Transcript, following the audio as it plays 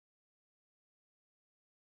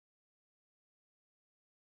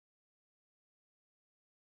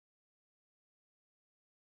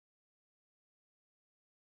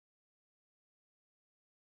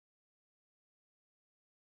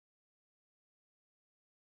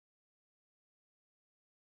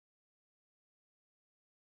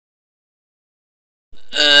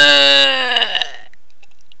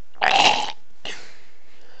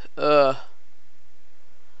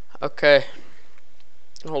Okay.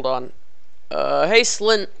 Hold on. Hey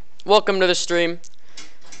Slint, welcome to the stream.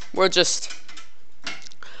 We're just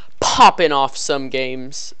popping off some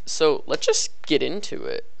games, so let's just get into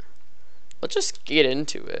it.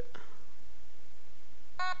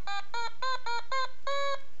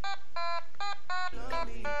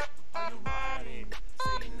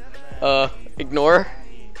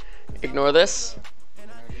 Ignore this.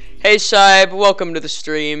 Hey Shibe, welcome to the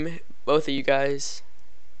stream. Both of you guys.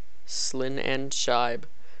 Slin and Shibe.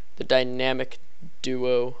 The dynamic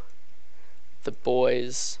duo. The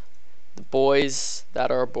boys that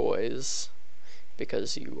are boys.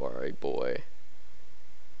 Because you are a boy.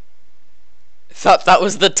 Thought that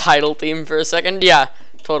was the title theme for a second. Yeah,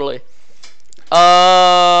 totally.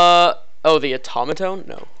 Oh, the automaton?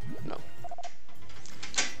 No.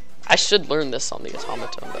 I should learn this on the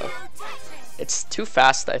automaton though. It's too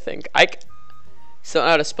fast, I think. I don't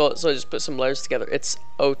know how to spell it, so I just put some letters together. It's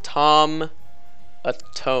automaton.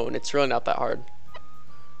 It's really not that hard.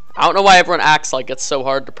 I don't know why everyone acts like it's so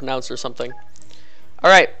hard to pronounce or something.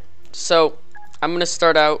 Alright, so I'm gonna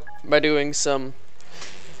start out by doing some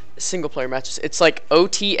single player matches. It's like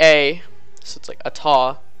OTA, so it's like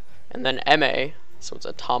ata, and then MA, so it's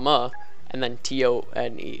atama, and then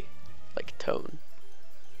TONE, like tone.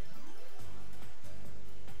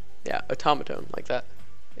 Yeah, automaton, like that.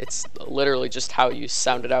 It's literally just how you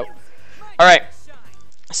sound it out. Alright,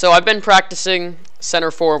 so I've been practicing center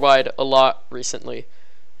forward a lot recently,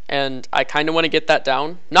 and I kind of want to get that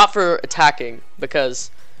down. Not for attacking,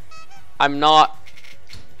 because I'm not...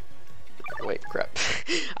 Wait, crap.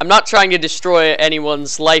 I'm not trying to destroy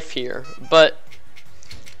anyone's life here, but,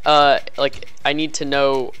 like, I need to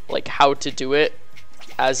know, like, how to do it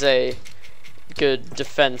as a good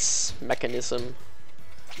defense mechanism.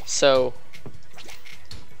 So,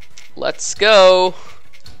 let's go.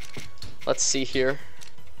 Let's see here.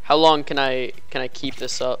 How long can I keep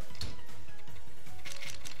this up?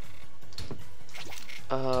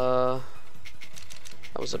 That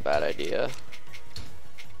was a bad idea.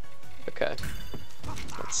 Okay.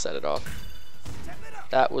 Let's set it off.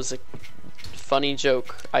 That was a funny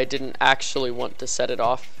joke. I didn't actually want to set it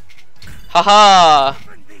off. Haha!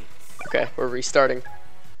 Okay, we're restarting.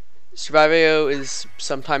 Survivio is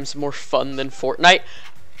sometimes more fun than Fortnite.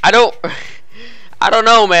 I don't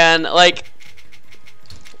know, man. Like,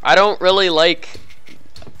 I don't really like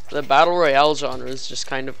the battle royale genre. Is just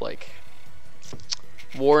kind of like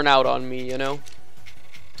worn out on me, you know.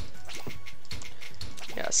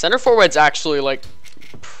 Yeah, center forward's actually like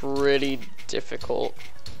pretty difficult.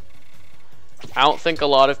 I don't think a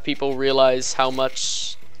lot of people realize how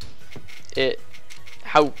much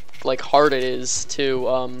how hard it is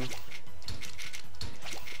to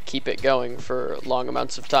keep it going for long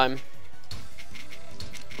amounts of time.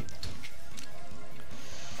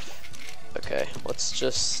 Okay, let's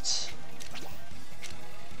just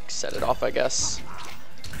set it off, I guess.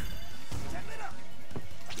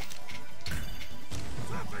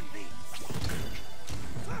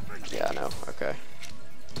 Yeah, no, okay.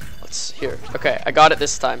 Here. Okay, I got it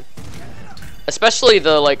this time. Especially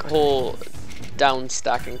the like whole down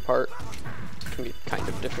stacking part can be kind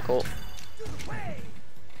of difficult.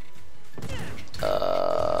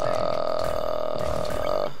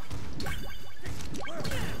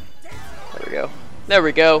 There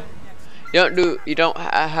we go. You don't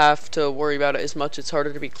have to worry about it as much. It's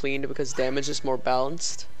harder to be cleaned because damage is more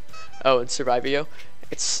balanced. Oh, and Survivio.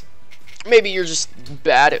 It's maybe you're just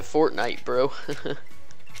bad at Fortnite, bro.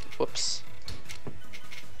 Whoops.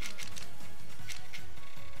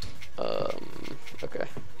 Okay.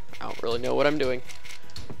 I don't really know what I'm doing.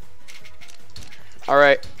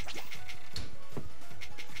 Alright.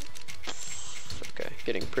 Okay,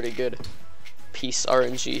 getting pretty good piece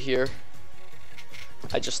RNG here.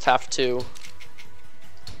 I just have to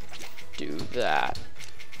do that.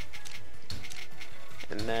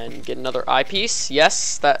 And then get another eyepiece.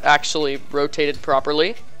 Yes, that actually rotated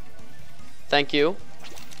properly. Thank you.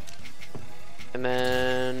 And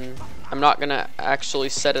then I'm not gonna actually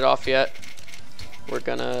set it off yet. We're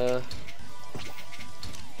gonna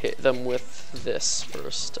hit them with this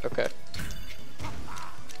first. Okay.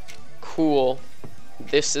 Cool.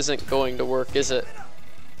 This isn't going to work, is it?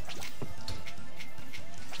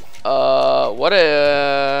 What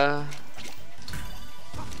a...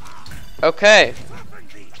 Okay.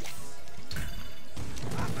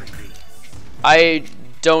 I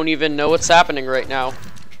don't even know what's happening right now.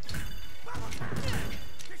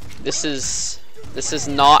 This is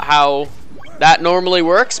not how that normally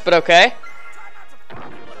works, but okay.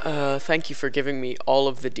 Thank you for giving me all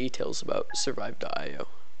of the details about Survive.io.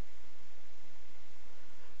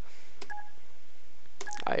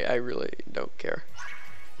 I really don't care.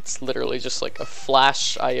 It's literally just like a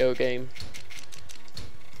flash IO game,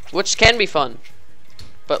 which can be fun,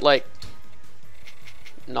 but like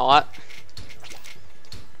not.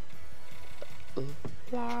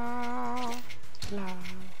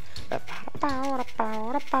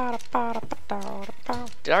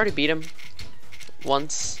 Did I already beat him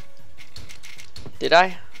once? Did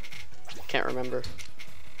I? Can't remember.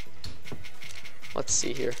 Let's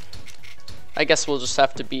see here. I guess we'll just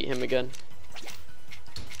have to beat him again.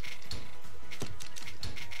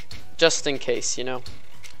 Just in case, you know.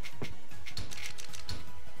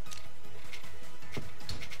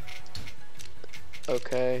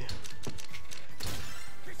 Okay.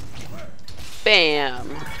 Bam!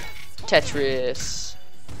 Tetris.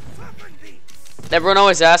 Everyone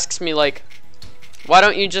always asks me, like, why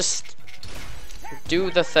don't you just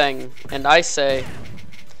do the thing? And I say,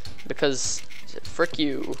 because frick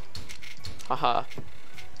you. Haha.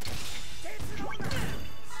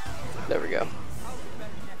 There we go.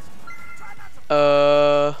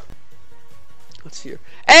 Let's see here.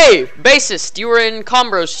 Hey, bassist, you were in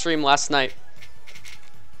Combro's stream last night.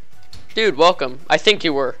 Dude, welcome. I think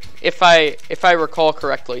you were. If I recall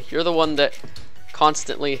correctly. You're the one that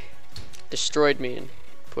constantly destroyed me in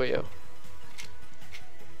Puyo.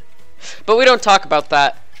 But we don't talk about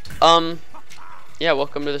that. Yeah,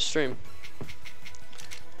 welcome to the stream.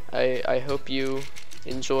 I hope you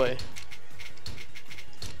enjoy.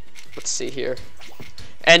 Let's see here.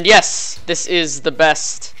 And yes, this is the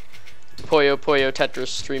best Puyo Tetris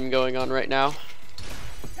stream going on right now.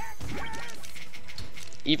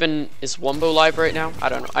 Even is Wumbo live right now? I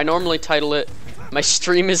don't know. I normally title it "My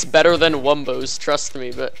stream is better than Wumbo's," trust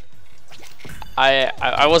me, but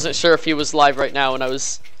I wasn't sure if he was live right now and I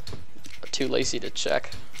was too lazy to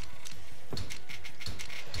check.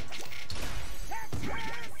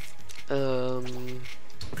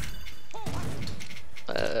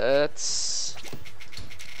 Let's,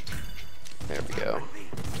 there we go.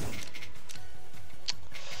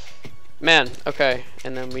 Man, okay,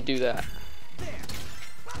 and then we do that.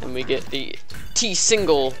 And we get the T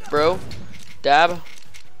single, bro. Dab.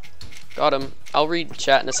 Got him. I'll read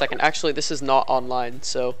chat in a second. Actually, this is not online,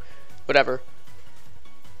 so whatever.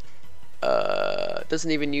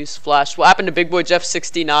 Doesn't even use Flash. What happened to Big Boy Jeff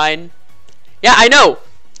 69? Yeah, I know.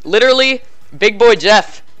 Literally, Big Boy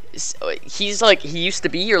Jeff, he's like, he used to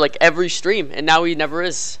be here like every stream, and now he never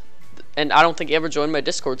is. And I don't think he ever joined my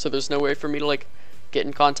Discord, so there's no way for me to like get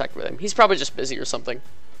in contact with him. He's probably just busy or something.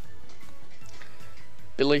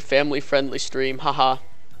 Billy family friendly stream, haha.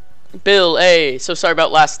 Bill, hey, so sorry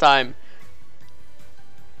about last time.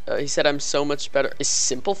 He said I'm so much better. Is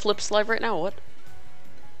Simple Flips live right now? What?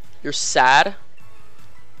 You're sad?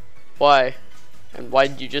 Why? And why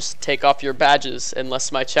did you just take off your badges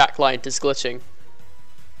unless my chat client is glitching?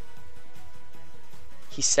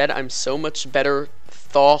 He said I'm so much better.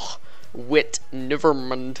 Though wit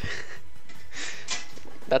nevermind.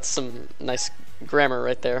 That's some nice grammar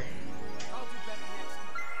right there.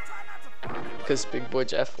 Because Big Boy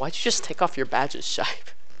Jeff, why'd you just take off your badges,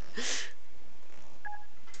 Shipe?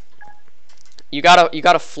 You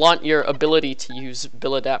gotta flaunt your ability to use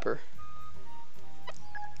Billadapper.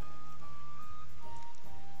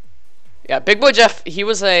 Yeah, Big Boy Jeff, he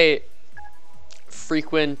was a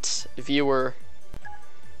frequent viewer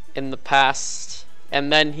in the past,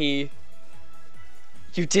 and then you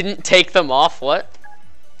didn't take them off, what?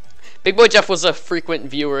 Big Boy Jeff was a frequent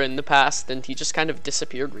viewer in the past, and he just kind of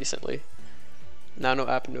disappeared recently. Now what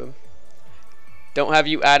happened to him? Don't have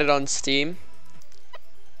you added on Steam?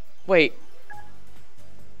 Wait.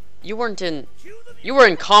 You were in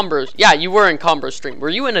Combro's. Yeah, you were in Combro's stream. Were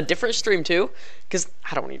you in a different stream too? Because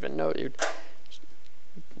I don't even know, dude.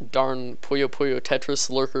 Darn Puyo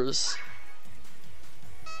Tetris lurkers.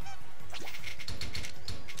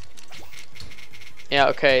 Yeah,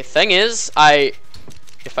 okay. Thing is,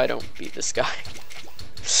 if I don't beat this guy,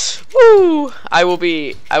 woo! I will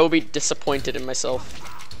be disappointed in myself.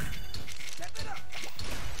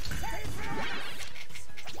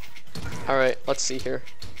 All right, let's see here.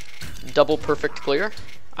 Double perfect clear.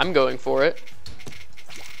 I'm going for it.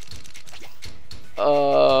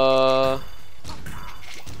 Yeah,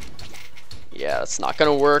 it's not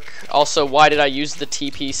gonna work. Also, why did I use the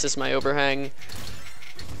T piece as my overhang?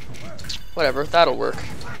 Whatever, that'll work.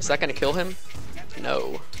 Is that gonna kill him?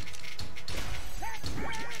 No.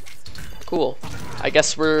 Cool. I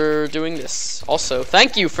guess we're doing this. Also,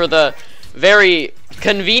 thank you for the very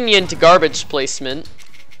convenient garbage placement.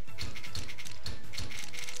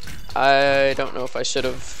 I don't know if I should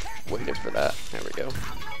have waited for that. There we go.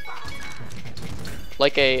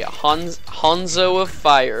 Like a Hanzo of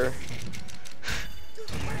fire.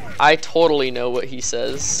 I totally know what he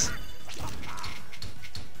says.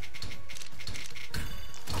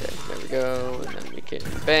 Okay, there we go, and then we can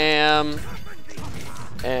bam,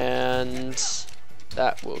 and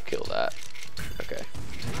that will kill that. Okay,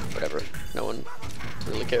 whatever, no one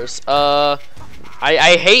really cares.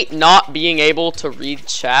 I hate not being able to read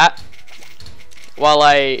chat while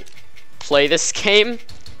I play this game,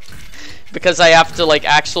 because I have to like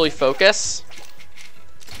actually focus.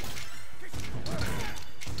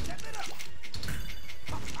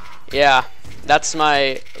 Yeah, that's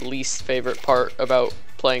my least favorite part about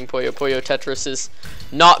playing Puyo Puyo Tetris, is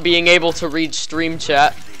not being able to read stream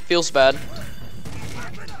chat. Feels bad.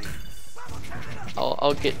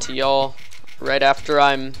 I'll get to y'all right after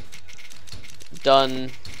I'm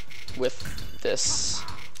done with this.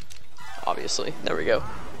 Obviously, there we go.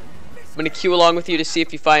 I'm gonna queue along with you to see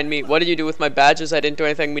if you find me. What did you do with my badges? I didn't do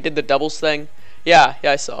anything. We did the doubles thing. Yeah,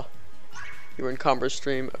 I saw. You were in Comber's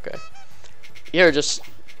stream. Okay. Here, just...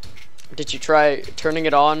 Did you try turning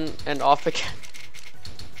it on and off again?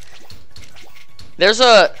 There's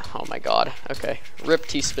a... Oh my god. Okay. Rip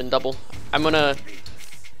T-spin double. I'm gonna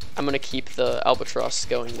keep the albatross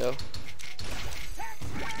going though.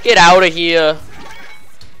 Get out of here.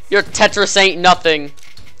 Your Tetris ain't nothing.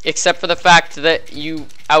 Except for the fact that you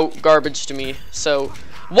out-garbaged me. So...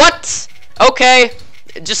 What? Okay.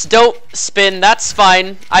 Just don't spin. That's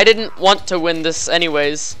fine. I didn't want to win this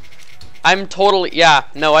anyways. I'm totally... Yeah,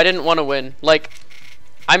 no, I didn't want to win. Like,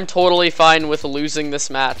 I'm totally fine with losing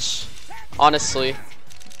this match. Honestly.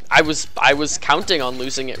 I was counting on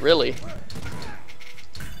losing it, really.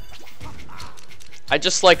 I'd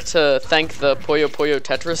just like to thank the Puyo Puyo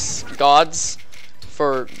Tetris gods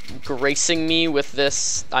for gracing me with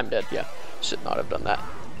this... I'm dead, yeah. Should not have done that.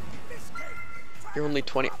 You're only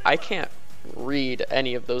 20... I can't read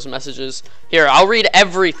any of those messages. Here, I'll read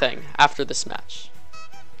everything after this match.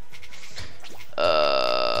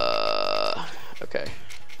 Okay.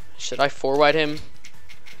 Should I forward him?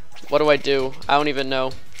 What do? I don't even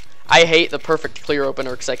know. I hate the perfect clear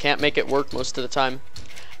opener because I can't make it work most of the time.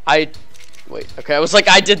 Wait, okay, I was like,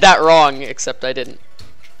 I did that wrong, except I didn't.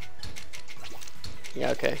 Yeah,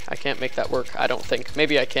 okay, I can't make that work, I don't think.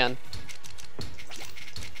 Maybe I can.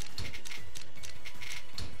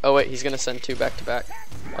 Oh wait, he's gonna send two back to back.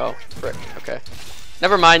 Oh, frick, okay.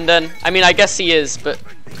 Never mind then. I mean, I guess he is, but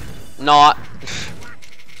not.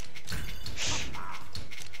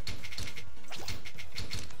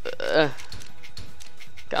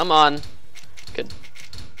 Come on. Good.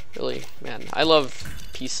 Really, man, I love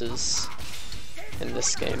pieces in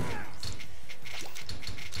this game.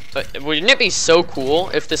 But wouldn't it be so cool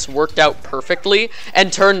if this worked out perfectly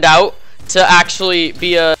and turned out to actually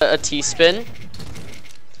be a T-spin?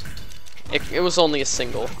 It was only a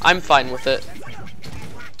single. I'm fine with it.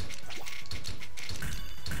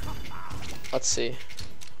 Let's see.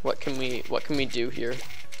 What can we do here?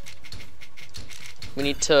 We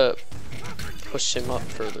need to push him up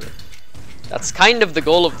further. That's kind of the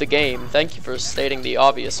goal of the game. Thank you for stating the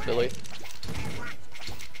obvious, Billy.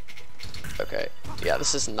 Okay. Yeah,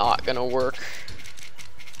 this is not gonna work.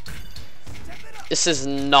 This is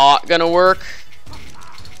not gonna work.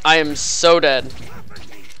 I am so dead.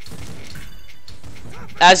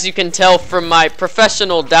 As you can tell from my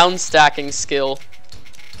professional downstacking skill.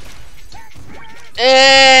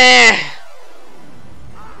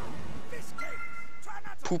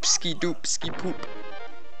 Poopski doopski poop.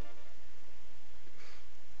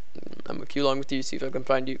 I'm gonna queue along with you, see if I can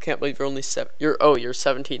find you. Can't believe you're only you're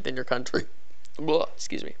 17th in your country. Blah,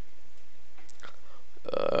 excuse me.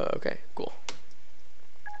 Okay, cool.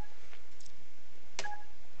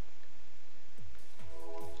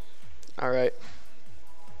 Alright.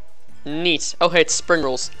 Neat. Oh, hey, it's spring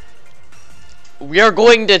rolls. We are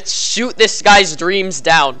going to shoot this guy's dreams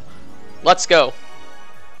down. Let's go.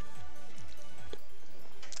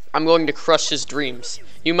 I'm going to crush his dreams.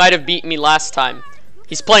 You might have beaten me last time.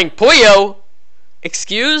 He's playing Puyo!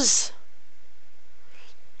 Excuse?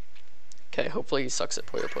 Okay, hopefully he sucks at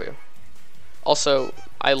Puyo Puyo. Also,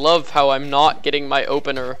 I love how I'm not getting my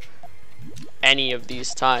opener any of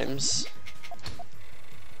these times.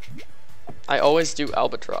 I always do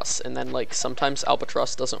Albatross, and then, like, sometimes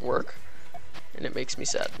Albatross doesn't work, and it makes me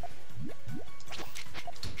sad.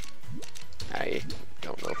 I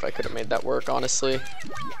don't know if I could have made that work, honestly.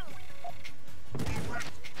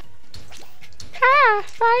 Ah,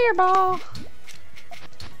 fireball!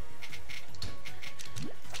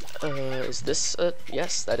 Is this a...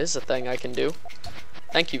 Yes, that is a thing I can do.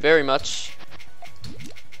 Thank you very much.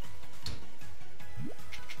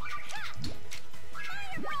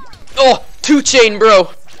 Oh! 2-chain,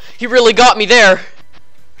 bro! He really got me there!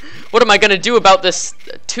 What am I gonna do about this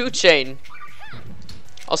 2-chain?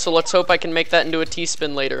 Also, let's hope I can make that into a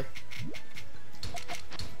T-spin later.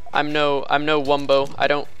 I'm no Wumbo. I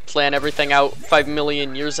don't plan everything out 5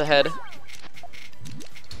 million years ahead.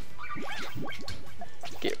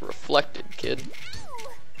 Get reflected, kid.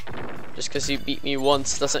 Just because you beat me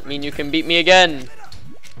once doesn't mean you can beat me again.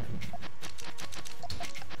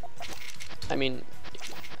 I mean,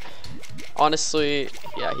 honestly,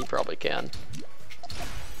 yeah, he probably can.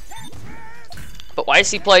 But why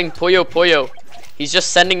is he playing Puyo Puyo? He's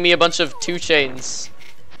just sending me a bunch of 2-chains.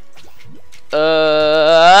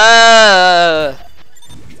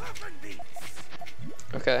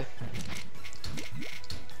 Okay.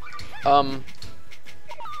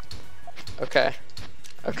 Okay.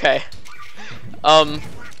 Okay.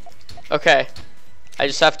 Okay. I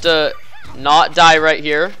just have to not die right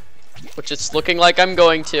here, which it's looking like I'm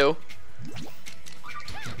going to.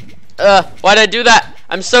 Why did I do that?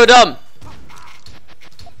 I'm so dumb.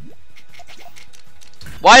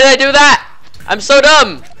 Why did I do that? I'm so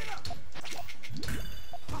dumb.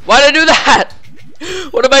 Why did I do that?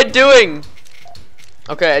 What am I doing?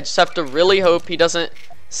 Okay, I just have to really hope he doesn't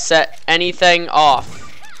set anything off.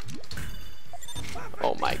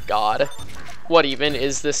 Oh my god. What even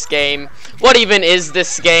is this game? What even is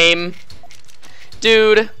this game?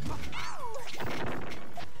 Dude.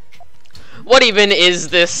 What even is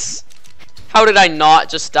this? How did I not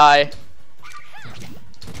just die?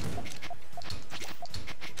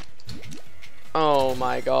 Oh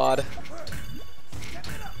my god.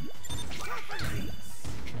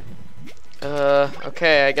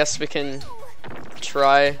 Okay, I guess we can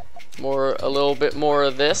try a little bit more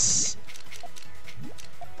of this.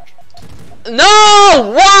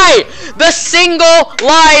 No! Why? The single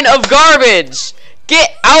line of garbage!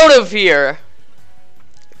 Get out of here!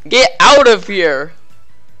 Get out of here!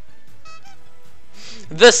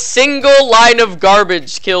 The single line of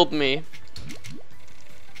garbage killed me.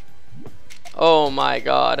 Oh my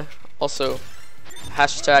god. Also,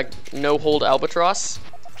 hashtag no hold albatross.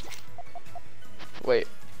 Wait.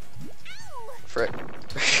 Frick.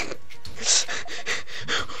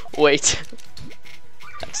 Wait.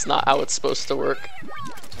 That's not how it's supposed to work.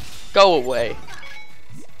 Go away.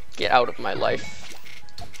 Get out of my life.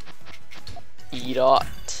 Edot.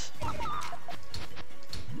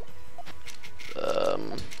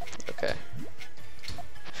 Okay.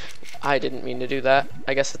 I didn't mean to do that.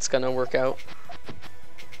 I guess it's gonna work out.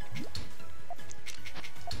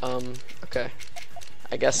 Okay.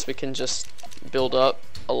 I guess we can just build up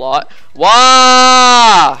a lot.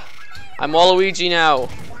 Wah! I'm Waluigi now.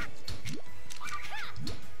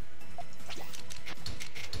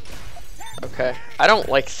 Okay. I don't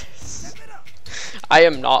like this. I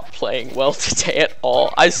am not playing well today at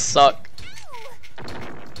all. I suck.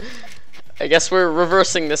 I guess we're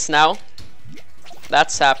reversing this now.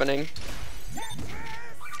 That's happening.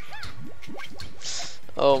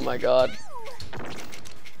 Oh my god.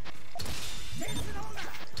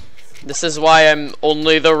 This is why I'm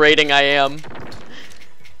only the rating I am.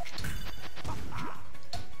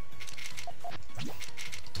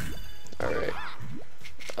 Alright.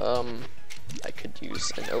 I could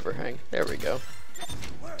use an overhang. There we go.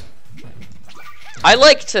 I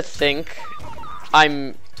like to think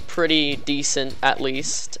I'm pretty decent, at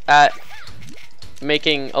least, at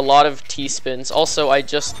making a lot of T-spins. Also, I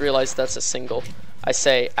just realized that's a single. I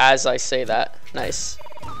say as I say that. Nice.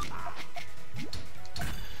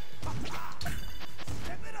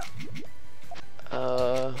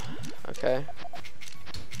 Okay.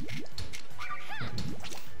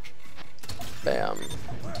 Bam.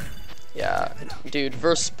 Yeah, dude,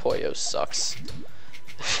 versus Puyo sucks.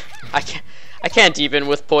 I can't even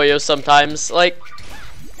with Puyo sometimes. Like,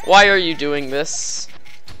 why are you doing this?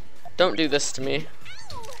 Don't do this to me.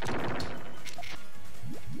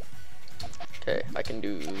 Okay, I can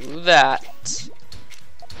do that.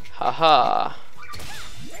 Haha.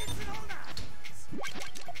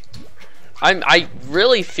 I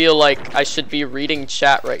really feel like I should be reading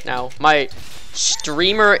chat right now. My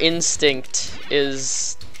streamer instinct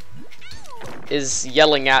is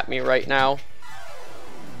yelling at me right now.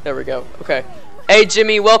 There we go. Okay. Hey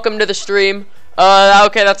Jimmy, welcome to the stream.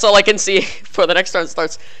 Okay, that's all I can see before the next round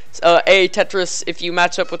starts. Hey Tetris, if you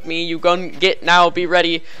match up with me, you gon' get now, be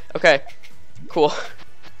ready. Okay. Cool.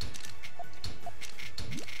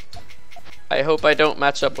 I hope I don't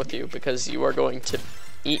match up with you because you are going to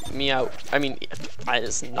eat me out. I mean, that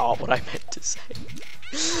is not what I meant to say.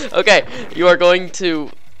 Okay, you are going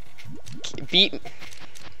to beat me.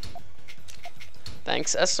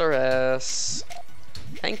 Thanks, SRS.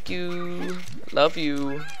 Thank you. Love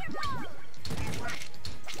you.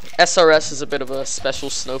 SRS is a bit of a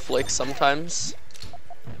special snowflake sometimes.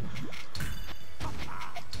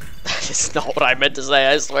 That is not what I meant to say,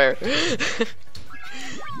 I swear.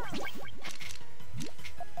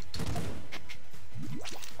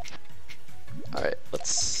 Alright,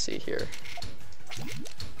 let's see here.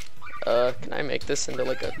 Can I make this into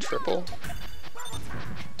like a triple?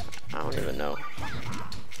 I don't even know.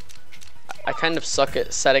 I kind of suck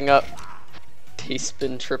at setting up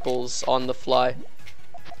T-spin triples on the fly.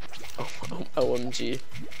 Oh, OMG.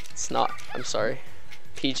 It's not, I'm sorry.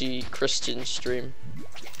 PG Christian stream.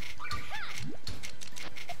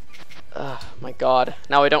 My god.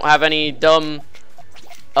 Now I don't have any dumb,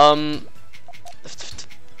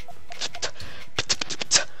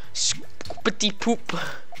 poop.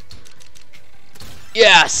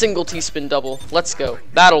 Yeah, single T-spin double. Let's go.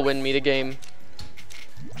 That'll win me the game.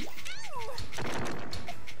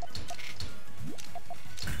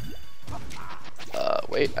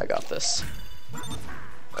 Wait, I got this.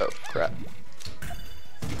 Oh, crap.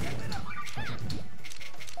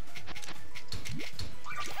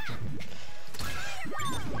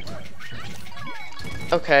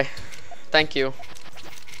 Okay. Thank you.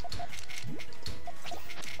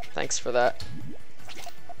 Thanks for that.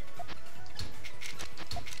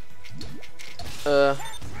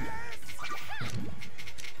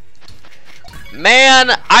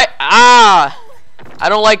 Man, I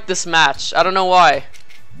don't like this match. I don't know why.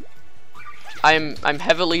 I'm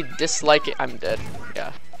heavily disliking. I'm dead.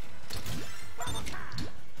 Yeah.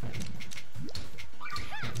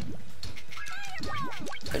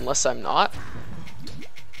 Unless I'm not.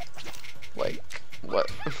 Like, what?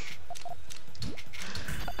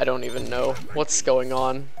 I don't even know what's going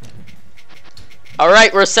on.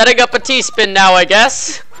 Alright, we're setting up a T-spin now, I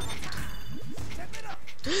guess.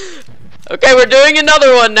 Okay, we're doing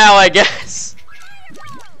another one now, I guess.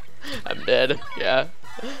 I'm dead, yeah.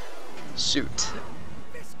 Shoot.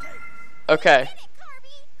 Okay.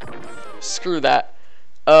 Screw that.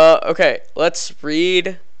 Okay, let's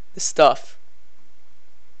read the stuff.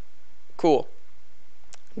 Cool.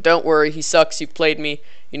 Don't worry, he sucks, you've played me.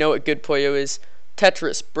 You know what good Puyo is.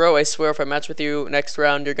 Tetris, bro, I swear if I match with you next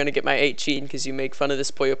round, you're gonna get my 8 cheating because you make fun of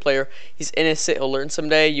this Puyo player. He's innocent, he'll learn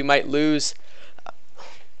someday, you might lose.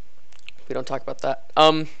 We don't talk about that.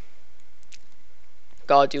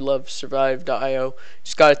 God, you love survive.io.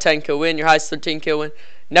 Just got a 10 kill win, your highest 13 kill win.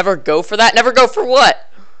 Never go for that? Never go for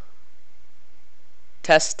what?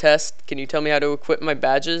 Test. Can you tell me how to equip my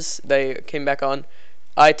badges? They came back on.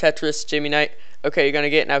 Tetris, Jamie Knight. Okay, you're gonna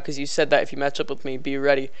get it now because you said that if you match up with me, be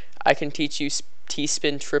ready. I can teach you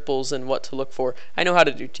T-spin triples and what to look for. I know how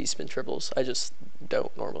to do T-spin triples. I just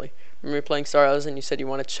don't normally. Remember playing Star Ocean and you said you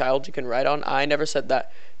want a child you can ride on? I never said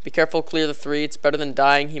that. Be careful, clear the 3. It's better than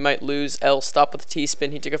dying. He might lose. L, stop with the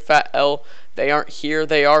T-spin. He took a fat L. They aren't here.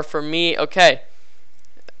 They are for me. Okay.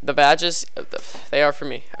 The badges, they are for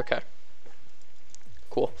me. Okay.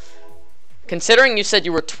 Cool. Considering you said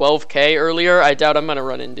you were 12K earlier, I doubt I'm gonna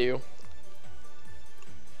run into you.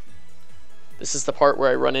 This is the part where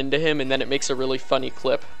I run into him and then it makes a really funny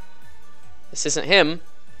clip. This isn't him,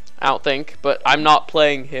 I don't think, but I'm not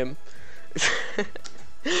playing him.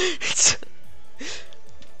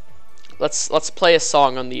 Let's play a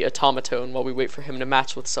song on the automaton while we wait for him to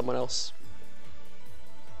match with someone else.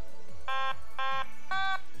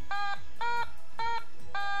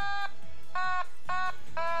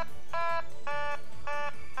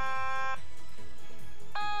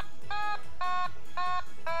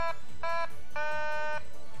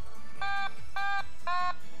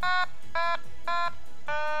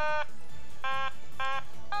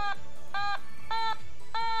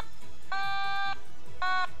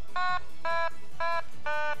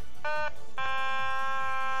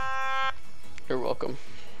 You're welcome.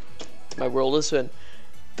 The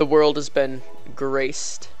world has been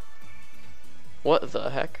graced. What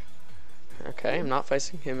the heck? Okay, I'm not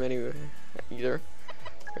facing him anyway either.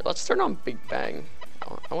 Here, let's turn on Big Bang.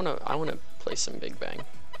 I wanna play some Big Bang.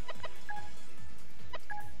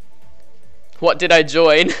 What did I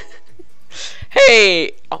join?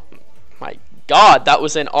 Hey! Oh my god, that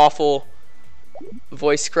was an awful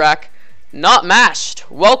voice crack. Not mashed.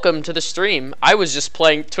 Welcome to the stream. I was just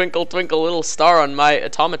playing Twinkle Twinkle Little Star on my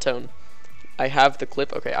automaton. I have the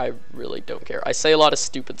clip. Okay, I really don't care. I say a lot of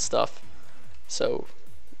stupid stuff. So,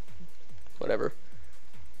 whatever.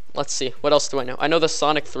 Let's see. What else do I know? I know the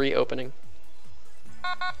Sonic 3 opening.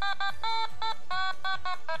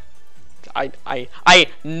 I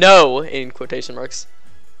know, in quotation marks.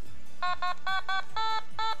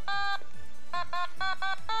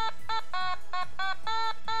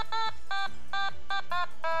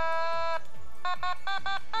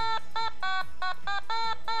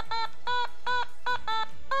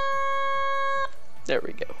 There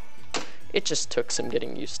we go. It just took some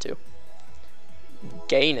getting used to.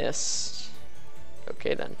 Gayness.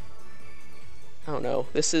 Okay then. Oh no,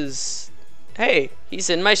 this is... Hey, he's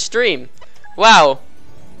in my stream. Wow.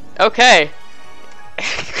 Okay.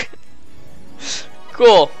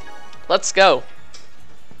 Cool. Let's go.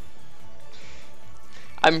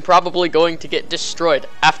 I'm probably going to get destroyed.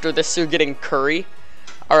 After this, you're getting curry.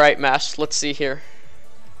 Alright, Mash, let's see here.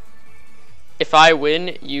 If I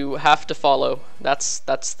win, you have to follow. That's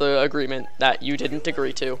the agreement that you didn't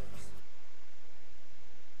agree to.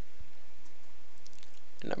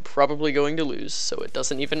 And I'm probably going to lose, so it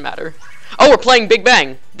doesn't even matter. Oh, we're playing Big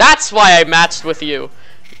Bang! That's why I matched with you!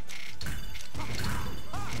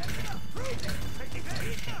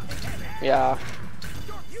 Yeah.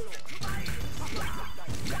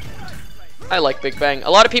 I like Big Bang.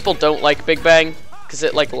 A lot of people don't like Big Bang, because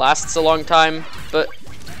it, like, lasts a long time, but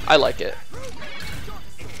I like it.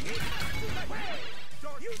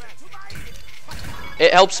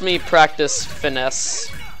 It helps me practice finesse,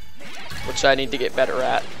 which I need to get better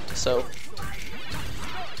at, so.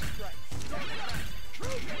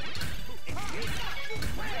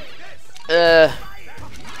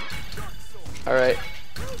 Alright.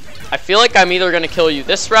 I feel like I'm either gonna kill you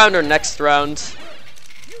this round or next round.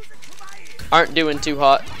 Aren't doing too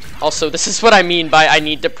hot. Also, this is what I mean by I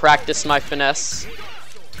need to practice my finesse.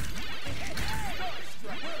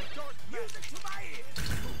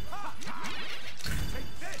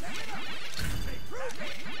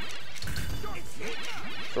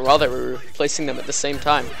 For a while they were replacing them at the same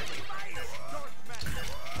time.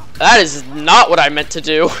 That is not what I meant to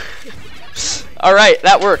do. Alright,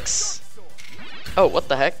 that works. Oh, what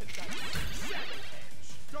the heck?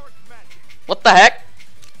 What the heck?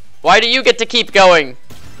 Why do you get to keep going?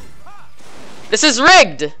 This is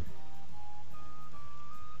rigged!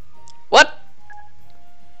 What?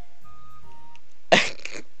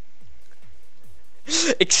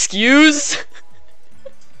 Excuse?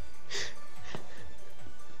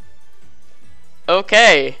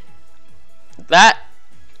 Okay. That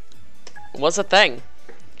was a thing.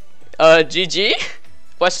 GG?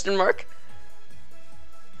 Question mark?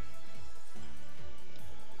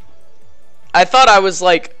 I thought I was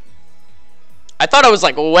like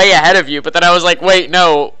way ahead of you, but then I was like, wait,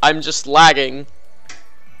 no, I'm just lagging.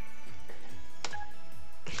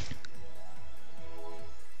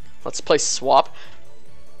 Let's play swap.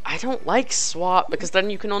 I don't like swap because then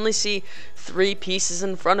you can only see 3 pieces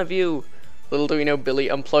in front of you. Little do we know, Billy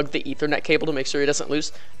unplugged the Ethernet cable to make sure he doesn't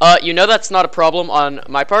lose. You know that's not a problem on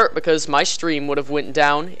my part because my stream would have went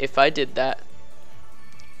down if I did that.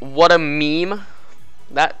 What a meme.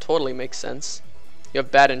 That totally makes sense. You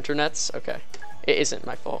have bad internets? Okay. It isn't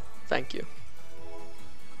my fault. Thank you.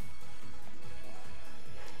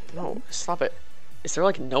 No, stop it. Is there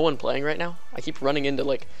like no one playing right now? I keep running into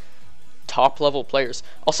like top level players.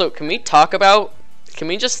 Also, can we just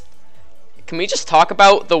talk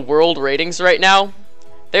about the world ratings right now?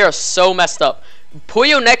 They are so messed up.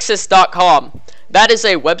 PuyoNexus.com. That is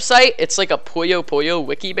a website. It's like a Puyo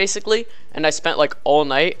wiki basically, and I spent like all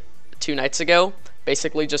night 2 nights ago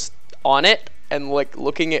basically just on it and like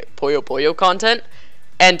looking at Puyo content,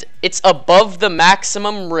 and it's above the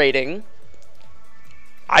maximum rating.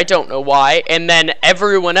 I don't know why. And then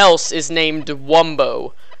everyone else is named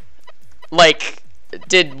Wumbo. Like,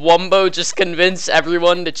 did Wumbo just convince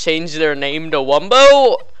everyone to change their name to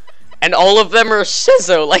Wumbo? And all of them are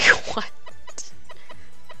Shizo. Like, what?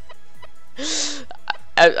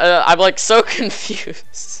 I'm like so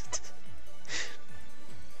confused.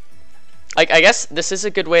 Like, I guess this is a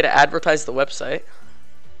good way to advertise the website.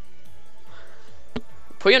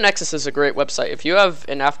 Puyo Nexus is a great website. If you have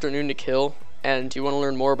an afternoon to kill and you want to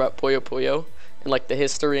learn more about Puyo and like the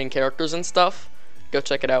history and characters and stuff, go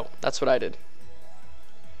check it out. That's what I did.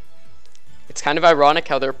 It's kind of ironic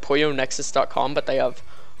how they're PuyoNexus.com, but they have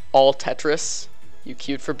all Tetris. You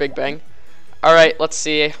queued for Big Bang. Alright, let's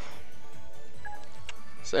see.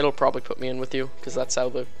 So it'll probably put me in with you, because that's how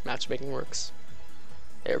the matchmaking works.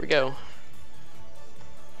 There we go.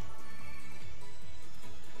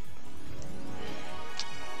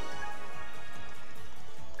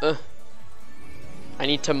 I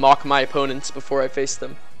need to mock my opponents before I face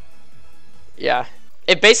them. Yeah.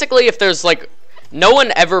 Basically, if there's like... No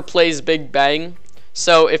one ever plays Big Bang.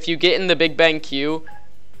 So if you get in the Big Bang queue,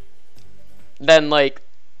 then like...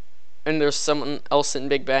 And there's someone else in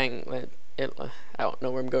Big Bang. I don't know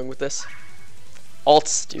where I'm going with this.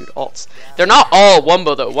 Alts, dude. Alts. They're not all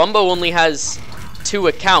Wumbo, though. Wumbo only has 2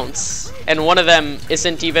 accounts. And one of them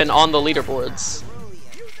isn't even on the leaderboards.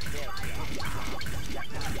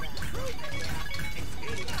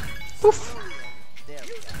 Oof.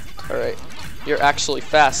 Alright. You're actually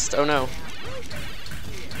fast. Oh no.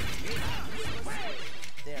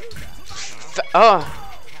 Oh.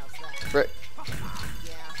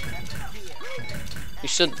 You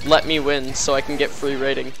should let me win so I can get free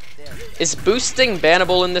rating. Is boosting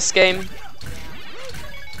bannable in this game?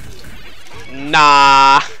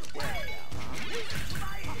 Nah.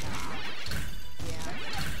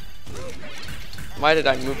 Why did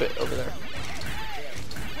I move it over there?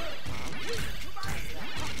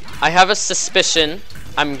 I have a suspicion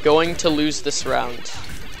I'm going to lose this round.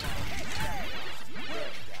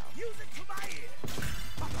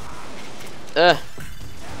 Eh.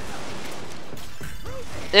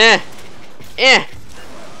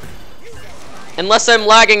 Unless I'm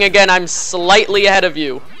lagging again, I'm slightly ahead of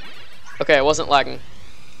you. Okay, I wasn't lagging.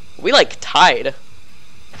 We like tied.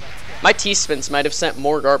 My T-spins might have sent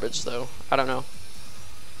more garbage though. I don't know.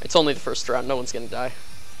 It's only the first round. No one's gonna die.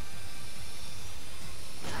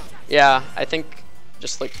 Yeah, I think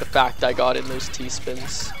just like the fact I got in those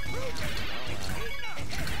T-spins.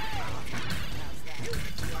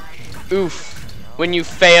 Oof. When you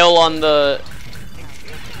fail on the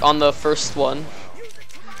first one.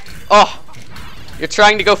 Oh! You're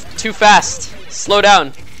trying to go too fast. Slow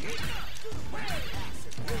down.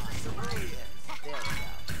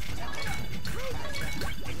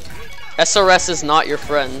 SRS is not your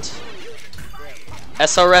friend.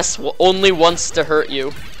 SRS only wants to hurt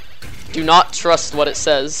you. Do not trust what it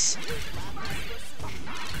says.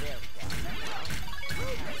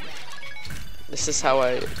 This is how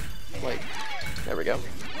I, like, there we go.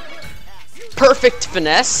 Perfect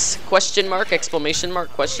finesse, question mark, exclamation mark,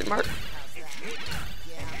 question mark.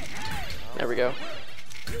 There we go.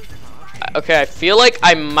 Okay, I feel like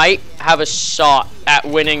I might have a shot at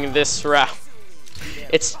winning this round.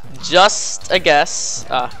 It's just a guess.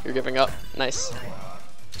 Ah, you're giving up. Nice.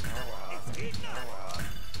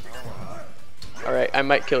 Alright, I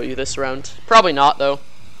might kill you this round. Probably not, though.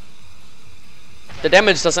 The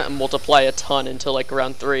damage doesn't multiply a ton until, like,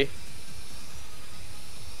 round 3.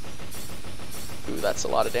 Ooh, that's a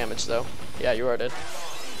lot of damage, though. Yeah, you are dead.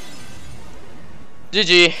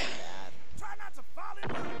 GG.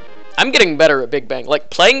 I'm getting better at Big Bang. Like,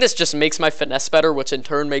 playing this just makes my finesse better, which in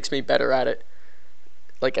turn makes me better at it.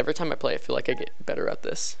 Like, every time I play, I feel like I get better at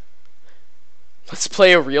this. Let's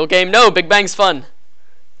play a real game. No, Big Bang's fun.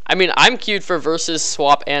 I mean, I'm queued for versus,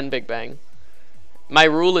 swap, and Big Bang. My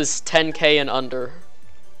rule is 10k and under.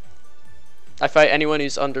 I fight anyone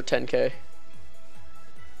who's under 10k.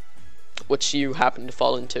 Which you happen to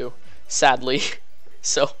fall into, sadly.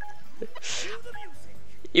 So,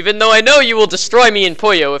 even though I know you will destroy me in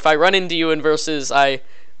Puyo, if I run into you in versus, I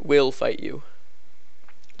will fight you.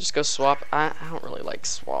 Just go swap. I don't really like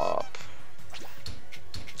swap.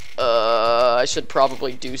 I should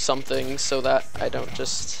probably do something so that I don't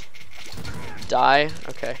just die.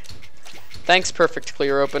 Okay. Thanks, perfect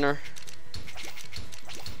clear opener.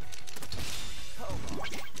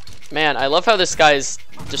 Man, I love how this guy's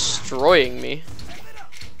destroying me.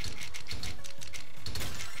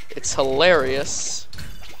 It's hilarious.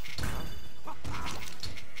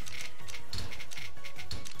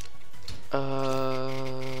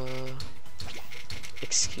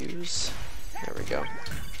 Excuse. There we go.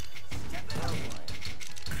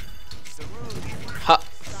 Ha!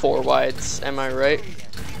 4 wides, am I right?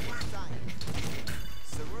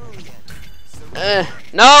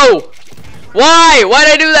 No! Why? Why'd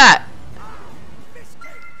I do that?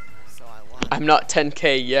 I'm not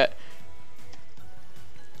 10k yet.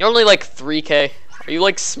 You're only like 3k. Are you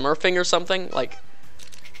like smurfing or something? Like,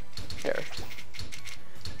 here.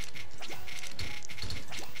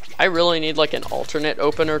 I really need like an alternate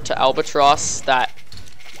opener to Albatross that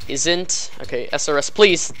isn't. Okay, SRS,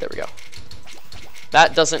 please. There we go.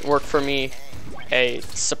 That doesn't work for me a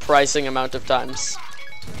surprising amount of times.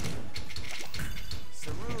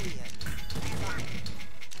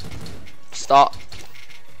 Stop.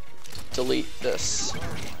 Delete this.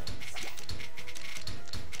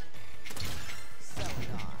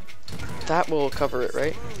 That will cover it,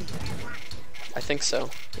 right? I think so.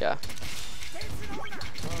 Yeah.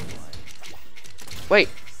 Wait.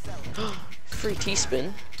 Free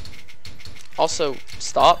T-spin. Also,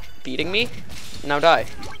 stop beating me. Now die.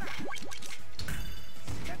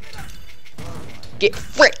 Get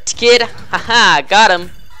fricked, kid! Haha, got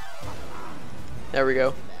him. There we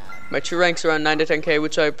go. My true rank's around 9 to 10k,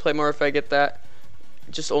 which I play more if I get that.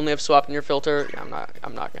 Just only have swapped in your filter. Yeah,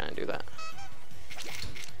 I'm not gonna do that.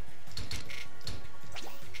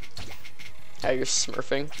 Yeah, you're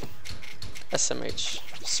smurfing. SMH.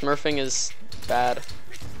 Smurfing is bad.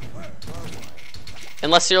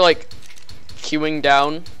 Unless you're like queuing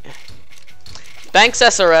down. Thanks,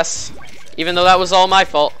 SRS. Even though that was all my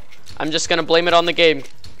fault. I'm just gonna blame it on the game.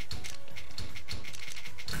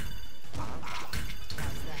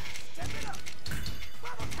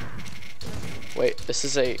 Wait, this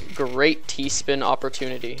is a great T-spin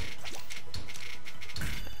opportunity.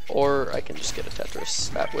 Or I can just get a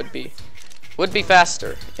Tetris. That would be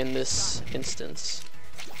faster in this instance.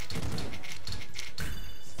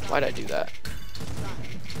 Why'd I do that?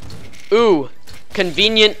 Ooh,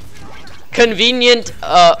 convenient. Convenient.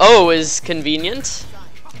 O is convenient.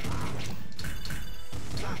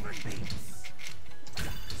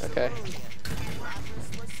 Okay.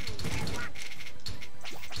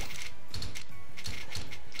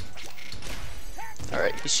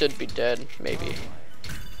 Alright, he should be dead, maybe.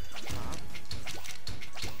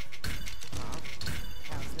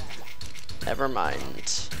 Never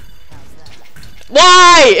mind.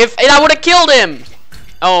 Why? If I would have killed him!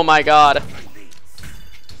 Oh my god.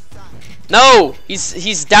 No!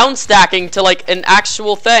 He's down stacking to like an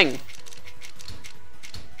actual thing.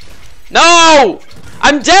 No!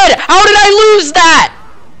 I'm dead! How did I lose that?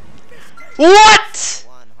 What?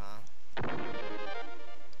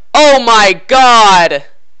 Oh my god!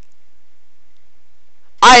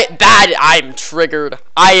 I'm triggered.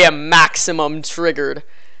 I am maximum triggered.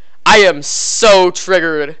 I am so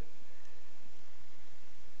triggered.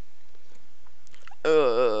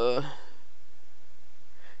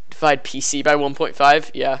 Divide PC by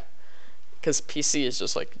 1.5? Yeah. Because PC is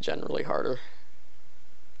just like generally harder.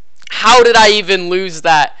 How did I even lose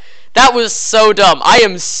that? That was so dumb. I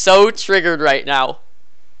am so triggered right now.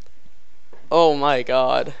 Oh my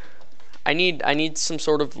god. I need some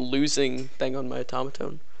sort of losing thing on my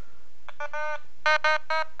automaton.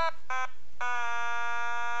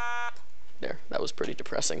 There, that was pretty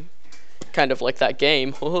depressing. Kind of like that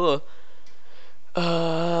game.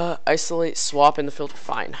 Isolate, swap in the filter.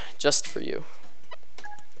 Fine, just for you.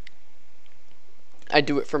 I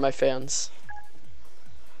do it for my fans.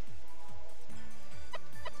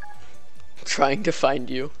 I'm trying to find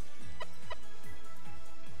you.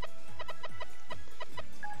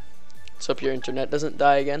 Let's hope your internet doesn't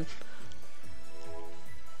die again.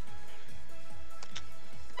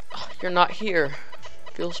 Oh, you're not here.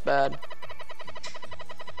 Feels bad.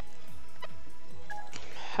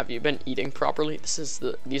 Have you been eating properly?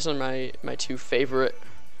 These are my two favorite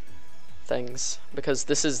things, because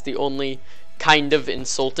this is the only kind of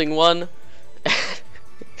insulting one.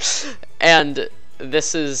 And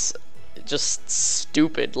this is just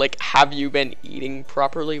stupid. Like, have you been eating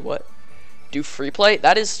properly? What? Do free play?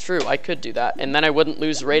 That is true. I could do that, and then I wouldn't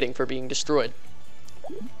lose rating for being destroyed.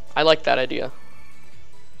 I like that idea.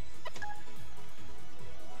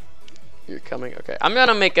 You're coming? Okay. I'm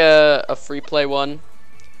gonna make a free play one,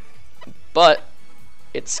 but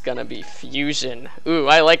it's gonna be fusion. Ooh,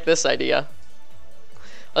 I like this idea.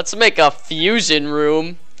 Let's make a fusion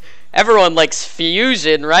room. Everyone likes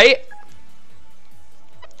fusion, right?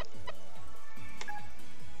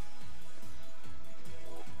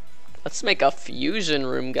 Let's make a fusion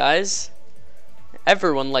room, guys.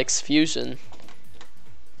 Everyone likes fusion.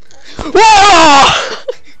 Whoa!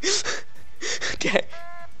 Okay.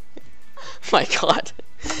 My god.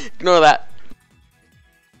 Ignore that.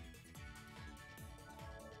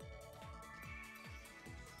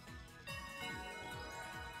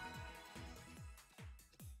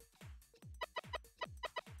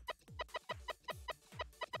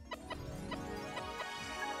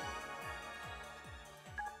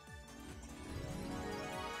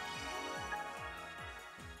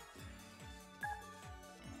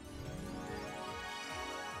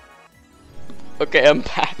 Okay, I'm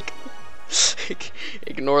back.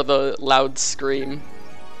 Ignore the loud scream.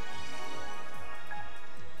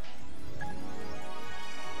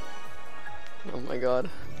 Oh my god.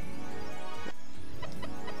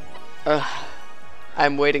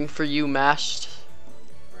 I'm waiting for you, mashed.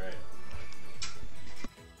 Right.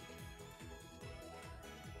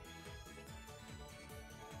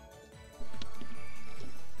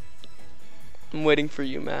 I'm waiting for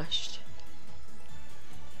you, mashed.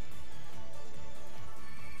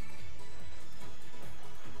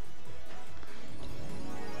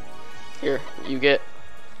 Here, you get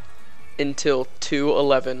until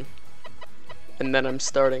 2:11, and then I'm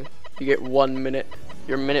starting. You get 1 minute.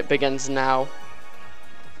 Your minute begins now.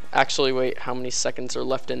 Actually, wait, how many seconds are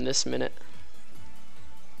left in this minute?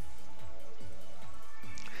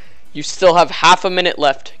 You still have half a minute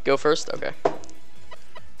left. Go first? Okay.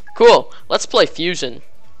 Cool. Let's play Fusion.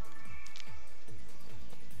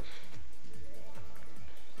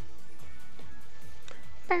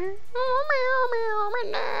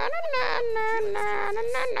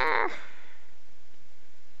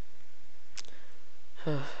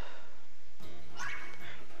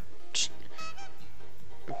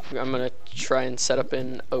 I'm gonna try and set up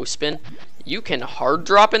in O-spin. You can hard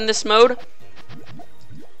drop in this mode?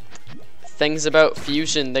 Things about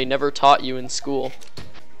fusion they never taught you in school.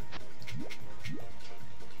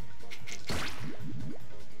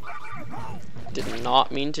 Did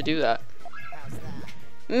not mean to do that.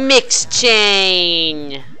 Mix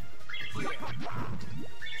chain!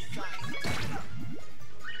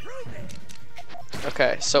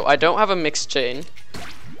 Okay, so I don't have a mixed chain.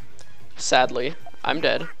 Sadly, I'm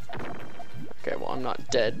dead. Okay, well, I'm not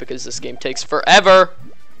dead because this game takes forever.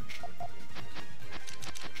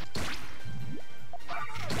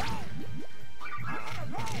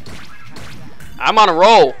 I'm on a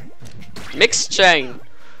roll. Mixed chain.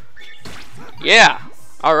 Yeah.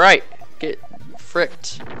 Alright. Get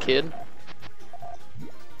fricked, kid.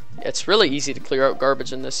 It's really easy to clear out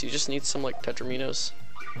garbage in this. You just need some, like, tetraminos.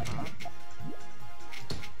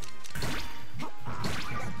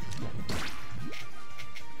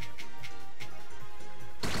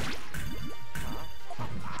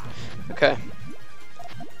 Okay.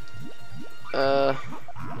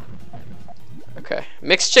 Okay.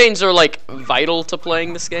 Mixed chains are like vital to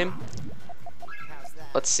playing this game.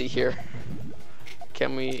 Let's see here.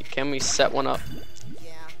 Can we set one up?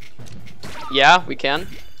 Yeah, we can.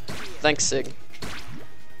 Thanks, Sig.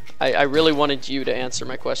 I really wanted you to answer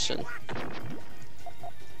my question.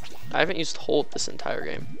 I haven't used hold this entire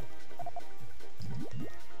game.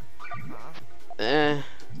 I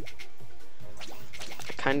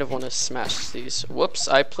kind of want to smash these. Whoops,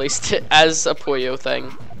 I placed it as a Puyo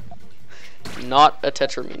thing. Not a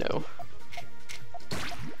tetramino.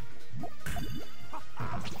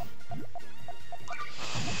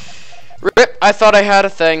 RIP, I thought I had a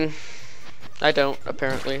thing. I don't,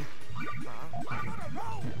 apparently.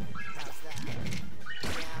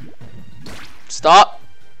 Stop.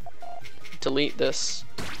 Delete this.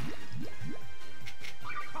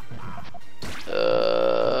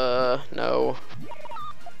 No.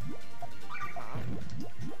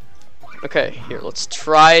 Okay, here, let's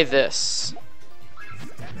try this.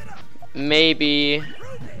 Maybe.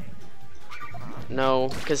 No,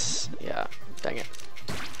 because, yeah, dang it.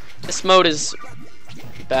 This mode is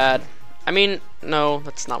bad. I mean, no,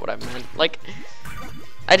 that's not what I meant. Like,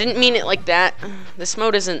 I didn't mean it like that. This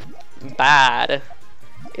mode isn't bad.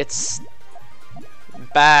 It's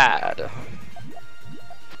bad.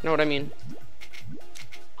 You know what I mean?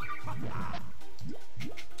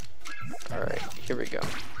 Alright, here we go.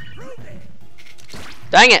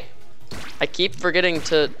 Dang it! I keep forgetting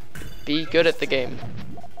to be good at the game.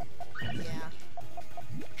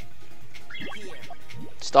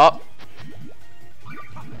 Stop.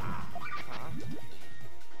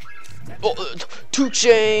 Oh,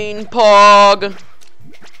 two-chain pog!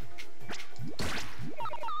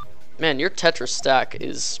 Man, your Tetris stack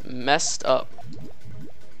is messed up.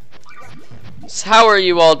 So how are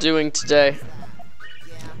you all doing today?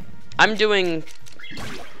 I'm doing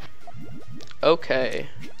okay.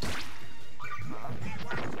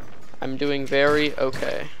 I'm doing very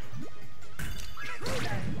okay.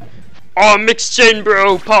 Oh, mixed chain,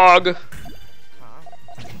 bro, pog.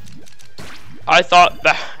 I thought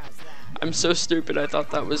that. I'm so stupid. I thought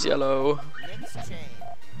that was yellow.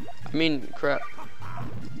 I mean, crap.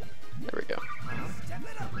 There we go.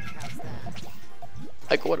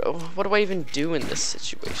 Like, what do I even do in this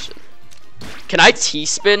situation? Can I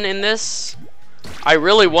T-spin in this? I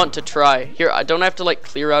really want to try. Here, I don't have to like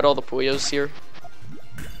clear out all the Puyos here.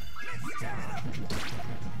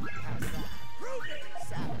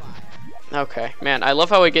 Okay, man, I love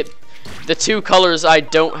how I get the two colors I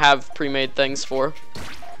don't have pre-made things for.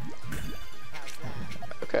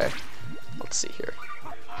 Okay, let's see here.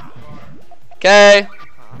 Okay.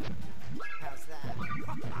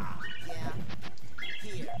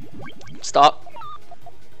 Stop.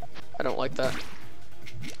 I don't like that.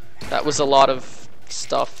 That was a lot of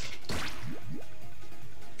stuff.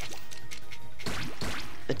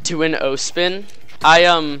 Do an O-spin?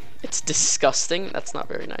 It's disgusting. That's not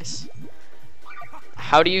very nice.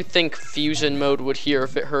 How do you think fusion mode would hear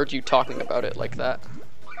if it heard you talking about it like that?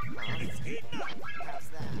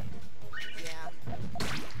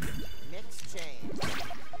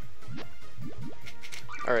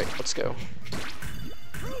 Alright, let's go.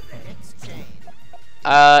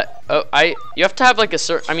 You have to have like a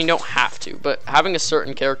certain, I mean, you don't have to, but having a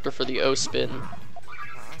certain character for the O-spin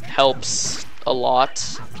helps a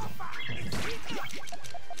lot.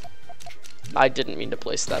 I didn't mean to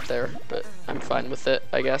place that there, but I'm fine with it,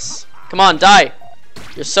 I guess. Come on, die!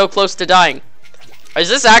 You're so close to dying. Is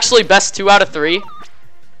this actually best 2 out of 3?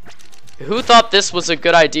 Who thought this was a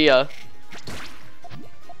good idea?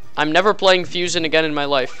 I'm never playing Fusion again in my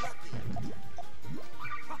life.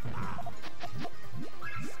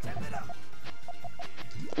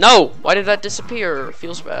 No! Why did that disappear?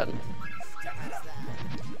 Feels bad.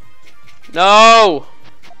 No!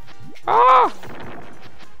 Ah!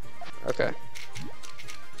 Okay.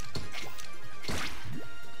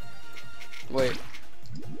 Wait.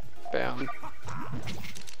 Bam.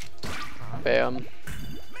 Bam.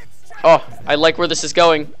 Oh, I like where this is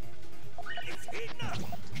going.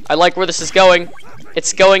 I like where this is going.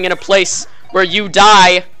 It's going in a place where you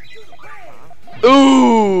die.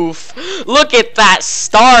 Oof! Look at that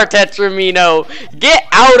star, Tetramino! Get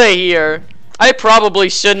out of here! I probably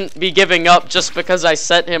shouldn't be giving up just because I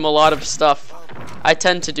sent him a lot of stuff. I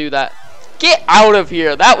tend to do that. Get out of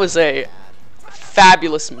here! That was a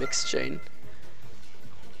fabulous mix chain.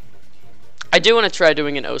 I do want to try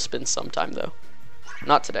doing an O-spin sometime, though.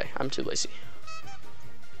 Not today. I'm too lazy.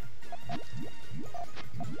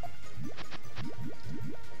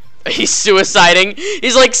 He's suiciding.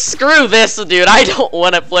 He's like, screw this, dude. I don't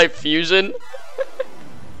want to play Fusion.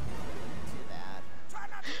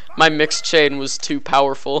 My mix chain was too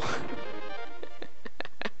powerful.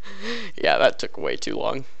 Yeah, that took way too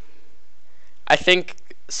long. I think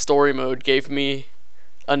story mode gave me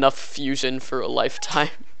enough Fusion for a lifetime.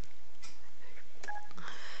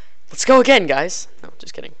 Let's go again, guys. No,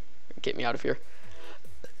 just kidding. Get me out of here.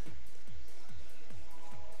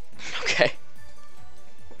 Okay.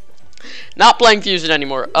 Not playing Fusion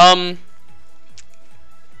anymore. I'll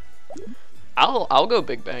go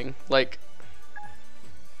Big Bang. Like,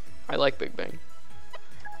 I like Big Bang.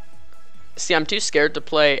 See, I'm too scared to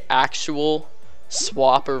play actual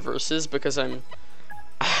swap or versus because I'm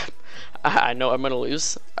I know I'm gonna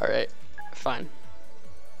lose. Alright, fine.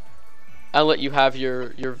 I'll let you have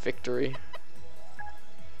your victory.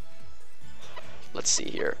 Let's see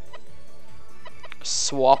here.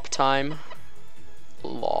 Swap time.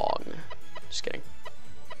 Long. Just kidding.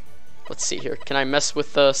 Let's see here. Can I mess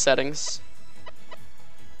with the settings?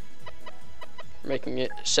 Making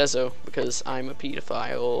it Shezo because I'm a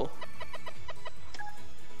pedophile.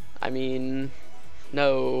 I mean,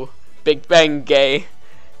 no. Big Bang gay.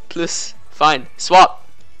 Plus, fine. Swap.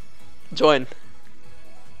 Join.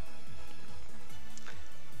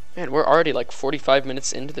 Man, we're already like 45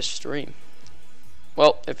 minutes into the stream.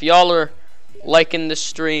 Well, if y'all are liking the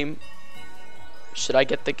stream, should I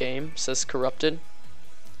get the game? Says corrupted.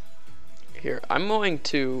 Here, I'm going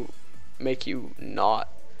to make you not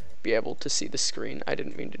be able to see the screen. I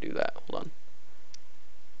didn't mean to do that. Hold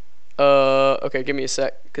on. Okay, give me a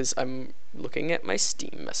sec, because I'm looking at my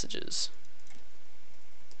Steam messages.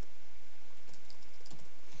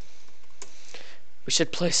 We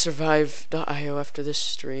should play Survive.io after this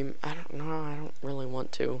stream. I don't know, I don't really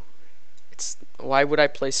want to. Why would I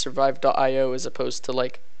play Survive.io as opposed to,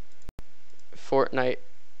 like, Fortnite?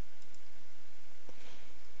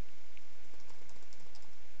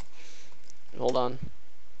 Hold on.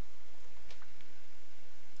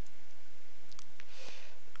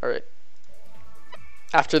 Alright.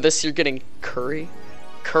 After this, you're getting curry.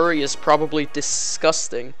 Curry is probably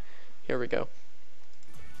disgusting. Here we go.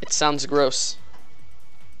 It sounds gross.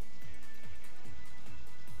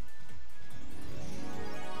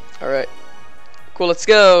 Alright. Cool, let's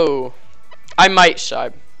go. I might,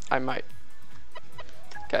 Shibe. I might.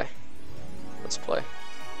 Okay. Let's play.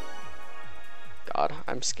 God,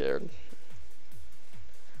 I'm scared.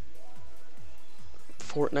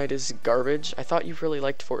 Fortnite is garbage. I thought you really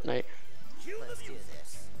liked Fortnite. Let's do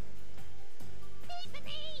this.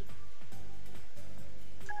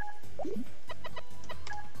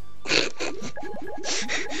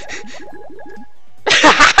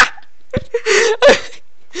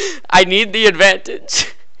 I need the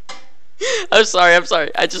advantage. I'm sorry.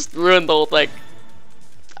 I just ruined the whole thing.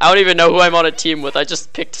 I don't even know who I'm on a team with. I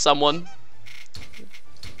just picked someone.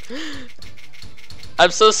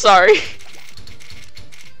 I'm so sorry.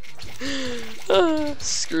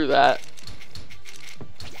 Screw that.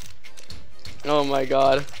 Oh my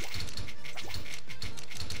god.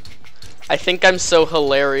 I think I'm so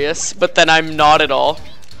hilarious, but then I'm not at all.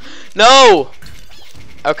 No!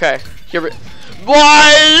 Okay, here we...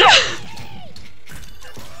 What?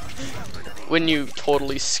 When you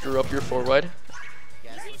totally screw up your forward.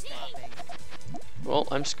 Well,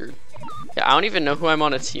 I'm screwed. Yeah, I don't even know who I'm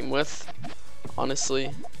on a team with,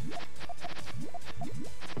 honestly.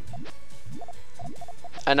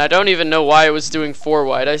 And I don't even know why I was doing 4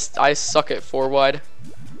 wide. I suck at 4 wide.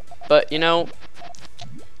 But, you know,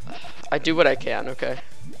 I do what I can, okay?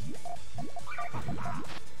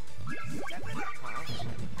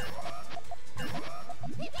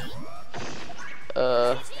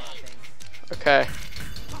 Okay.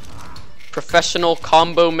 Professional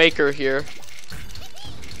combo maker here.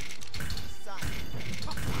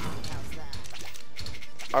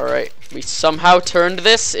 Alright, we somehow turned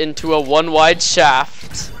this into a one-wide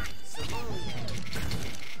shaft.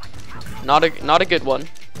 Not a good one,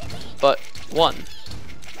 but one.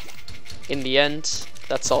 In the end,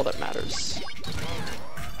 that's all that matters.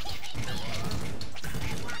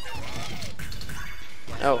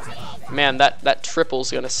 Oh, man, that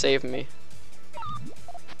triple's gonna save me.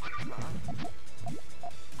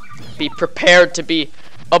 Be prepared to be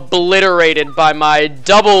obliterated by my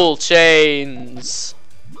double chains.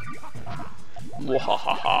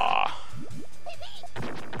 Mwahaha.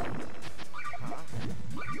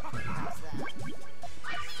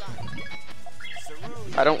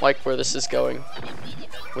 I don't like where this is going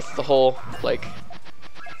with the whole, like,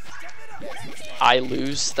 I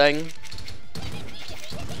lose thing.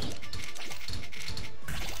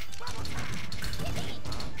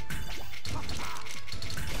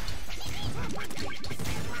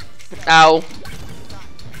 Ow.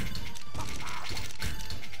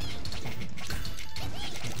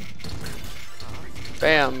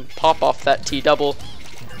 Bam. Pop off that T-double.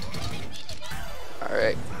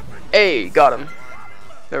 Alright. Hey, got him.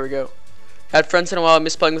 There we go. Had friends in a while. I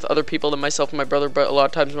miss playing with other people than myself and my brother, but a lot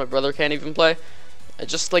of times my brother can't even play. I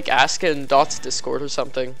just like ask in Dot's Discord or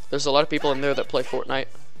something. There's a lot of people in there that play Fortnite.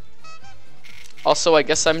 Also, I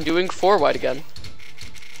guess I'm doing 4-wide again.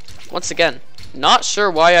 Once again, not sure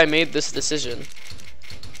why I made this decision,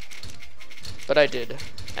 but I did.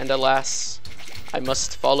 And alas, I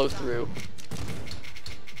must follow through.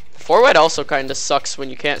 4-wide also kinda sucks when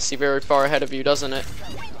you can't see very far ahead of you, doesn't it?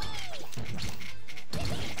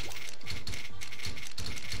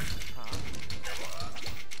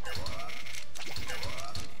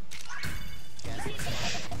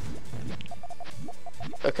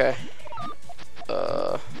 Okay.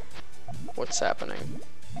 What's happening?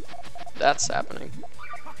 That's happening.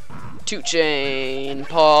 2-chain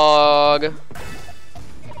pog.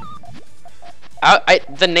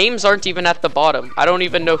 The names aren't even at the bottom. I don't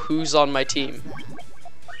even know who's on my team.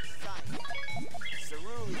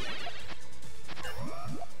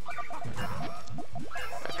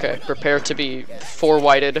 Okay, prepare to be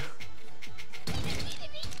 4-whited.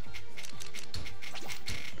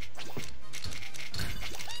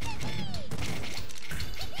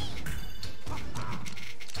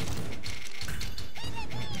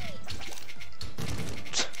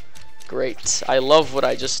 Great. I love what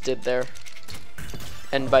I just did there.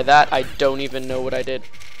 And by that, I don't even know what I did.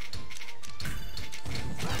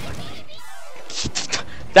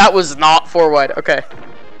 That was not 4-wide. Okay.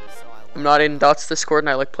 I'm not in Dot's Discord and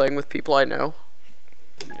I like playing with people I know.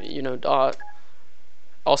 You know Dot.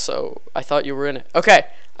 Also, I thought you were in it. Okay.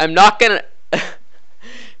 I'm not gonna...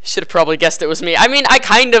 Should have probably guessed it was me. I mean, I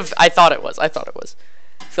thought it was. I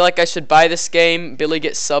feel like I should buy this game. Billy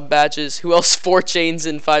gets sub badges. Who else 4 chains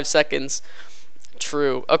in 5 seconds?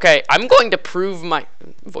 True. Okay, I'm going to prove my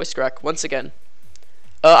voice crack once again.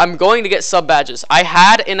 I'm going to get sub badges. I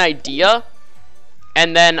had an idea,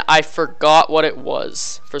 and then I forgot what it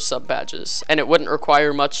was for sub badges, and it wouldn't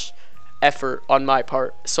require much effort on my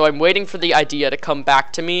part. So I'm waiting for the idea to come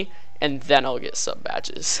back to me, and then I'll get sub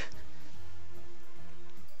badges.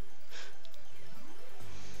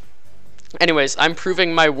 Anyways, I'm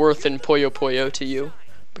proving my worth in Puyo Puyo to you.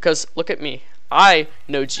 Because, look at me. I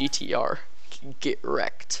know GTR. Get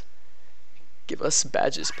wrecked. Give us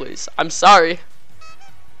badges, please. I'm sorry.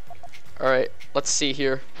 Alright, let's see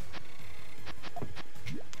here.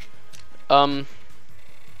 Okay,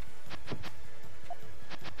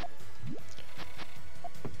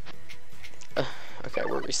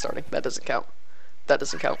 we're restarting. That doesn't count. That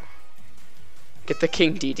doesn't count. Get the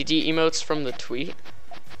King DDD emotes from the tweet.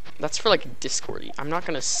 That's for like Discord. I'm not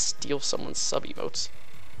gonna steal someone's sub emotes.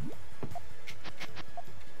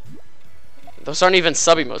 Those aren't even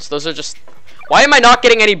sub emotes. Those are just... Why am I not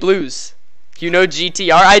getting any blues? You know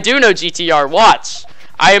GTR? I do know GTR. Watch.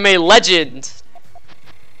 I am a legend.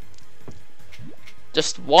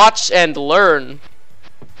 Just watch and learn.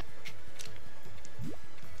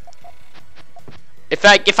 If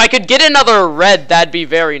I could get another red, that'd be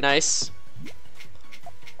very nice.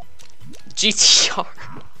 GTR.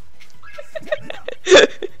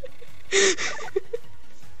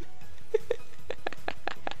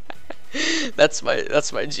 That's my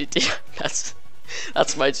GTR.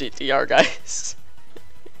 That's my GTR, guys.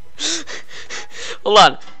 Hold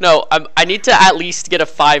on. No, I need to at least get a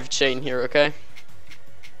 5-chain here, okay?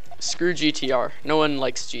 Screw GTR. No one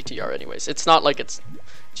likes GTR anyways. It's not like it's...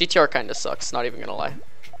 GTR kinda sucks, not even gonna lie.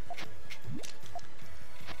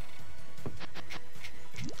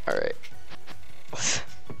 Alright.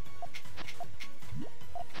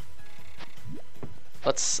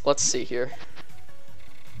 Let's see here.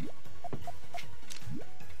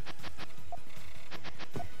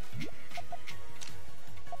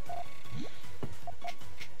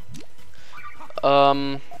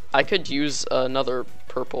 I could use another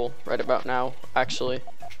purple right about now, actually.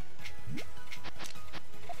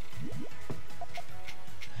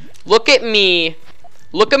 Look at me!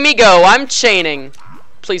 Look at me go! I'm chaining!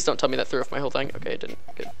 Please don't tell me that threw off my whole thing. Okay, it didn't.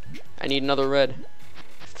 Good. I need another red.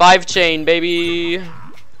 5 chain, baby!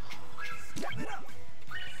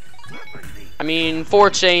 I mean, 4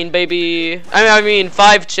 chain, baby! I mean,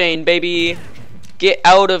 5 chain, baby! Get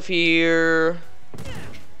out of here!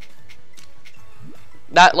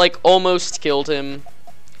 That, like, almost killed him.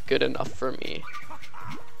 Good enough for me.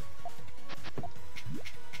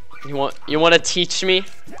 You want to teach me?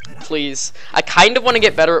 Please. I kind of want to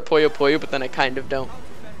get better at Puyo Puyo, but then I kind of don't.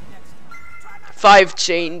 5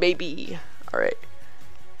 chain, baby. All right.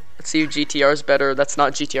 Let's see if GTR is better. That's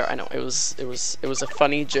not GTR. I know. It was a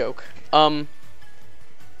funny joke. I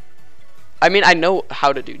mean, I know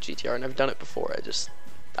how to do GTR, and I've done it before.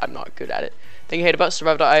 I'm not good at it. Thing you hate about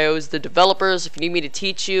Survive.io is the developers. If you need me to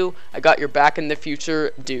teach you, I got your back in the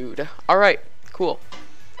future, dude. All right, cool.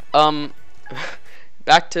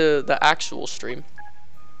 Back to the actual stream.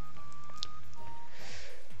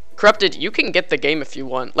 Corrupted, you can get the game if you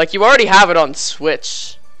want. Like, you already have it on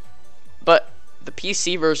Switch, but the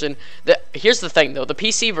PC version. Here's the thing, though. The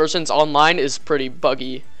PC version's online is pretty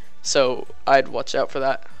buggy, so I'd watch out for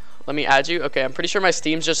that. Let me add you. Okay, I'm pretty sure my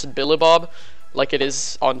Steam's just Billy Bob, like it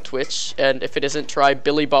is on Twitch, and if it isn't, try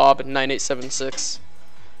Billy Bob 9876.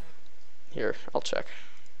 Here, I'll check.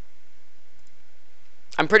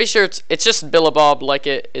 I'm pretty sure it's just Billy Bob like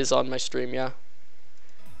it is on my stream, yeah.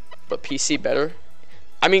 But PC better.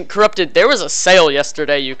 I mean, Corrupted, there was a sale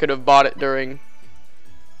yesterday. You could have bought it during.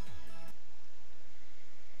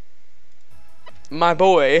 My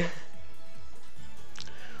boy.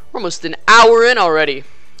 We're almost an hour in already.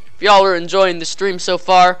 If y'all are enjoying the stream so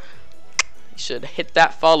far, you should hit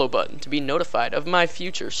that follow button to be notified of my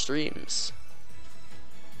future streams.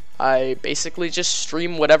 I basically just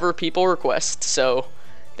stream whatever people request, so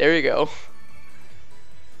there you go.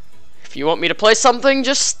 If you want me to play something,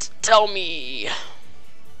 just tell me.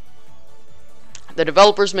 The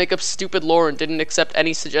developers make up stupid lore and didn't accept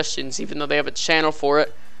any suggestions, even though they have a channel for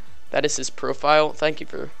it. That is his profile. Thank you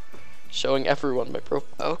for showing everyone my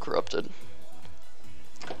profile. Corrupted.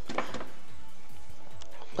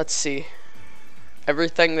 Let's see.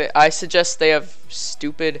 Everything that I suggest they have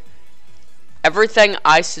stupid. Everything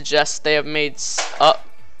I suggest they have made up.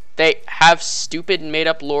 They have stupid made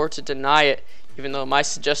up lore to deny it, even though my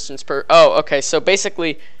suggestions Oh, okay. So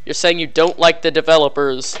basically, you're saying you don't like the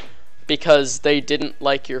developers because they didn't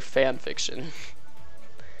like your fan fiction,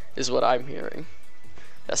 is what I'm hearing.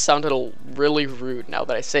 That sounded really rude now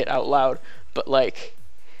that I say it out loud, but like.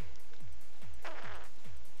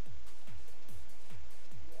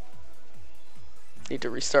 Need to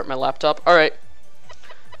restart my laptop. Alright.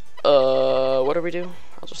 What do we do?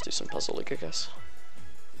 I'll just do some Puzzle League, I guess.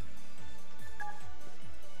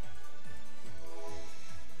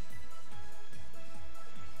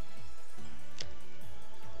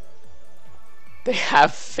 They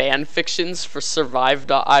have fan fictions for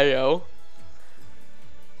Survive.io.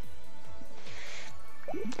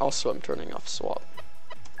 Also, I'm turning off swap.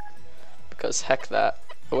 Because heck that.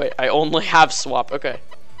 Oh, wait, I only have swap. Okay.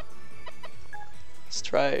 Let's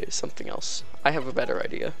try something else. I have a better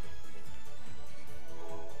idea.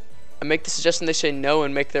 I make the suggestion they say no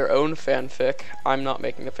and make their own fanfic. I'm not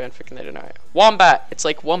making a fanfic and they deny it. Wombat! It's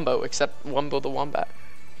like Wumbo, except Wumbo the Wombat.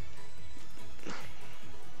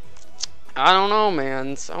 I don't know,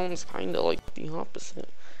 man. Sounds kind of like the opposite.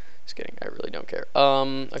 Just kidding. I really don't care.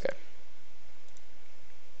 Okay.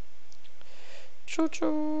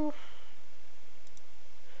 Choo-choo.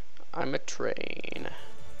 I'm a train.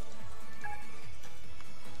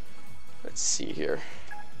 Let's see here.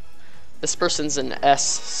 This person's an S,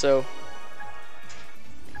 so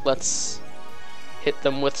let's hit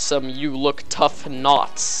them with some "you look tough"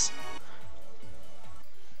 knots.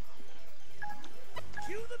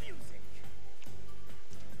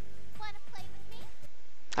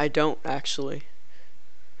 I don't actually.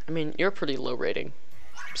 I mean, you're pretty low rating,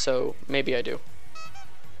 so maybe I do.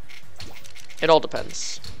 It all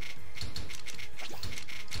depends.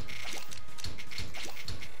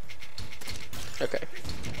 Okay.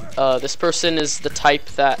 This person is the type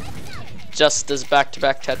that just does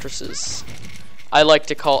back-to-back Tetrises. I like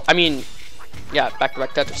to call. I mean, yeah,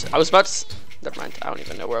 back-to-back Tetris. I was about to. Never mind. I don't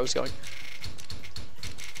even know where I was going.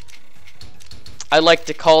 I like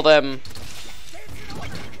to call them.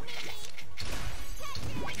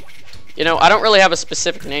 You know, I don't really have a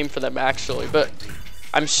specific name for them actually, but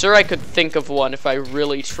I'm sure I could think of one if I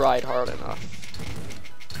really tried hard enough.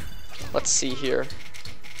 Let's see here.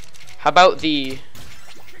 How about the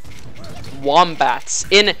wombats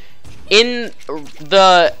in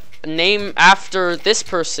the name after this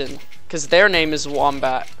person, because their name is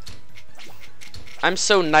Wombat. I'm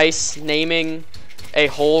so nice naming a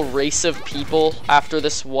whole race of people after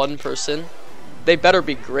this one person. They better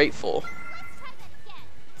be grateful.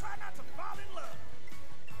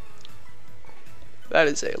 That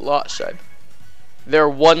is a lot, Shine. They're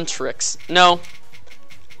one tricks. No,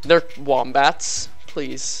 they're wombats.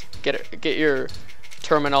 Please get your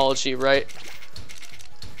terminology right.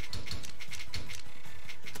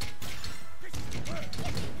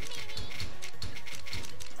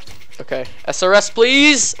 Okay, SRS,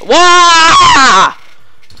 please. Wah! I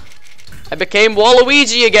became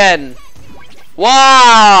Waluigi again.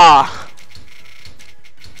 Wah!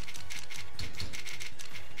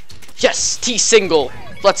 Yes, T single.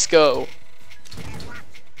 Let's go.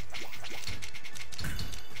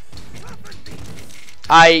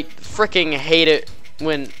 I freaking hate it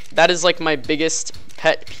when that is like my biggest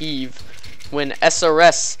pet peeve, when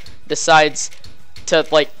SRS decides to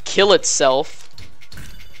like kill itself.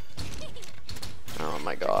 Oh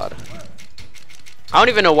my god. I don't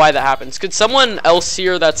even know why that happens. Could someone else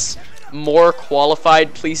here that's more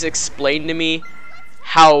qualified please explain to me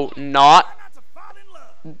how not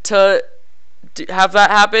to have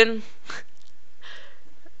that happen?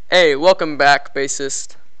 Hey, welcome back,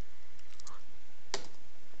 bassist.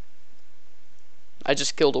 I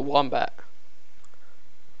just killed a wombat.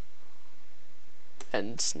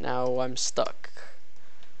 And now I'm stuck.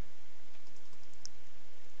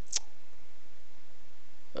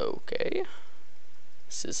 Okay.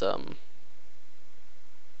 This is Alright,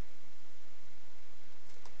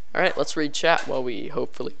 let's read chat while we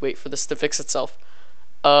hopefully wait for this to fix itself.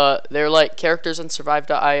 They're like characters on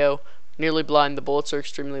survive.io, nearly blind, the bullets are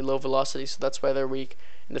extremely low velocity, so that's why they're weak,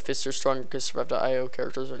 and the fists are stronger because survive.io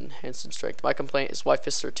characters are enhanced in strength. My complaint is why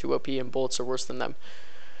fists are too OP and bullets are worse than them.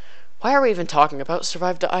 Why are we even talking about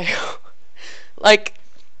survive.io? Like,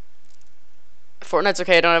 Fortnite's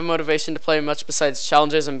okay, I don't have motivation to play much besides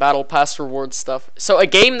challenges and battle pass reward stuff. So a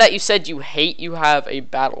game that you said you hate, you have a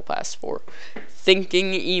battle pass for.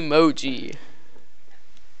 Thinking emoji.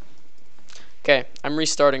 Okay, I'm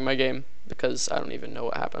restarting my game because I don't even know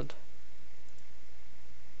what happened.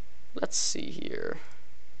 Let's see here.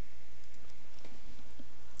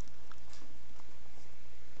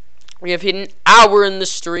 We have hit an hour in the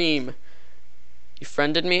stream. You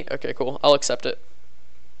friended me? Okay, cool. I'll accept it.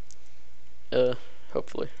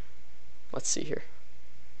 Hopefully. Let's see here.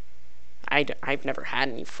 I've never had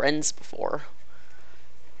any friends before.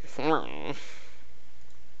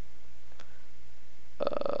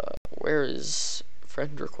 Where is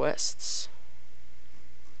friend requests?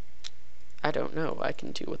 I don't know. I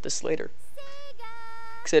can deal with this later.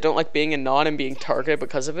 Because I don't like being a non and being targeted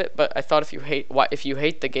because of it. But I thought if you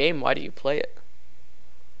hate the game, why do you play it?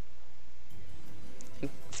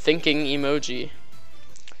 Thinking emoji.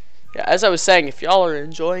 Yeah, as I was saying, if y'all are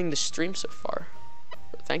enjoying the stream so far,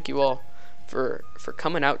 thank you all for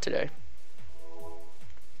coming out today.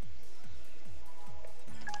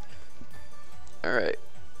 Alright.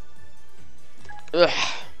 Ugh.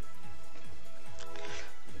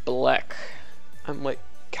 Black. I'm like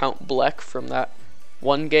Count Bleck from that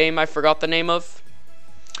one game I forgot the name of.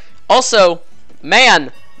 Also,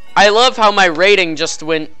 man, I love how my rating just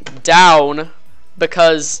went down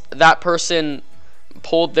because that person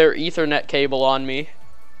pulled their Ethernet cable on me.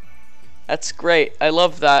 That's great. I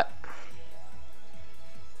love that.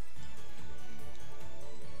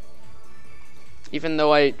 Even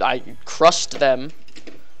though I crushed them.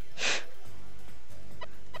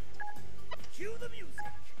 Cue the music.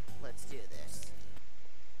 Let's do this.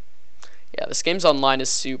 Yeah, this game's online is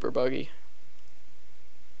super buggy.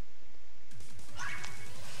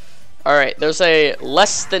 Alright, there's a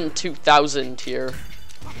less than 2,000 here.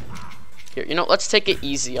 Here, you know, let's take it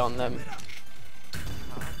easy on them.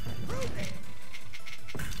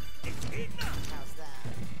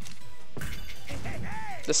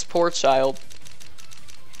 This poor child.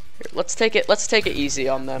 Here, let's take it easy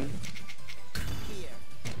on them.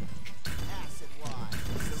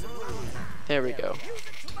 There we go.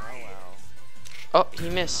 Oh, he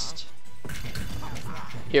missed.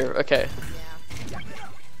 Here, okay.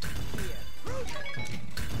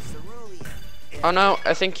 Oh no,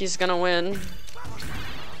 I think he's gonna win.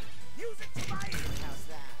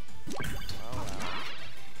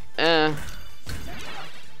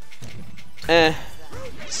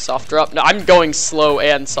 Soft drop. No, I'm going slow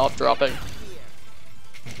and soft dropping.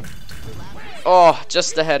 Oh,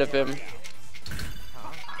 just ahead of him.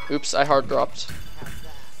 Oops, I hard dropped.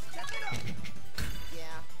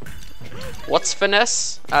 What's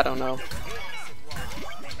finesse? I don't know.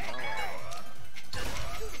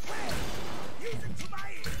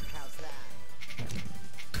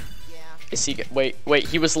 Is he? Wait,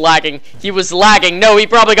 he was lagging. He was lagging. No, he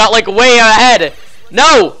probably got like way ahead.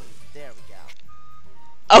 No. There we go.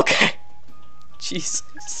 Okay. Jesus.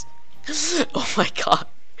 Oh my god.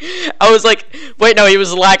 I was like, wait, no, he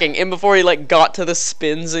was lagging. And before he like got to the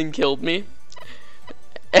spins and killed me.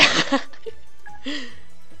 I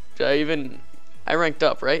ranked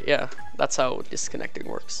up, right? Yeah, that's how disconnecting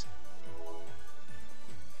works.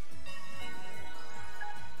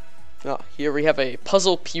 Oh, here we have a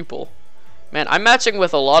puzzle pupil. Man, I'm matching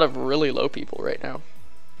with a lot of really low people right now.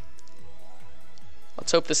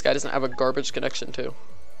 Let's hope this guy doesn't have a garbage connection too.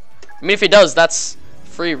 I mean, if he does, that's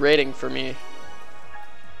free rating for me.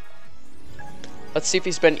 Let's see if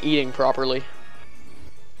he's been eating properly.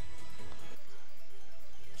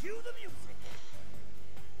 Cue the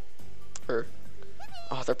music.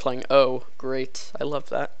 Oh, they're playing O. Great. I love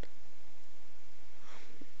that.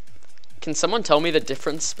 Can someone tell me the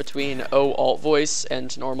difference between O alt voice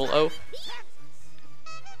and normal O?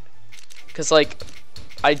 Because, like,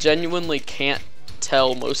 I genuinely can't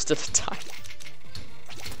tell most of the time.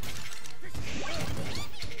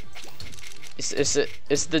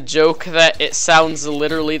 Is the joke that it sounds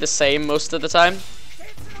literally the same most of the time?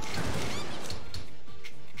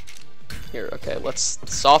 Here, okay, let's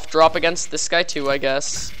soft drop against this guy too, I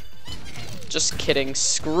guess. Just kidding.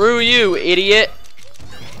 Screw you, idiot!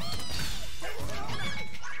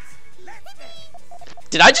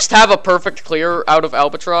 Did I just have a perfect clear out of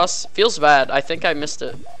Albatross? Feels bad. I think I missed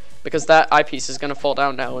it. Because that eyepiece is gonna fall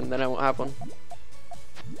down now and then I won't have one.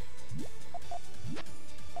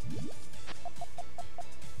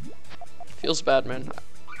 Feels bad, man.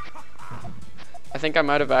 I think I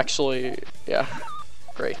might have actually... Yeah.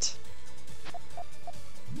 Great.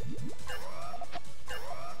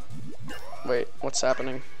 Wait, what's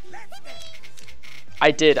happening?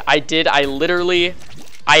 I literally...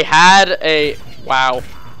 I had a... Wow.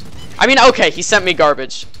 I mean, okay, he sent me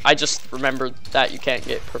garbage. I just remembered that you can't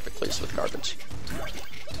get perfect clears with garbage.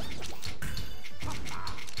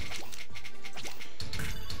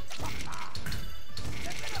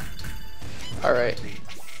 Alright.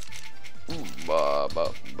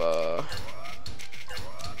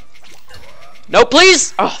 No,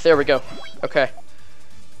 please! Oh, there we go. Okay.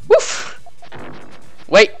 Woof!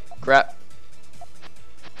 Wait, crap.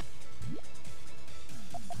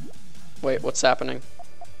 Wait, what's happening?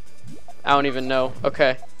 I don't even know.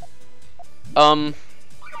 Okay. I'm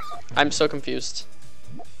so confused.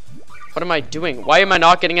 What am I doing? Why am I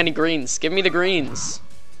not getting any greens? Give me the greens.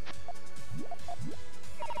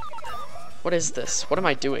 What is this? What am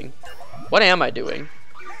I doing? What am I doing?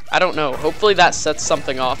 I don't know. Hopefully that sets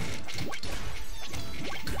something off.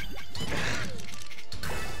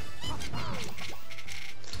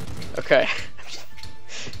 Okay.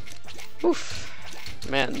 Oof.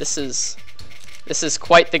 Man, this is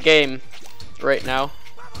quite the game right now.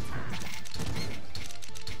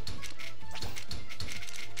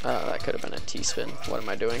 That could have been a T-spin. What am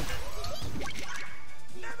I doing?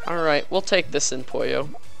 Alright, we'll take this in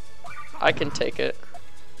Puyo. I can take it.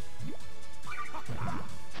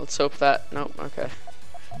 Let's hope that... Nope, okay.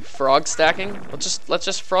 Frog stacking? Let's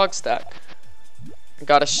just frog stack.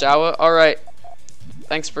 Got a shower? Alright.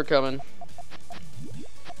 Thanks for coming.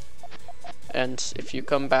 And if you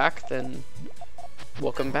come back, then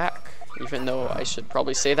welcome back. Even though I should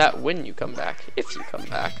probably say that when you come back. If you come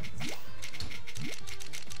back.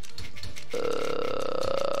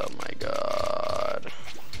 Oh my god.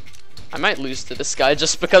 I might lose to this guy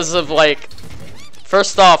just because of, like...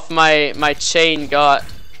 First off, my chain got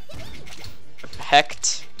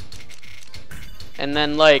hecked. And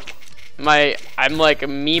then, like, I'm, like,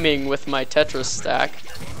 memeing with my Tetris stack.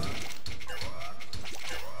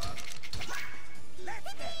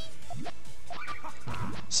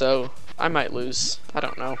 So, I might lose. I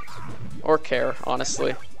don't know. Or care,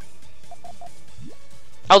 honestly.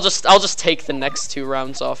 I'll just take the next 2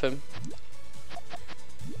 rounds off him.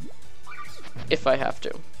 If I have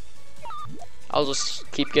to. I'll just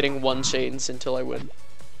keep getting 1 chains until I win.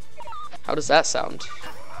 How does that sound?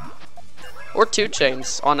 Or 2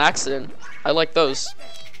 chains on accident. I like those.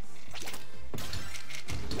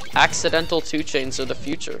 Accidental 2 chains are the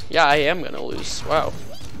future. Yeah, I am gonna lose. Wow.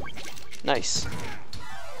 Nice.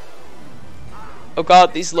 Oh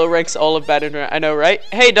god, these low ranks all have bad internet. I know, right?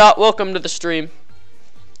 Hey Dot, welcome to the stream.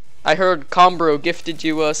 I heard Combro gifted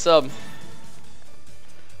you a sub.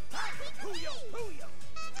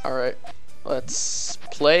 Alright, let's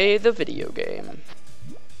play the video game.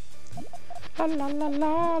 La la la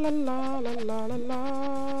la la la la la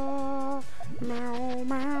la. Meow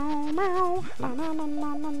meow meow. La la la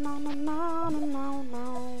la la la la la la la.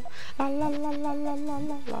 La la la la la la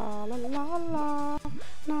la la la la.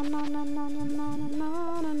 Na na na na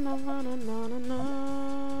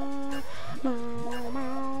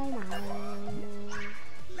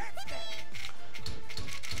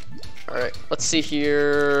Let's see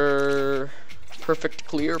here. Perfect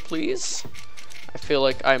clear, please. I feel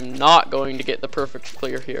like I'm not going to get the perfect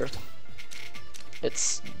clear here.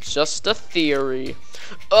 It's just a theory.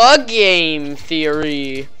 A game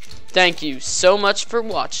theory. Thank you so much for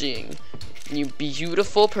watching, you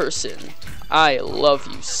beautiful person. I love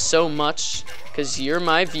you so much because you're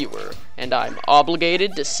my viewer, and I'm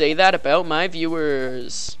obligated to say that about my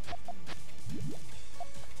viewers.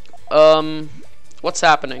 What's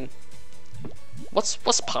happening?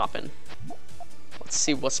 What's poppin'? Let's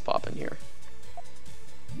see what's poppin' here.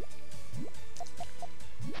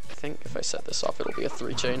 I think if I set this off, it'll be a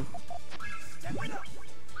 3-chain.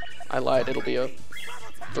 I lied, it'll be a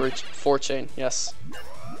 4-chain, yes.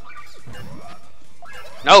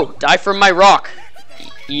 No, die from my rock,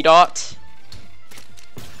 E-dot.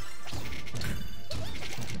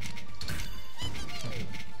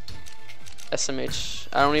 SMH,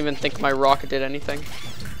 I don't even think my rock did anything.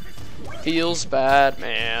 Feels bad,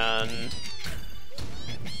 man.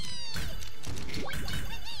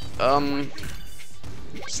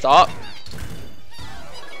 Stop.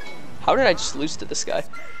 How did I just lose to this guy?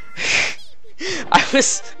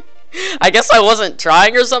 I guess I wasn't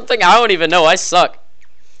trying or something. I don't even know. I suck.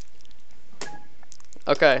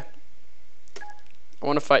 Okay. I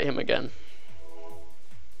want to fight him again.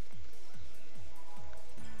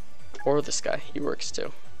 Or this guy. He works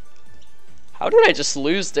too. How did I just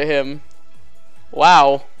lose to him?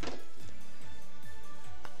 Wow.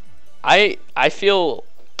 I feel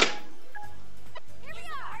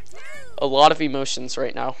a lot of emotions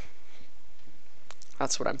right now.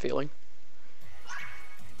 That's what I'm feeling.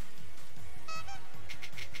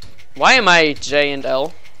 Why am I J and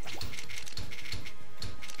L?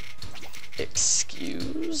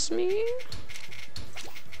 Excuse me?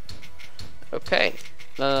 Okay.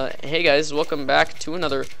 Hey guys, welcome back to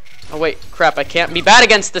another... Oh wait, crap, I can't be bad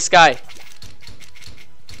against this guy!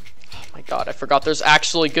 Oh my god, I forgot there's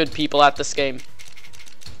actually good people at this game.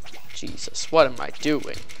 Jesus, what am I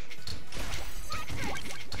doing?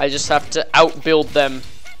 I just have to outbuild them.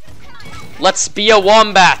 Let's be a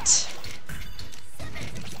wombat!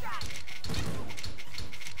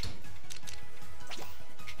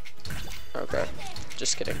 Okay,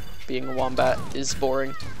 just kidding. Being a wombat is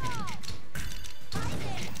boring.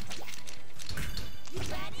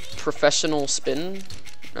 Professional spinner?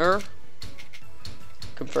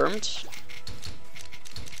 Confirmed?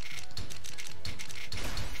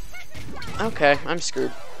 Okay, I'm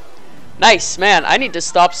screwed. Nice, man, I need to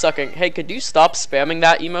stop sucking. Hey, could you stop spamming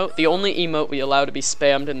that emote? The only emote we allow to be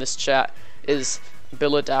spammed in this chat is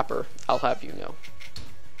Billa Dapper, I'll have you know.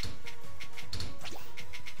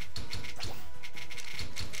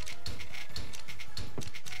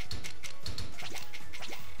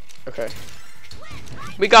 Okay.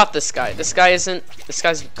 We got this guy. This guy's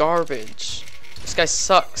garbage. This guy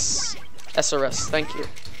sucks. SRS, thank you.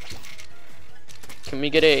 Can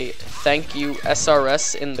we get a thank you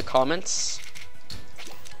SRS in the comments?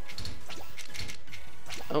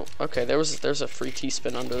 Oh, okay, there's a free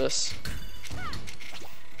T-spin under this.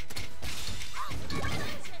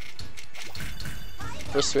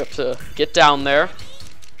 First we have to get down there.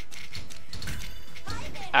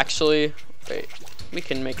 Actually, wait. We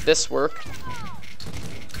can make this work.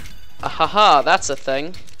 Ahaha, that's a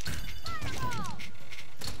thing.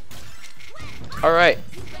 Alright.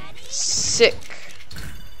 Sick.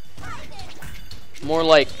 More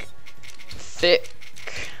like thick.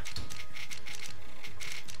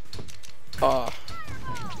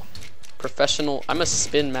 Professional. I'm a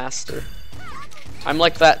spin master. I'm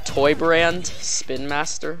like that toy brand, Spin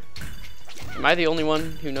Master. Am I the only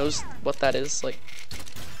one who knows what that is? Like,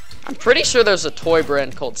 I'm pretty sure there's a toy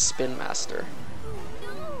brand called Spin Master.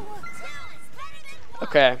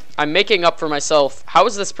 Okay, I'm making up for myself. How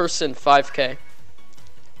is this person 5K?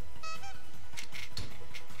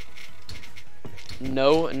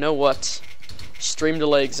 No what? Stream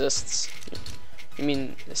delay exists. You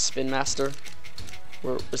mean Spin Master?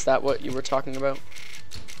 Was that what you were talking about?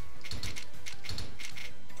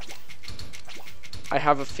 I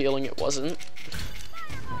have a feeling it wasn't.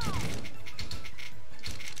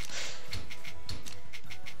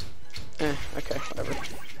 Okay, whatever.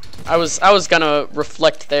 I was gonna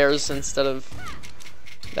reflect theirs instead of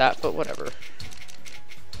that, but whatever.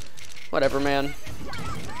 Whatever, man.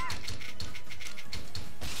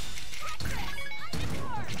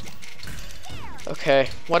 Okay,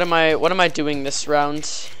 what am I doing this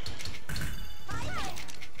round?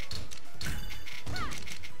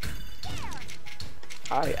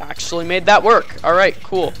 I actually made that work. All right,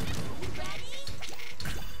 cool.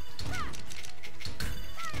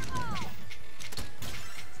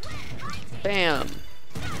 Bam.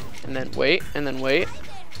 and then wait, and then wait,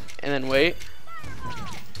 and then wait,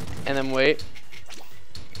 and then wait.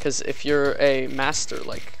 Because if you're a master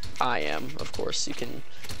like I am, of course, you can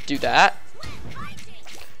do that.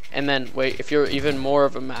 And then wait, if you're even more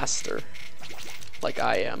of a master like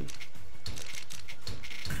I am,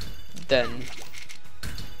 then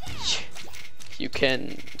you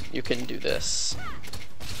can do this.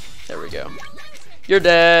 There we go. You're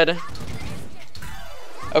dead.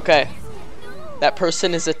 Okay. That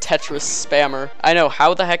person is a Tetris spammer. I know,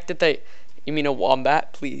 how the heck did they... You mean a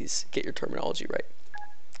wombat? Please, get your terminology right.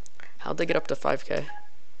 How'd they get up to 5K?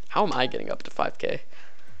 How am I getting up to 5K?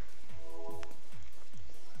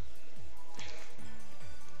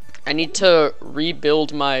 I need to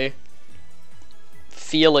rebuild my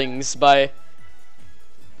feelings by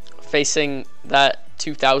facing that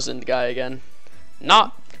 2000 guy again.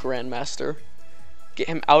 Not Grandmaster. Get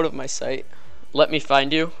him out of my sight. Let me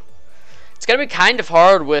find you. It's gonna be kind of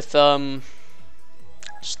hard with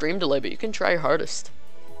stream delay, but you can try your hardest.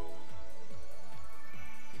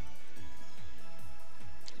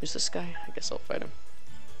 Who's this guy? I guess I'll fight him.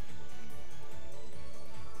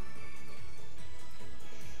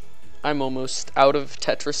 I'm almost out of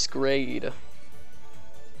Tetris grade.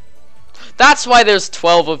 That's why there's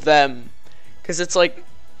 12 of them. Because it's like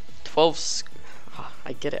 12. Oh,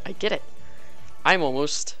 I get it. I get it. I'm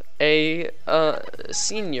almost a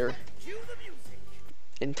senior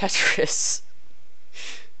in Tetris.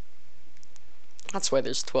 That's why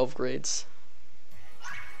there's 12 grades.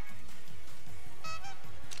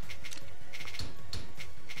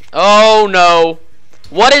 Oh no.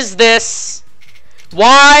 What is this?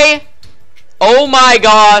 Why? Oh my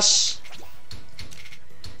gosh.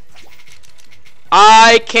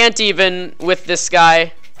 I can't even with this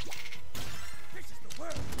guy.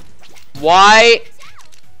 Why?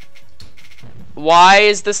 Why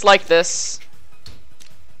is this like this?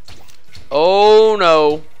 Oh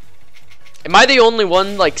no. Am I the only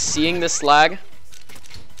one like seeing this lag?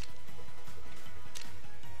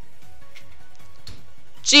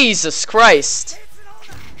 Jesus Christ.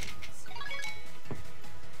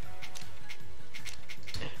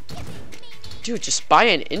 Dude, just buy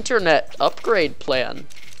an internet upgrade plan.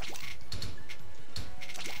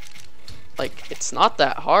 Like, it's not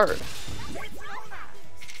that hard.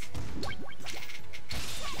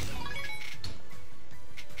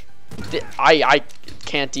 I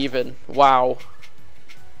can't even. Wow.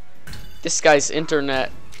 This guy's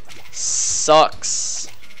internet sucks.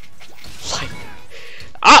 Like,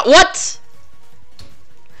 what?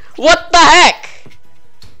 What the heck?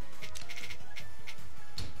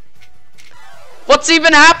 What's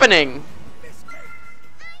even happening?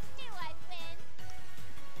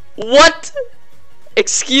 What?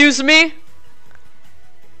 Excuse me?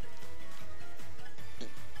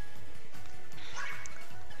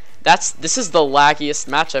 This is the laggiest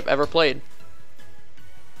match I've ever played.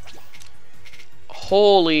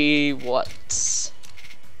 Holy what?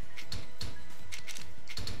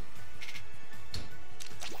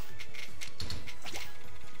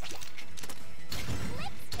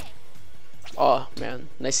 Oh man,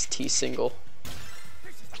 nice T single.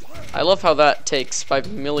 I love how that takes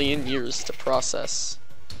 5 million years to process.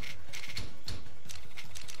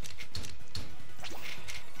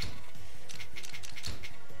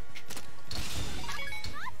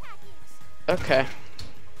 Okay.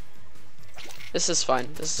 This is fine.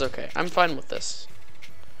 This is okay. I'm fine with this.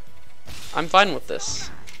 I'm fine with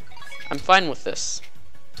this. I'm fine with this.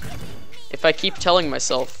 If I keep telling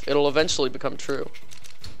myself, it'll eventually become true.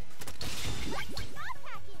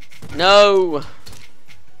 No!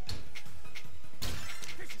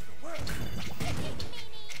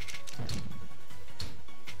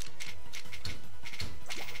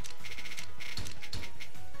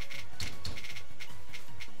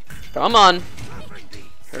 Come on.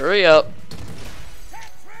 Hurry up.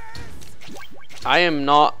 I am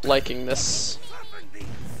not liking this.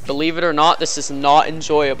 Believe it or not, this is not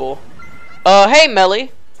enjoyable. Hey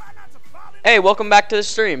Melly. Hey, welcome back to the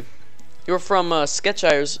stream. You were from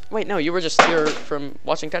Sketchires. Wait, no, you were just here from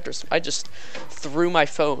watching Tetris. I just threw my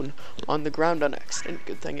phone on the ground on accident.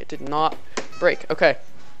 Good thing it did not break. Okay.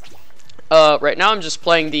 Right now I'm just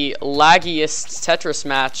playing the laggiest Tetris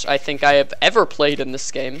match I think I have ever played in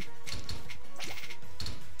this game.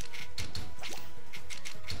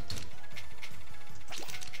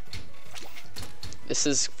 This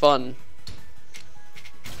is fun.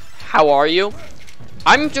 How are you?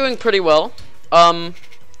 I'm doing pretty well.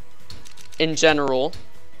 In general.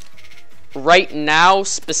 Right now,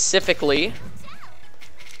 specifically,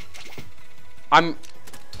 I'm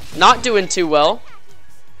not doing too well.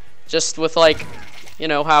 Just with, like, you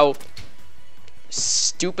know, how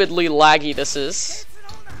stupidly laggy this is.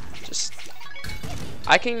 Just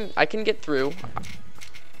I can get through.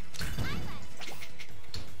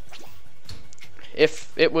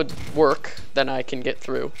 If it would work, then I can get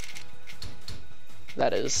through.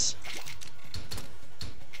 That is.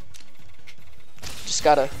 Just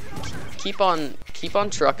gotta keep on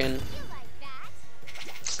trucking.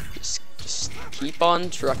 Just keep on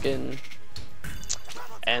trucking.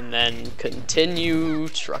 And then continue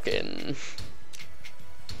trucking.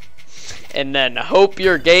 And then hope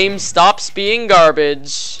your game stops being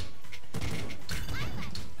garbage.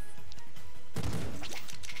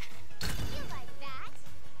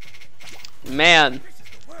 Man,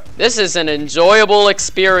 this is an enjoyable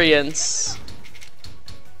experience.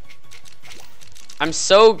 I'm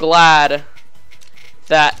so glad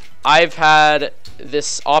that I've had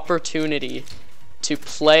this opportunity to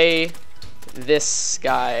play this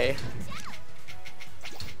guy.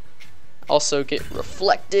 Also get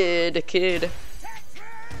reflected, kid.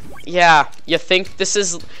 Yeah, you think this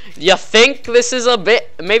is a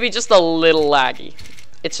bit, maybe just a little laggy.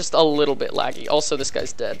 It's just a little bit laggy. Also, this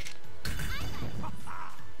guy's dead.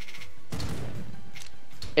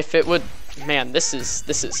 If it would, man, this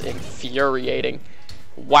is infuriating.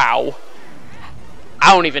 Wow.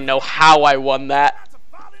 I don't even know how I won that.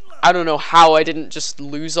 I don't know how I didn't just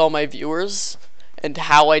lose all my viewers and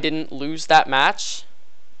how I didn't lose that match.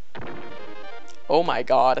 Oh my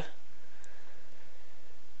god.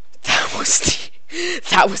 That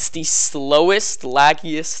was the slowest,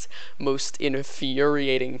 laggiest, most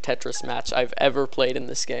infuriating Tetris match I've ever played in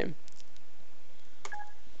this game.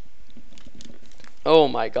 Oh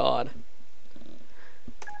my god.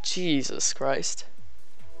 Jesus Christ.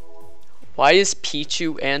 Why is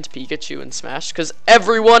Pichu and Pikachu in Smash? Because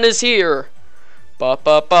everyone is here! Ba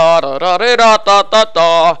ba ba da da da da da da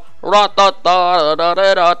da ra da da da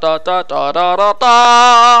da da da da da da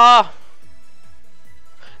da.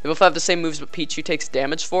 They both have the same moves, but Pichu takes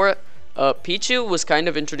damage for it. Pichu was kind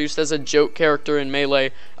of introduced as a joke character in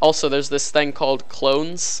Melee. Also, there's this thing called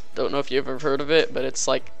clones. Don't know if you've ever heard of it, but it's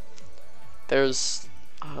like there's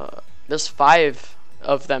 5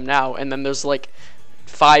 of them now, and then there's like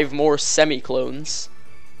 5 more semi-clones.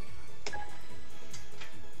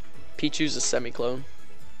 Pichu's a semi-clone.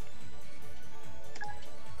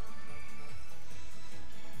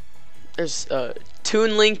 There's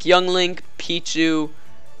Toon Link, Young Link, Pichu,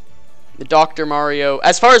 the Dr. Mario.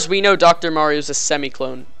 As far as we know, Dr. Mario's a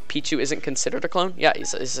semi-clone. Pichu isn't considered a clone? Yeah,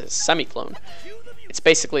 he's a semi-clone. It's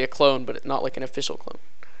basically a clone, but not like an official clone.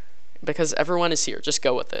 Because everyone is here. Just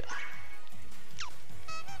go with it.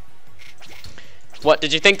 What,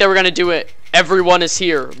 did you think they were going to do it? Everyone is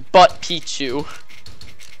here, but Pichu.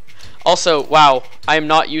 Also, wow, I am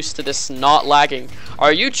not used to this not lagging.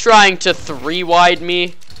 Are you trying to 3-wide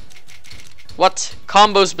me? What?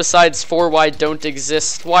 Combos besides 4-wide don't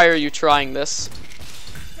exist. Why are you trying this?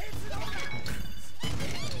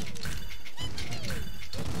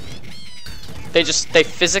 They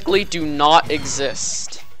physically do not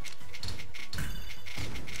exist.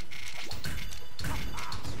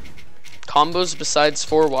 Combos besides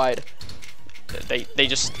 4-wide,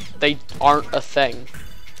 they aren't a thing.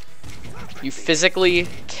 You physically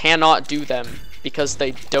cannot do them because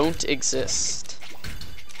they don't exist.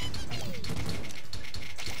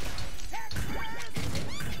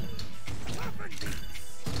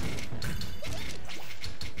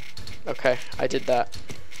 Okay, I did that.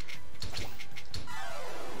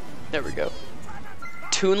 There we go.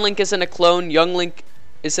 Toon Link isn't a clone, Young Link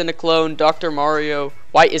isn't a clone, Dr. Mario.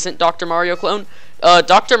 Why isn't Dr. Mario a clone?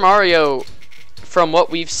 Dr. Mario, from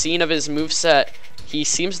what we've seen of his moveset, he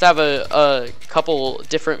seems to have a couple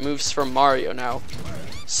different moves from Mario now.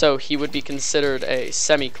 So he would be considered a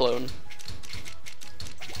semi-clone.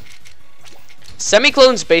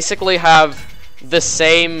 Semi-clones basically have the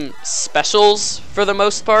same specials for the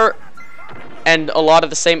most part, and a lot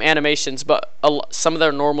of the same animations, but some of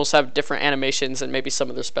their normals have different animations, and maybe some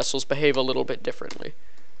of their specials behave a little bit differently.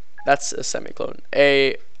 That's a semi-clone.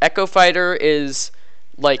 A Echo Fighter is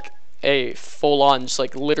like a full-on, just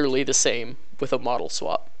like literally the same with a model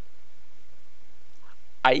swap.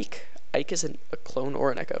 Ike isn't a clone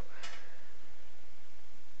or an Echo.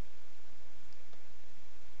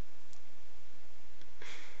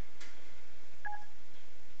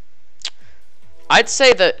 I'd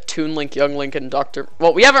say that Toon Link, Young Link, and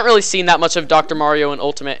well, we haven't really seen that much of Dr. Mario in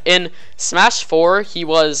Ultimate. In Smash 4, he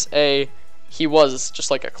was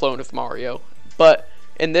just like a clone of Mario. But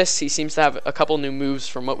in this, he seems to have a couple new moves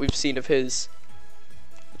from what we've seen of his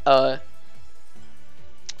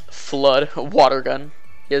Flood water gun.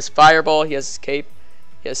 He has Fireball, he has his cape,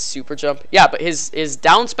 he has Super Jump. Yeah, but his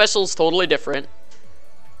down special is totally different.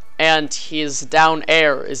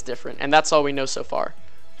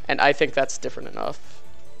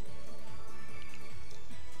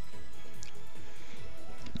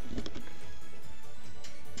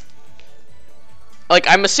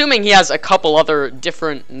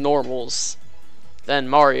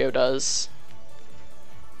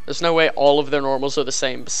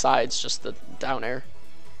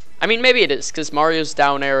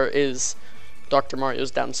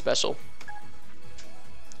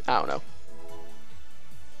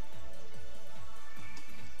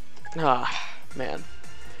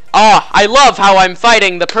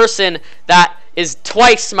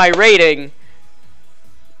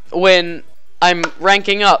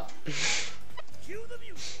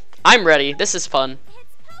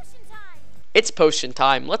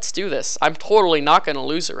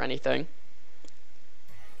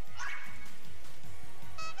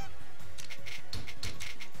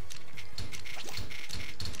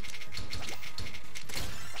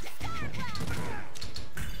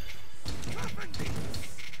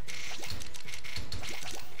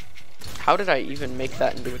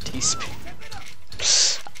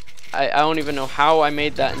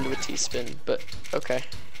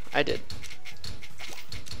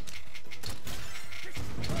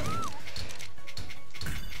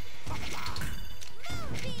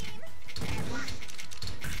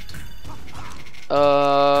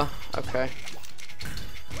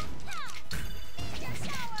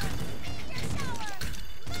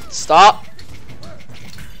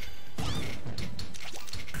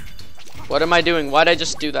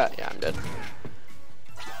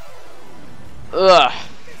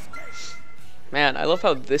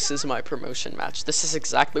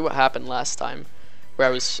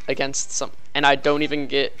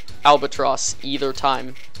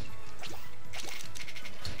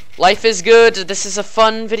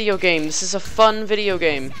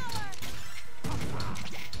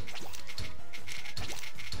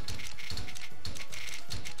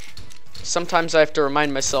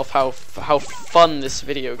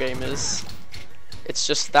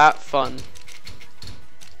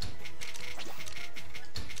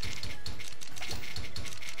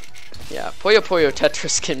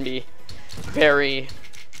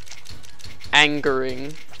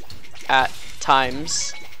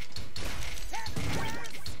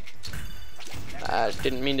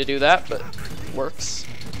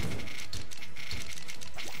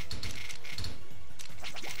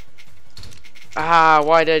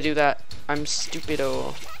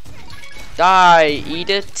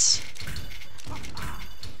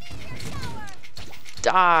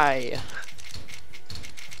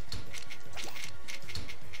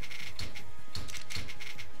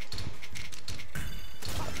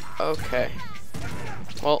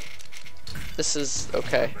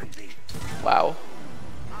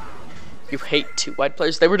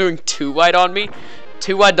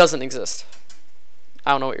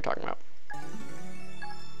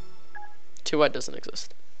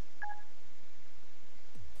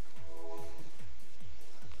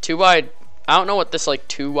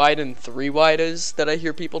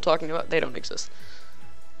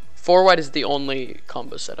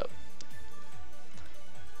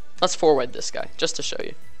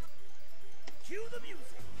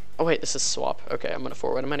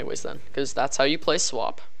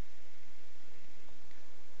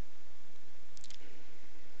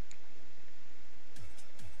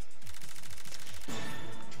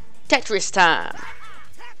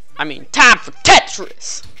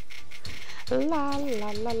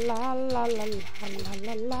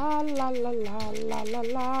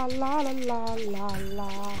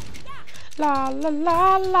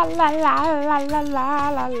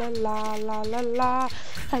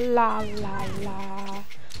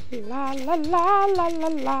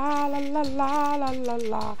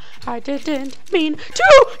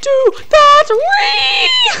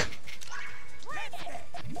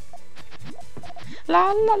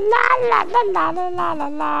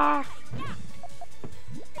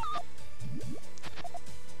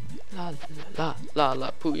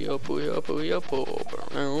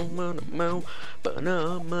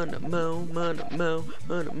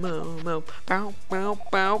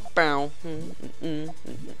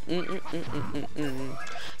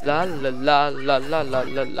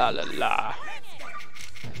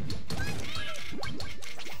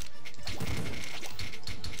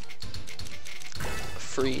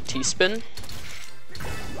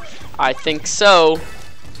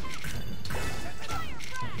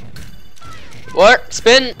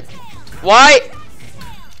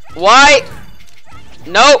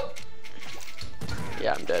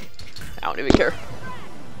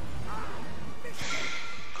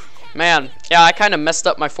 Man, yeah, I kind of messed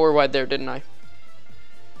up my 4 wide there, didn't I?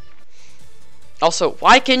 Also,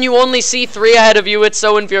 why can you only see 3 ahead of you? It's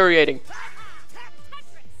so infuriating.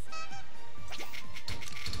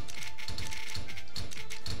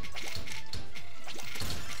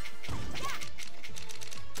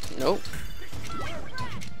 Nope.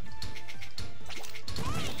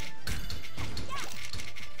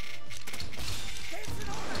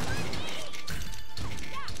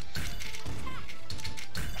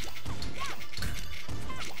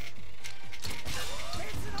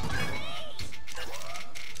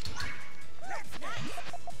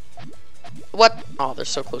 What? Oh, they're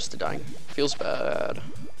so close to dying. Feels bad.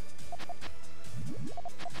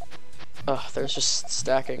 Ugh, they're just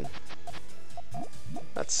stacking.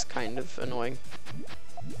 That's kind of annoying.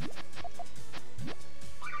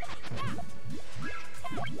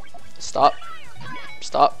 Stop.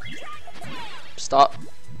 Stop. Stop.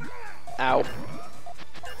 Ow.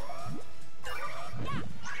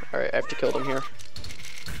 Alright, I have to kill them here.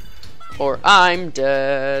 Or I'm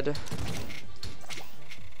dead.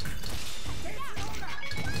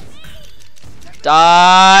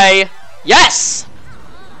 Die! Yes!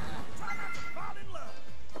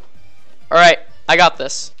 Alright, I got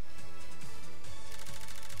this.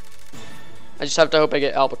 I just have to hope I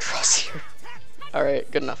get Albatross here. Alright,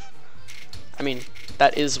 good enough. I mean,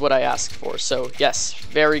 that is what I asked for, so yes,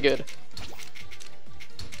 very good.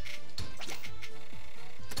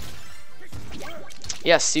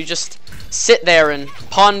 Yes, you just sit there and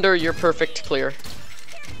ponder your perfect clear.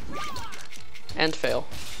 And fail.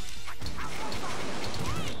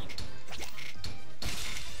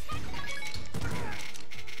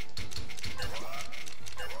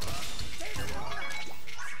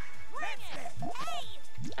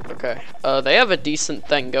 Okay, they have a decent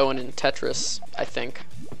thing going in Tetris, I think.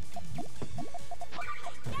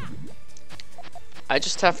 I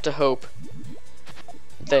just have to hope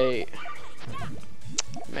they...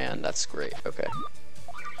 Man, that's great, okay.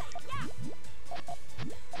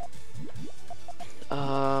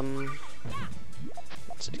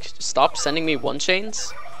 Stop sending me one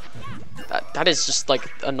chains? That is just, like,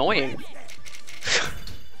 annoying.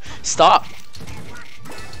 Stop!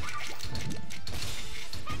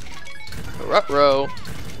 Rut-row.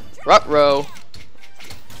 Rut-row.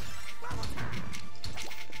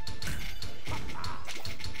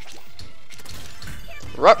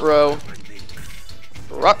 Rut-row.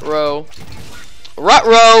 Rut-row.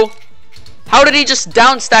 Rut-row! How did he just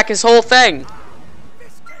downstack his whole thing?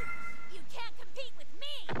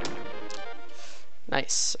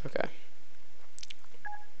 Nice, okay.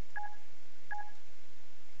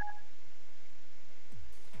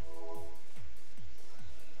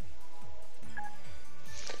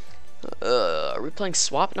 Are we playing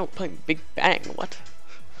swap? No, we're playing Big Bang. What?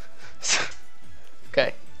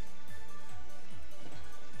 Okay.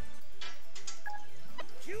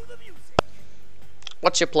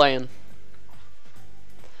 What you playing?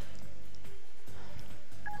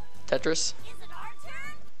 Tetris?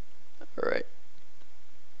 Alright.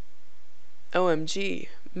 OMG.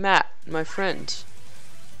 Matt, my friend.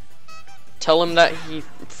 Tell him that he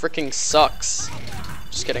freaking sucks.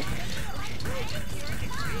 Just kidding.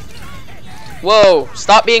 Whoa!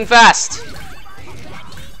 Stop being fast!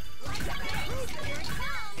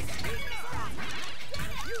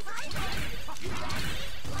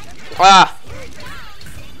 Ah!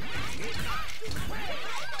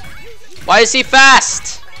 Why is he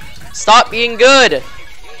fast? Stop being good!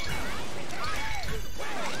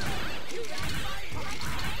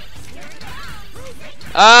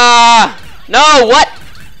 Ah! No! What?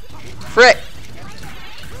 Frick!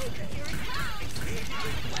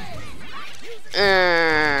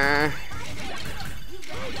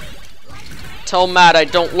 Tell Matt I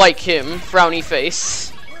don't like him, frowny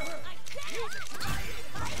face.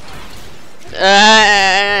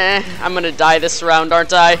 I'm gonna die this round,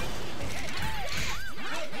 aren't I?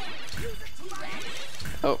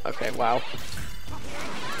 Oh, okay, wow.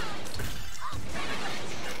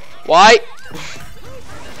 Why?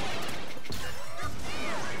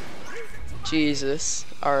 Jesus.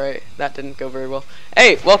 Alright, that didn't go very well.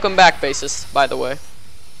 Hey, welcome back, bassist, by the way. I'm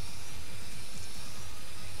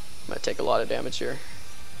gonna take a lot of damage here.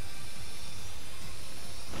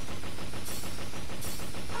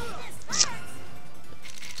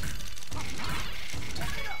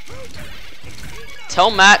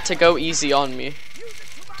 Tell Matt to go easy on me.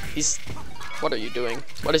 He's... What are you doing?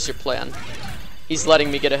 What is your plan? He's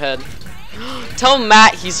letting me get ahead. Tell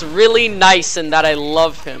Matt he's really nice and that I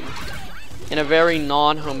love him. In a very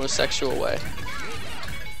non-homosexual way.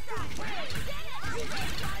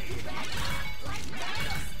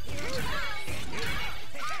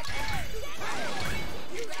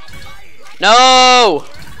 No!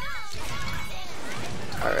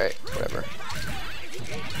 Alright, whatever.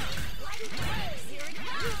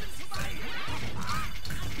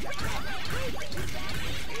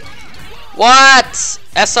 What?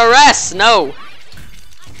 SRS! No!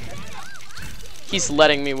 He's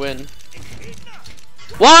letting me win.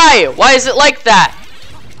 Why? Why is it like that?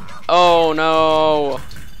 Oh no.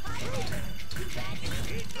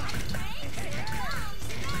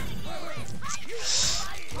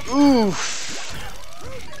 Oof.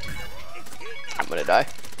 I'm gonna die.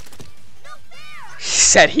 He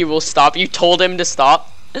said he will stop. You told him to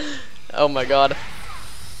stop? Oh my god.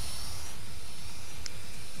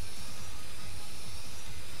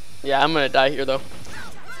 Yeah, I'm gonna die here though.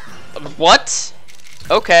 What?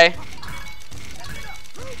 Okay.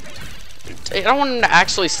 I don't want him to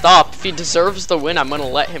actually stop. If he deserves the win, I'm gonna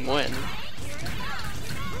let him win.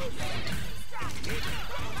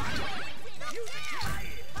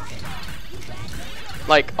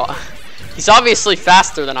 Like, he's obviously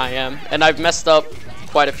faster than I am, and I've messed up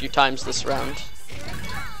quite a few times this round.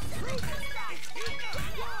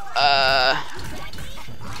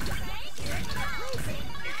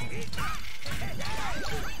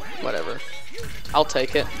 Whatever. I'll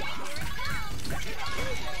take it.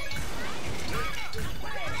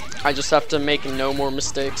 I just have to make no more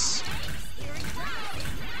mistakes.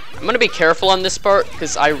 I'm gonna be careful on this part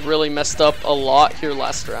because I really messed up a lot here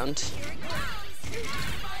last round.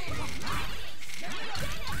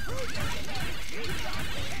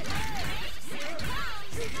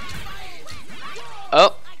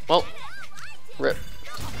 Oh, well, rip.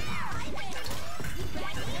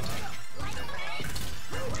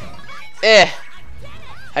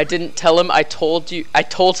 I didn't tell him, I told you, I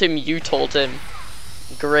told him you told him.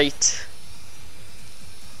 Great.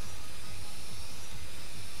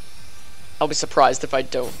 I'll be surprised if I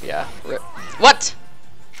don't, yeah, rip. What?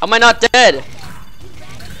 How am I not dead?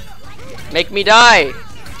 Make me die.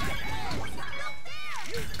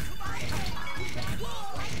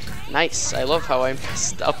 Nice, I love how I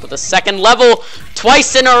messed up with a second level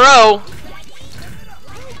twice in a row.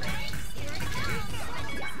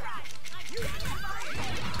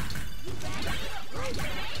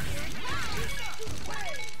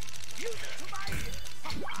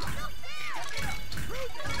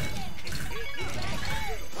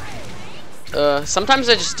 Sometimes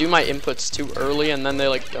I just do my inputs too early and then they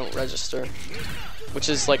like don't register, which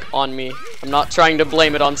is like on me. I'm not trying to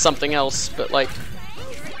blame it on something else, but like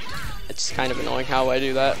it's kind of annoying how I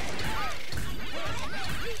do that.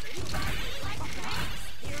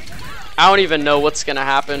 I don't even know what's gonna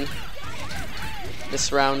happen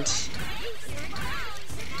this round.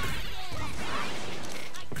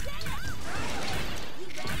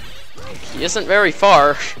 He isn't very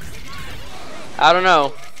far. I don't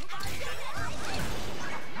know.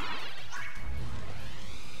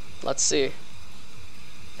 Let's see.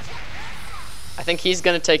 I think he's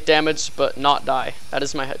gonna take damage but not die. That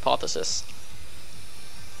is my hypothesis.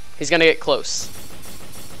 He's gonna get close.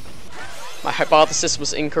 My hypothesis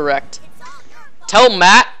was incorrect. Tell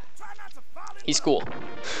Matt he's cool.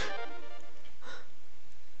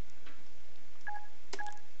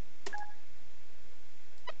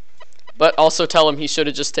 But also tell him he should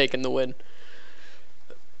have just taken the win.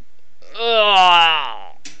 Ugh.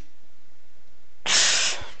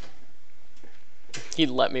 He'd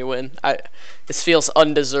let me win. This feels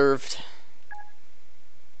undeserved.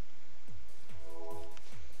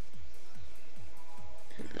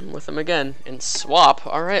 I'm with him again in swap.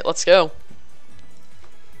 All right, let's go.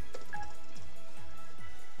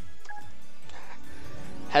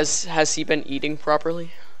 Has he been eating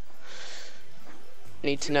properly?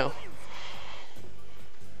 Need to know.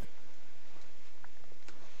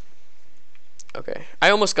 Okay, I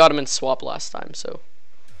almost got him in swap last time, so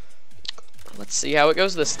let's see how it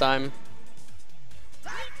goes this time.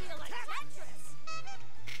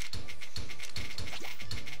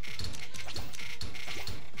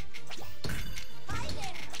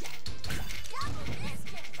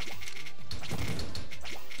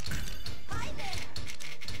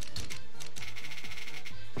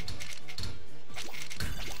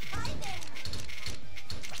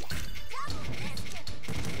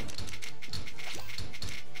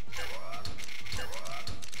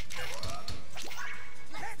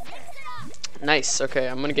 Nice, okay,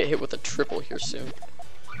 I'm gonna get hit with a triple here soon.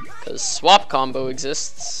 Because swap combo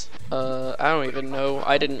exists. I don't even know.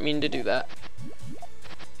 I didn't mean to do that.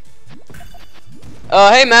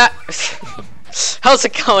 Hey Matt! How's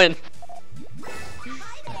it going?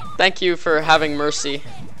 Thank you for having mercy.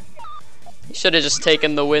 You should have just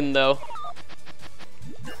taken the win though.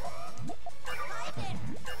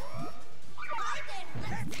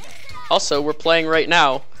 Also, we're playing right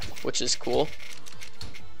now, which is cool.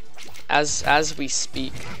 As we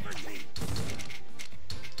speak.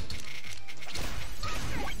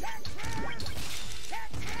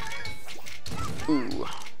 Ooh.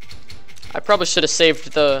 I probably should have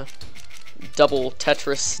saved the double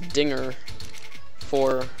Tetris dinger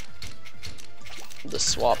for the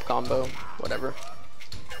swap combo, whatever.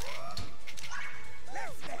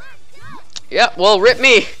 Yeah, well, rip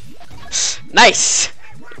me. Nice.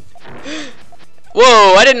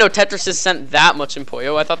 Whoa, I didn't know Tetris sent that much in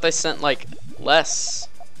Puyo. I thought they sent, like, less.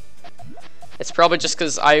 It's probably just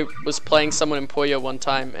because I was playing someone in Puyo one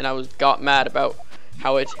time and I got mad about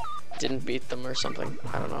how it didn't beat them or something.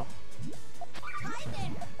 I don't know.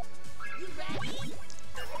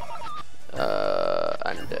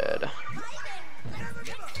 I'm dead.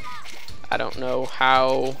 I don't know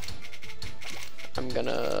how I'm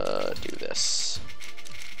gonna do this.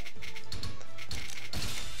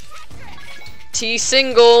 T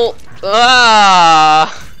single.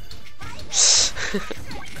 Ah.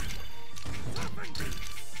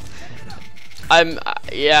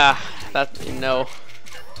 Yeah, that, no.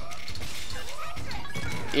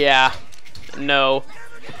 Yeah, no.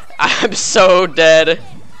 I'm so dead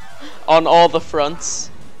on all the fronts.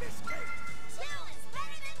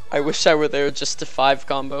 I wish I were there just to 5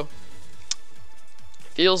 combo.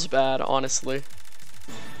 Feels bad, honestly.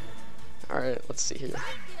 Alright, let's see here.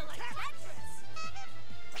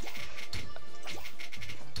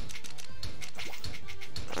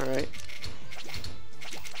 Alright.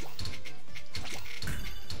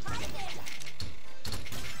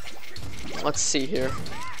 Let's see here.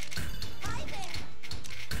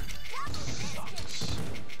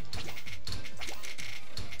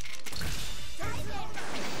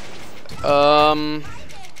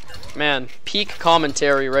 Man, peak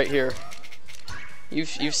commentary right here. You've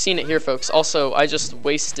seen it here, folks. Also, I just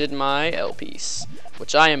wasted my L piece,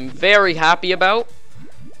 which I am very happy about.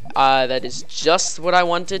 That is just what I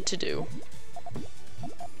wanted to do.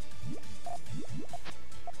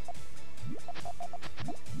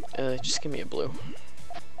 Just give me a blue.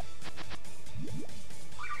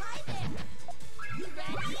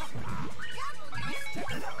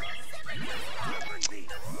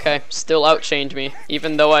 Okay, still outchained me,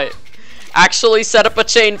 even though I actually set up a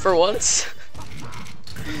chain for once.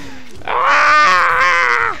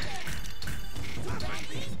 Ah!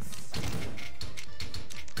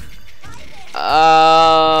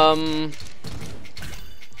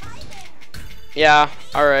 Yeah,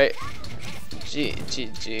 alright. G.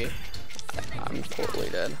 I'm totally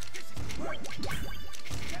dead.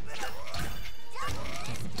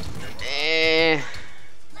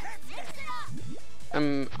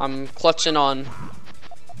 I'm clutching on.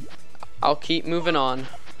 I'll keep moving on.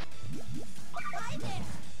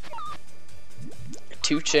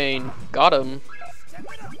 2 chain. Got him.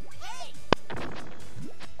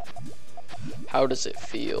 How does it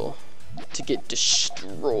feel to get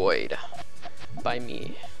destroyed by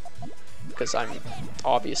me? Because I'm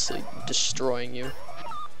obviously destroying you.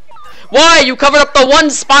 Why? You covered up the one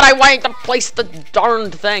spot I wanted to place the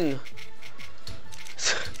darned thing.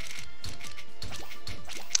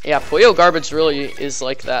 Yeah, Puyo garbage really is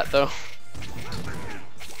like that, though.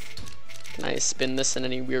 Can I spin this in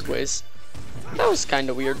any weird ways? That was kind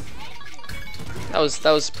of weird. That was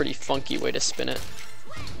a pretty funky way to spin it.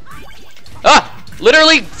 Ah!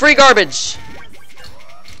 Literally free garbage!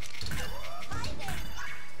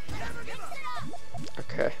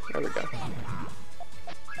 Okay, there we go.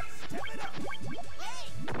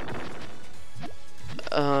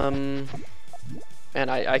 And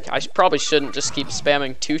I probably shouldn't just keep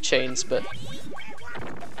spamming 2 chains, but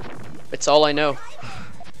it's all I know.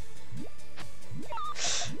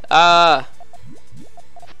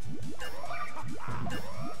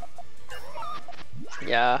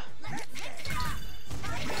 Yeah.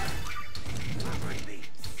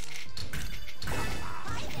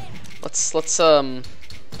 Let's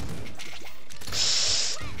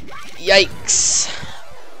yikes.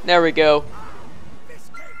 There we go.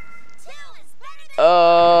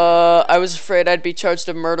 I was afraid I'd be charged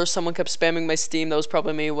of murder. Someone kept spamming my Steam. That was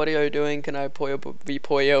probably me. What are you doing? Can I Puyo v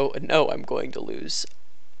Puyo? No, I'm going to lose.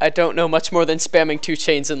 I don't know much more than spamming 2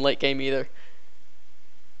 chains in late game either.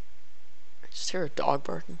 I just hear a dog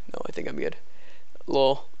barking. No, I think I'm good.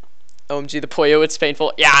 Lol. OMG, the Puyo, it's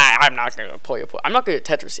painful. Yeah, I'm not gonna Puyo. I'm not good at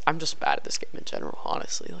Tetris. I'm just bad at this game in general,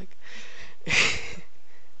 honestly. Like,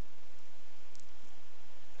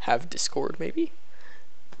 have Discord maybe?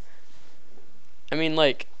 I mean,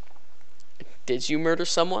 like, did you murder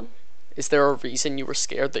someone? Is there a reason you were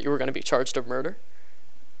scared that you were going to be charged of murder?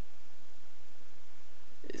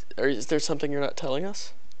 Is there something you're not telling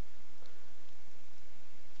us?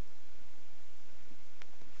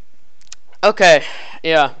 Okay,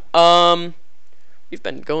 yeah. We've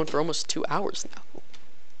been going for almost 2 hours now.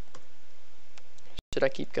 Should I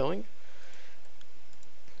keep going?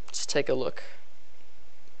 Let's take a look.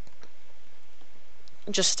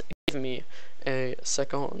 Just give me a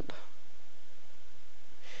second.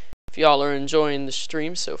 If y'all are enjoying the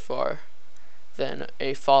stream so far, then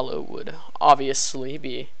a follow would obviously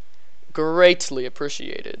be greatly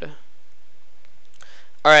appreciated.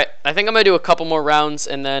 Alright, I think I'm gonna do a couple more rounds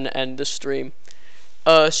and then end the stream.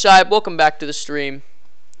 Shy, welcome back to the stream.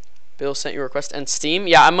 Bill sent you a request. And Steam?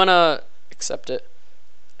 Yeah, I'm gonna accept it.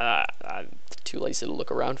 I'm too lazy to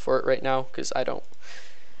look around for it right now, because I don't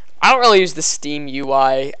really use the Steam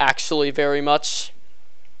UI actually very much.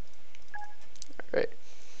 Alright.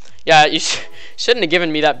 Yeah, you shouldn't have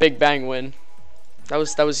given me that Big Bang win. That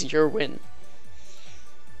was your win.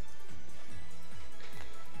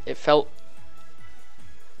 It felt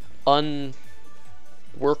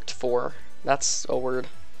unworked for. That's a word.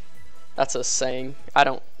 That's a saying. I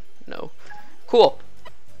don't know. Cool.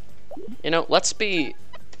 You know, let's be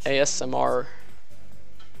ASMR.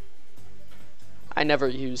 I never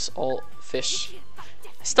use alt fish.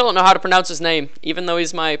 I still don't know how to pronounce his name, even though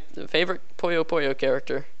he's my favorite Puyo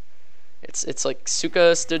character. It's like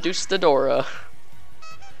Suka Stadustadora.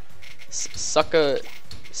 Sucka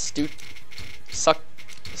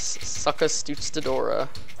Stutstadora.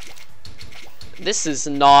 This is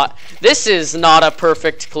not a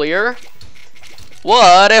perfect clear.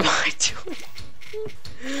 What am I doing?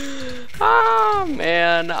 Ah,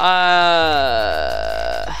 man.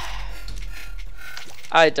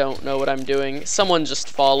 I don't know what I'm doing. Someone just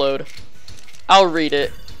followed. I'll read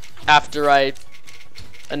it after I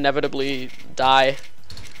inevitably die.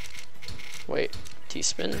 Wait,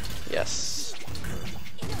 T-spin? Yes.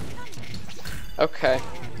 Okay.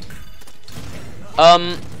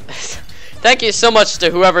 Thank you so much to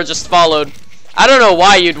whoever just followed. I don't know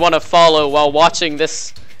why you'd want to follow while watching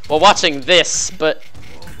this, but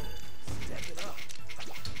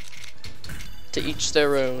to each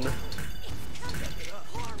their own.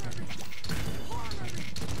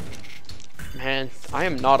 Man, I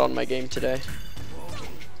am not on my game today.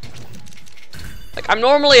 Like, I'm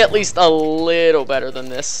normally at least a little better than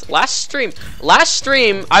this. Last stream,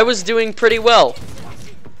 I was doing pretty well.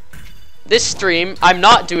 This stream, I'm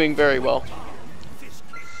not doing very well.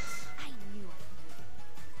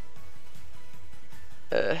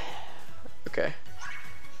 Okay.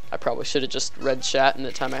 I probably should have just read chat in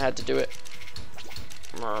the time I had to do it.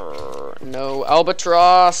 No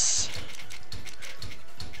albatross.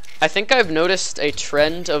 I think I've noticed a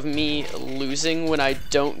trend of me losing when I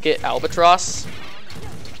don't get albatross.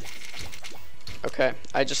 Okay,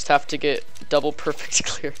 I just have to get double perfect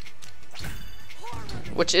clear.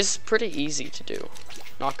 Which is pretty easy to do,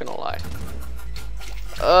 not gonna lie.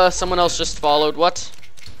 Someone else just followed. What?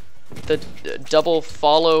 The double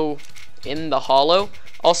follow in the hollow?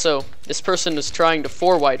 Also, this person is trying to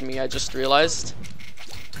forwide me, I just realized.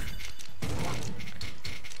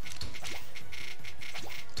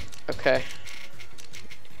 Okay.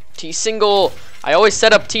 T-single. I always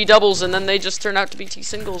set up T-doubles and then they just turn out to be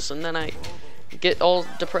T-singles and then I get all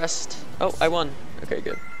depressed. Oh, I won. Okay,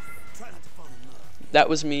 good. That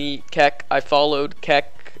was me, Kek. I followed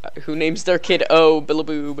Kek, who names their kid O,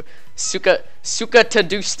 Billaboob. Suka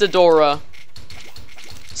Tadustadora.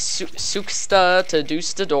 Suksta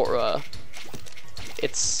Tadustadora.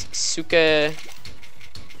 It's Suke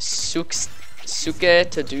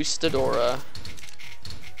Tadustadora.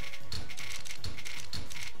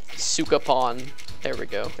 Sukapon. There we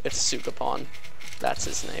go. It's Sukapon. That's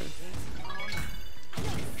his name.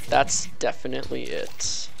 That's definitely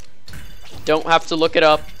it. Don't have to look it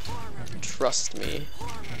up. Trust me.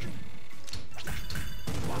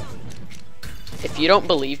 If you don't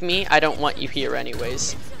believe me, I don't want you here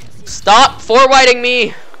anyways. Stop forwarding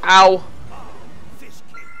me! Ow.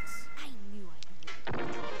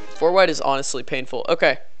 Forward is honestly painful.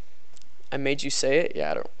 Okay. I made you say it?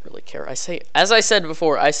 Yeah, I don't really care. As I said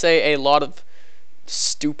before, I say a lot of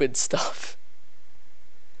stupid stuff.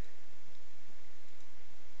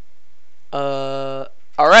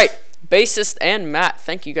 Alright. Bassist and Matt,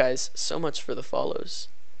 thank you guys so much for the follows.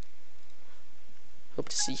 Hope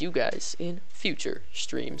to see you guys in future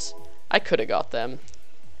streams. I could have got them.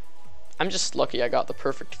 I'm just lucky I got the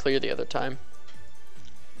perfect clear the other time.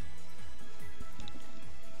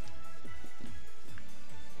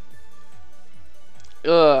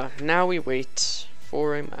 Now we wait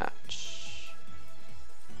for a match.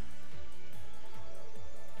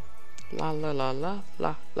 La la la la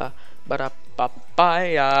la la ba da ba ba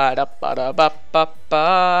ya da ba da ba ba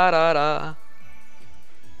ba da da.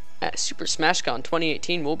 Let's Super Smash Con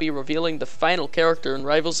 2018 will be revealing the final character in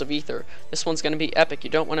Rivals of Ether. This one's going to be epic. You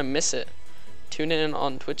don't want to miss it. Tune in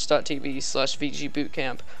on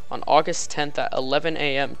twitch.tv/VGBootcamp on August 10th at 11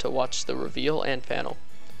 a.m. to watch the reveal and panel.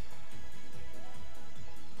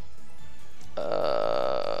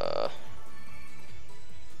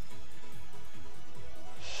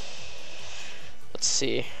 Let's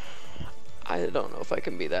see. I don't know if I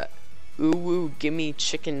can be that. Ooh woo, gimme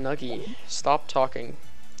chicken nuggy. Stop talking.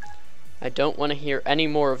 I don't want to hear any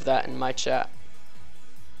more of that in my chat.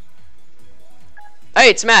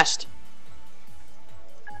 Hey, it's smashed!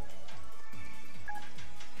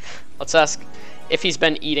 Let's ask if he's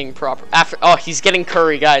been eating proper. Oh, he's getting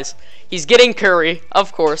curry, guys. He's getting curry,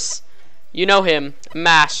 of course. You know him.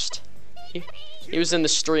 Mashed. He was in the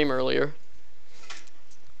stream earlier.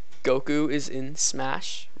 Goku is in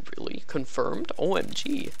Smash. Really? Confirmed?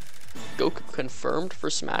 OMG. Goku confirmed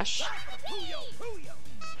for Smash?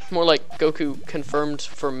 More like Goku confirmed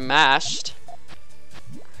for Mashed.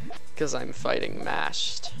 Because I'm fighting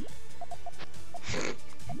Mashed.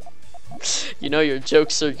 You know your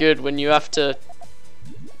jokes are good when you have to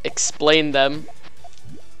explain them.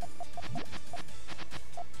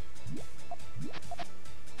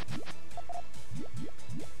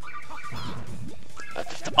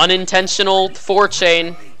 Unintentional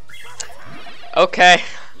 4-chain. Okay.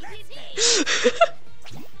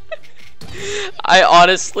 I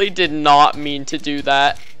honestly did not mean to do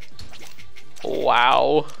that.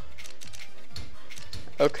 Wow.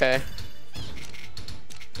 Okay.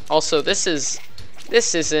 Also, this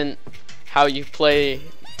isn't how you play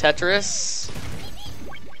Tetris.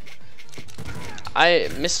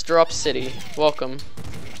 Mr. Up City, welcome.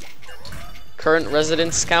 Current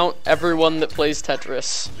residence count, everyone that plays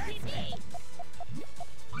Tetris.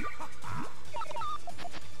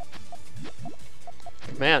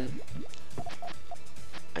 Man,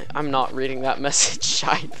 I'm not reading that message.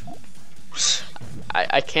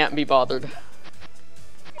 I can't be bothered.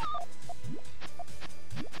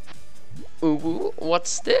 Ooh,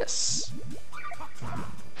 what's this?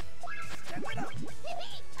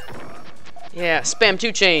 Yeah, spam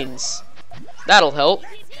 2 chains. That'll help.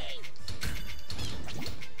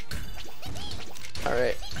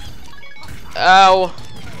 Alright. Ow.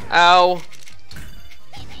 Ow.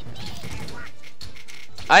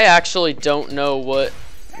 I actually don't know what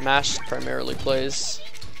Mashed primarily plays.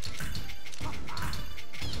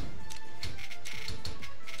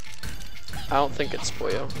 I don't think it's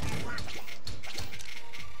Puyo.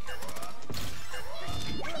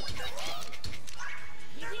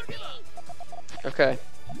 Okay.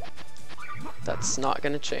 That's not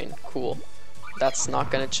gonna chain. Cool. That's not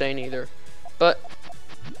gonna chain either. But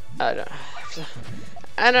I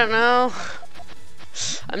don't know.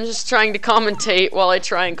 I'm just trying to commentate while I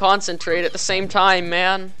try and concentrate at the same time,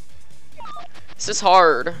 man. This is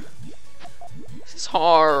hard. This is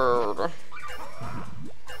hard.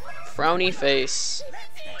 Frowny face.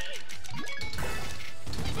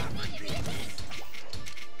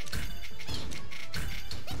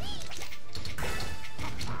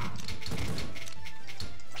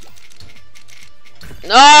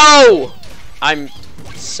 No! I'm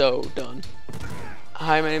so done.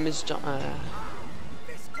 Hi, my name is John.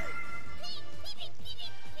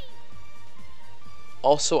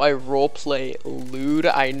 Also, I roleplay lewd.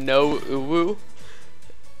 I know uwu.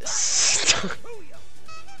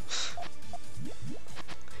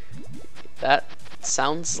 That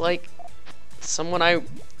sounds like someone I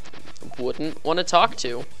wouldn't want to talk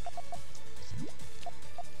to.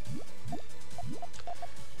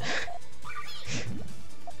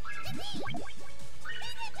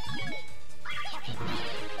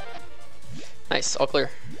 Nice, all clear.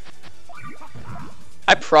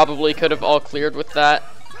 I probably could have all cleared with that.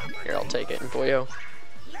 Here, I'll take it in Puyo.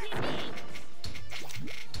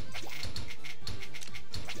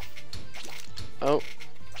 Oh.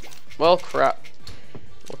 Well, crap.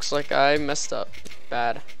 Looks like I messed up.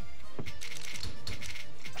 Bad.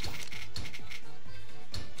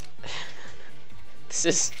 This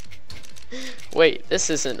is... Wait, this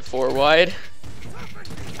isn't 4 wide.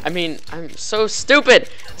 I mean, I'm so stupid!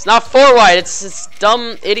 It's not 4 wide, it's this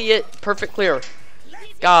dumb idiot perfect clear.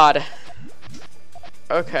 God.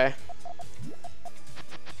 Okay.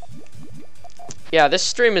 Yeah, this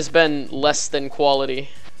stream has been less than quality.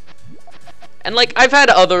 And like, I've had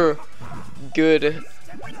other good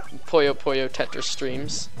Puyo Tetris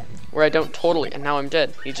streams where I don't totally, and now I'm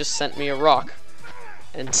dead. He just sent me a rock.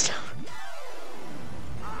 And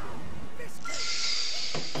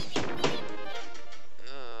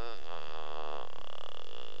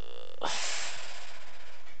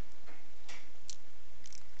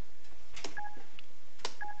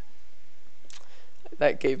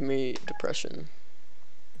That gave me depression.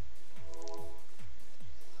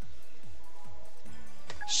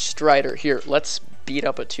 Strider. Here, let's beat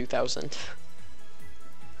up a 2000.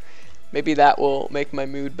 Maybe that will make my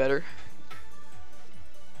mood better.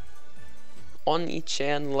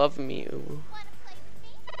 Oni-chan, love me. Ooh.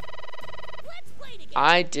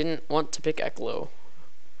 I didn't want to pick Eklo.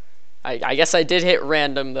 I guess I did hit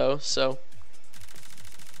random though, so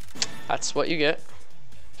that's what you get.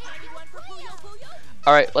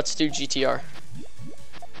 Alright, let's do GTR.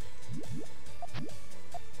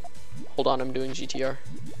 Hold on, I'm doing GTR.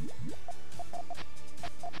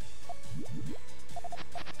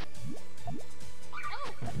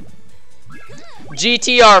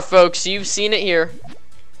 GTR, folks, you've seen it here.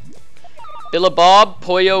 Billabob,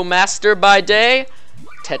 Puyo master by day,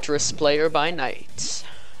 Tetris player by night.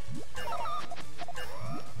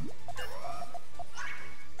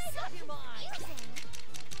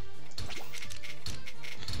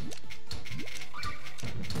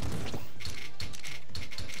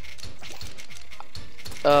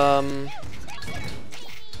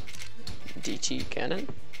 DT cannon?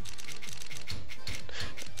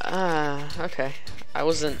 Okay. I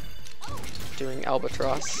wasn't doing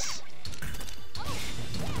Albatross.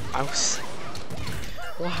 I was...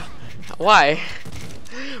 Why?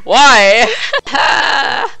 Why?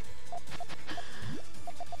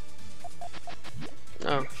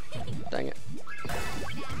 Oh, dang it.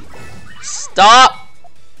 Stop!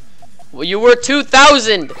 Well, you were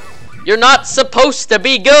 2000! You're not supposed to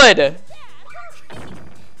be good!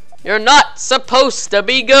 You're not supposed to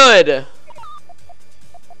be good!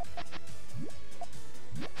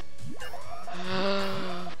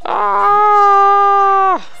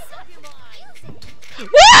 Ah!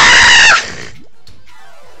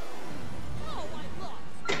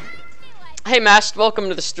 Hey Mashed, welcome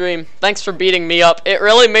to the stream. Thanks for beating me up. It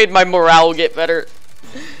really made my morale get better.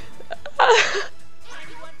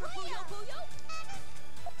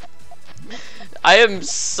 I am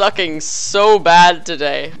sucking so bad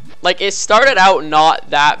today. Like, it started out not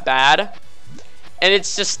that bad, and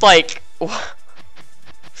it's just like...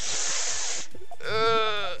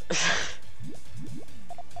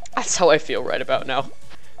 That's how I feel right about now.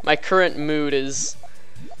 My current mood is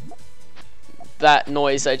that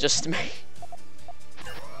noise I just made.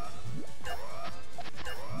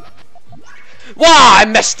 Wah! I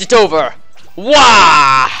messed it over!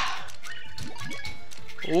 Wah!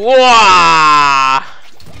 Wah!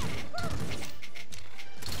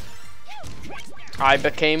 I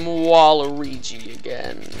became Waluigi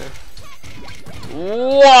again.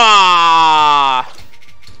 Wah!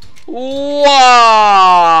 Wah!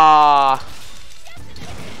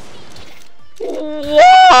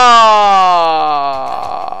 Wah!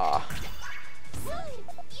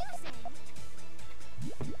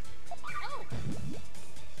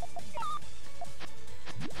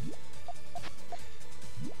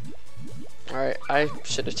 Alright, I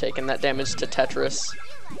should have taken that damage to Tetris.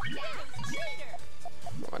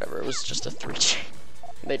 Whatever, it was just a 3-chain.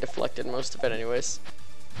 They deflected most of it anyways.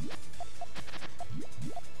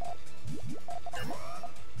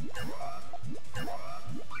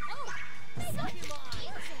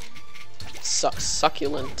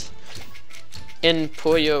 Succulent. In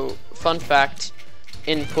Puyo, fun fact,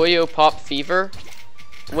 in Puyo Pop Fever,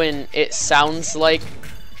 when it sounds like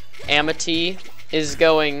Amity is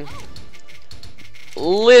going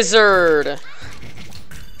Lizard,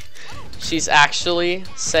 she's actually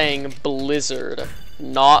saying Blizzard,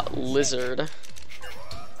 not Lizard.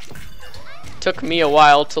 Took me a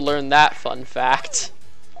while to learn that fun fact.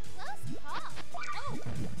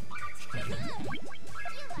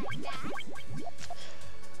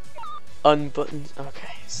 Unbuttoned.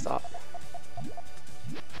 Okay, stop.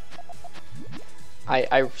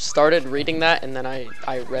 I started reading that and then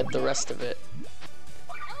I read the rest of it.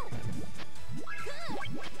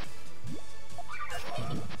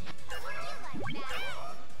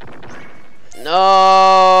 No!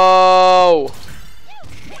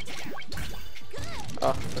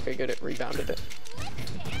 Oh, okay, good. It rebounded it.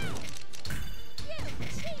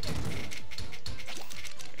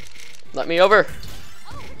 Let me over.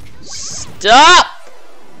 Stop!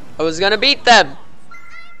 I was gonna beat them.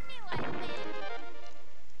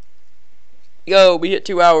 Yo, we hit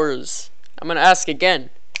 2 hours. I'm gonna ask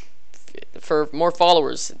again for more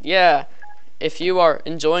followers. Yeah, if you are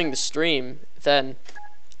enjoying the stream, then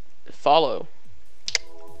follow.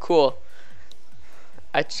 Cool.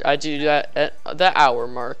 I do that at the hour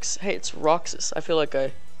marks. Hey, it's Roxas. I feel like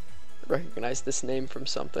I recognize this name from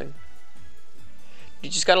something. You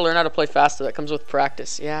just gotta learn how to play faster. That comes with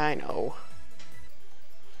practice. Yeah, I know.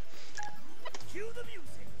 Cue the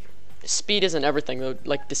music. speed isn't everything though.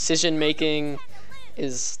 Like decision making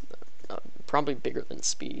is probably bigger than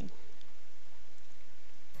speed.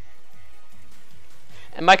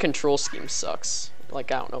 And my control scheme sucks.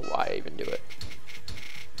 Like I don't know why I even do it.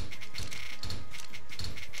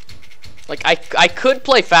 Like I could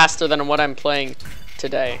play faster than what I'm playing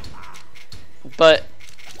today, but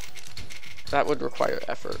that would require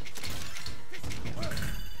effort.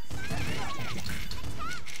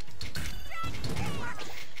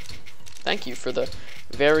 Thank you for the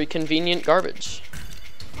very convenient garbage.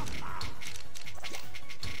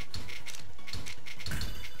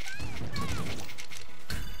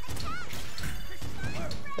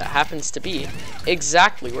 That happens to be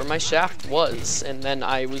exactly where my shaft was, and then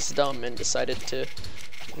I was dumb and decided to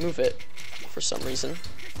move it for some reason.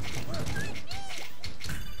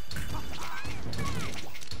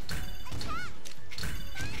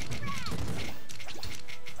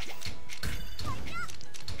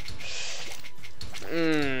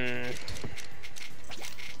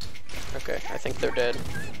 Okay, I think they're dead.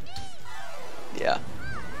 Yeah.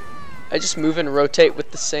 I just move and rotate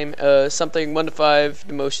with the same, something 1 to 5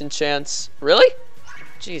 demotion chance. Really?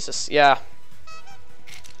 Jesus, yeah.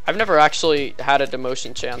 I've never actually had a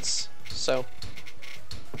demotion chance, so.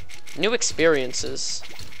 New experiences.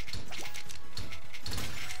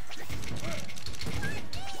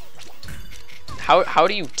 How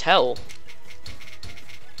do you tell?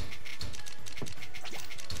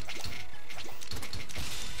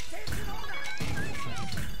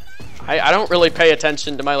 I don't really pay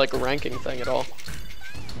attention to my like ranking thing at all.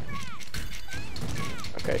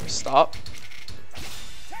 Okay, stop.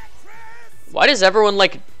 Why does everyone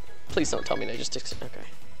like? Please don't tell me they just okay.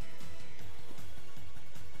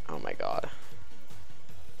 Oh my god.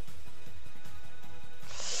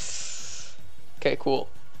 Okay, cool.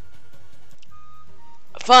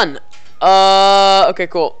 Fun. Okay,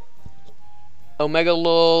 cool. Omega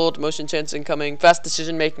lull, motion chance incoming, fast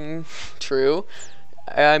decision making, true.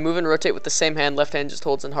 I move and rotate with the same hand. Left hand just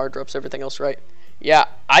holds and hard drops everything else right. Yeah,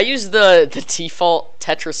 I use the default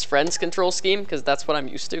Tetris Friends control scheme because that's what I'm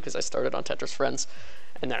used to because I started on Tetris Friends.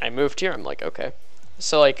 And then I moved here. I'm like, okay.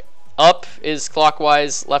 So, like, up is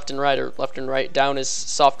clockwise, left and right, or left and right. Down is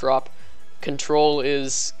soft drop. Control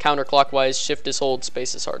is counterclockwise. Shift is hold.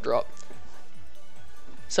 Space is hard drop.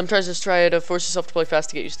 Sometimes just try to force yourself to play fast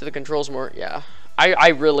to get used to the controls more. Yeah, I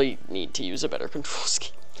really need to use a better control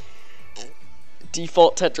scheme.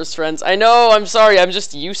 Default Tetris Friends. I know, I'm sorry, I'm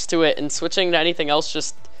just used to it, and switching to anything else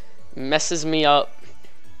just messes me up.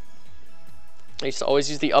 I used to always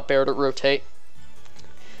use the up arrow to rotate.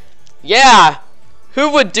 Yeah!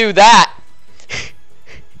 Who would do that?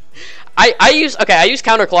 I use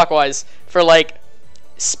counterclockwise for like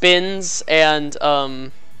spins and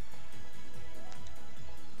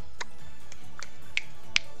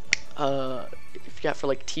for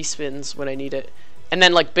like T-spins when I need it. And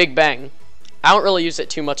then like Big Bang. I don't really use it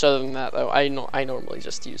too much other than that, though. I normally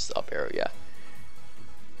just use the up arrow, yeah.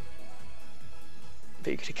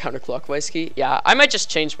 But you get a counterclockwise key? Yeah, I might just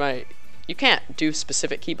change my... You can't do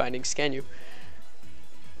specific key bindings, can you?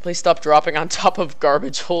 Please stop dropping on top of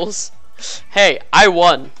garbage holes. Hey, I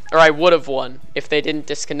won. Or I would have won if they didn't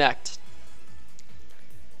disconnect.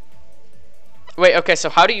 Wait, okay,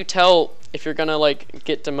 so how do you tell if you're gonna, like,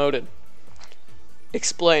 get demoted?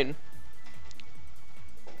 Explain.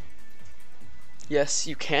 Yes,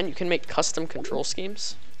 you can. You can make custom control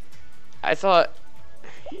schemes. I thought...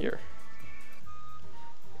 Here.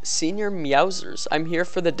 Senior Meowsers. I'm here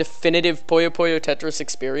for the definitive Puyo Puyo Tetris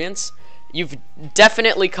experience. You've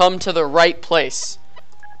definitely come to the right place.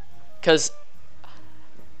 Because...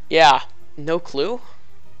 Yeah. No clue?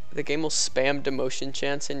 The game will spam demotion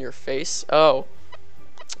chance in your face. Oh.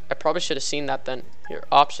 I probably should have seen that then. Here.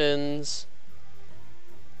 Options...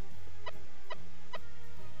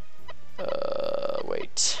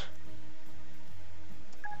 wait.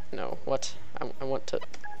 No, what? I want to...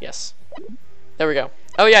 Yes. There we go.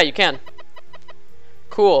 Oh yeah, you can.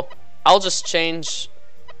 Cool. I'll just change...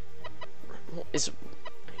 Is...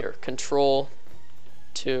 Here, control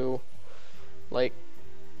to... Like...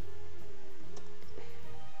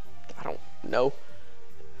 I don't know.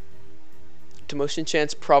 Demotion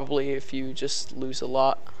chance probably if you just lose a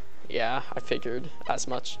lot. Yeah, I figured as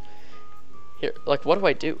much. Here, like, what do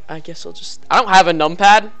I do? I guess I'll just... I don't have a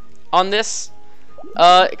numpad on this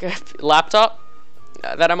laptop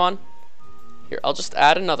that I'm on. Here, I'll just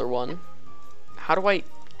add another one. How do I...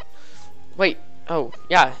 Wait. Oh,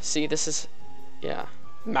 yeah. See, this is... Yeah.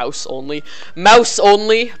 Mouse only. Mouse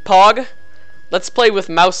only, Pog. Let's play with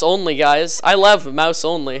mouse only, guys. I love mouse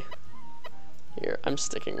only. Here, I'm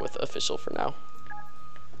sticking with official for now.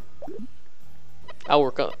 I'll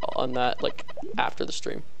work on that like after the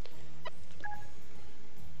stream.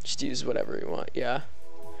 Just use whatever you want. Yeah,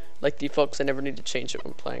 like default, 'cause I never need to change it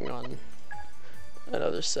when playing on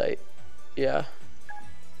another site. Yeah.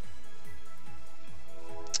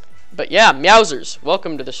 But yeah, Meowsers,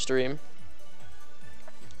 welcome to the stream.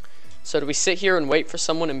 So do we sit here and wait for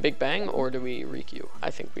someone in Big Bang, or do we requeue? I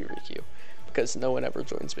think we requeue, because no one ever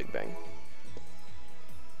joins Big Bang.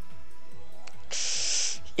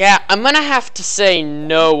 Yeah, I'm gonna have to say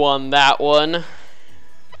no on that one.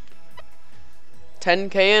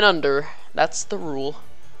 10K and under, that's the rule.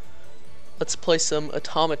 Let's play some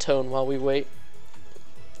Automaton while we wait.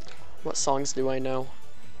 What songs do I know?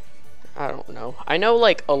 I don't know. I know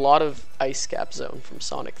like a lot of Ice Cap Zone from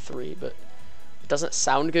Sonic 3, but it doesn't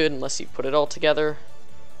sound good unless you put it all together.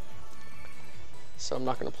 So I'm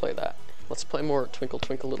not gonna play that. Let's play more Twinkle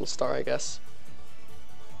Twinkle Little Star, I guess.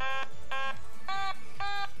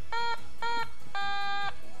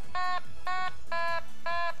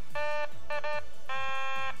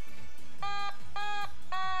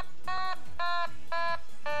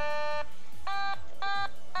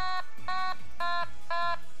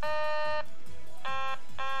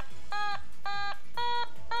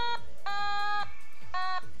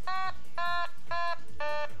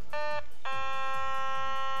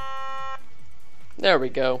 There we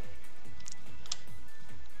go.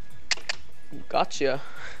 Gotcha.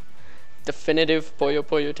 Definitive Puyo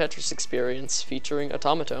Puyo Tetris experience featuring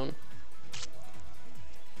Automaton.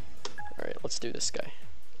 Alright, let's do this guy.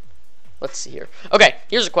 Let's see here. Okay,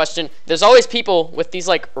 here's a question. There's always people with these,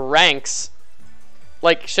 like, ranks.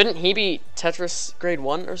 Like, shouldn't he be Tetris grade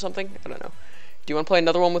 1 or something? I don't know. Do you want to play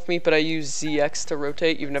another one with me, but I use ZX to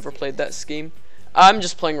rotate? You've never played that scheme? I'm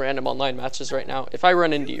just playing random online matches right now. If I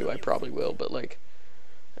run into you, I probably will, but, like,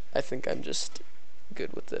 I think I'm just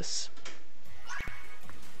good with this.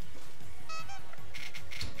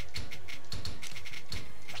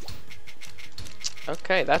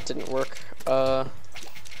 Okay, that didn't work.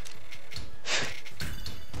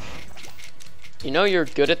 You know you're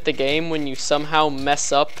good at the game when you somehow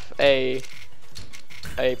mess up a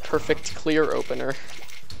perfect clear opener.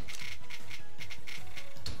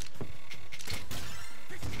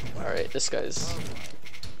 Alright, this guy's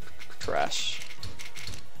trash.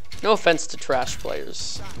 No offense to trash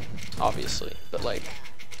players, obviously, but like,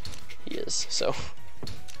 he is, so.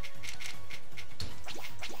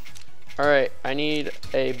 Alright, I need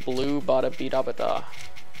a blue bada bida bada.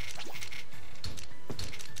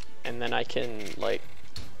 And then I can, like,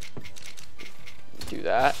 do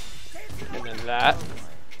that. And then that.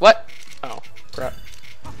 What? Oh, crap.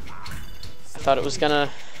 I thought it was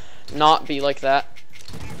gonna not be like that.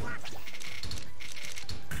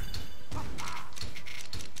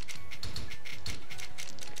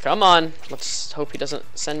 Come on. Let's hope he doesn't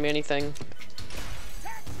send me anything.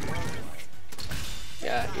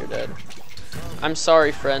 Yeah, you're dead. I'm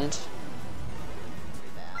sorry, friend.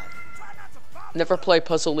 Never play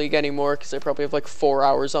Puzzle League anymore because I probably have like 4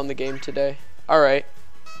 hours on the game today. Alright.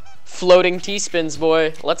 Floating T-spins,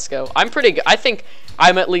 boy. Let's go. I'm pretty good. I think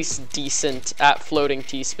I'm at least decent at floating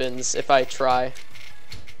T-spins if I try.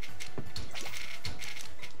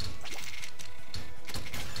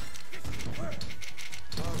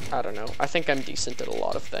 I don't know. I think I'm decent at a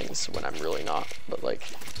lot of things when I'm really not. But like,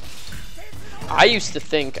 I used to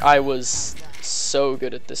think I was so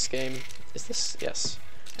good at this game. Is this? Yes.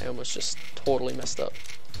 I almost just totally messed up.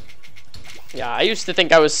 Yeah, I used to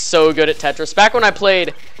think I was so good at Tetris. Back when I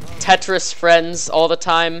played Tetris Friends all the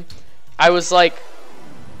time, I was like,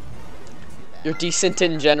 you're decent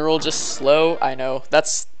in general, just slow. I know.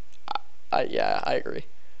 That's, yeah, I agree.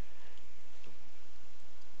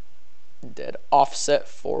 Dead. Offset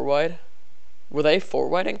 4-wide. Were they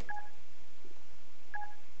 4-widing?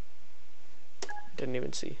 Didn't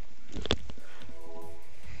even see.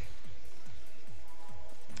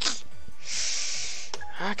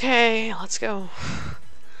 Okay, let's go.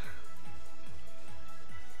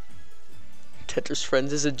 Tetris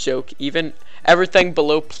Friends is a joke. Even everything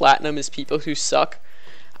below platinum is people who suck.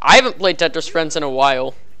 I haven't played Tetris Friends in a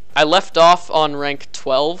while. I left off on rank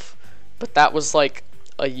 12, but that was like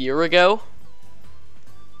a year ago.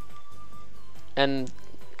 And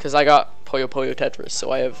because I got Puyo Puyo Tetris,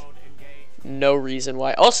 so I have no reason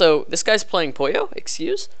why. Also, this guy's playing Puyo?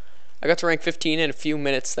 Excuse? I got to rank 15 in a few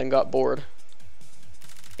minutes, then got bored.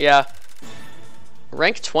 Yeah.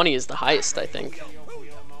 Rank 20 is the highest, I think.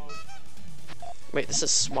 Wait, this is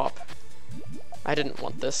swap. I didn't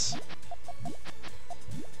want this.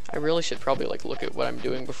 I really should probably like look at what I'm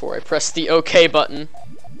doing before I press the OK button.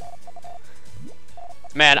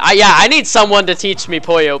 Man, I need someone to teach me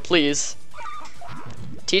Puyo, please.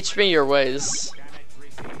 Teach me your ways.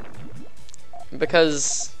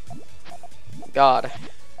 because God,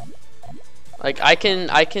 like I can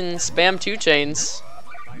spam 2 chains.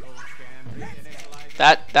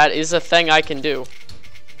 That is a thing I can do.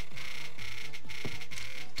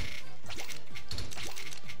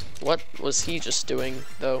 What was he just doing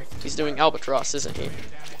though? He's doing albatross, isn't he?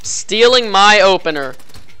 Stealing my opener.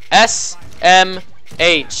 SMH.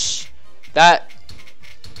 That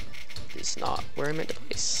is not where I meant to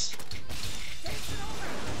place.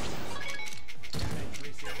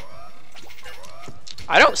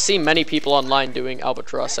 I don't see many people online doing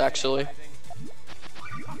albatross actually.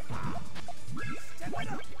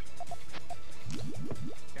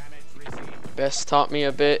 Best taught me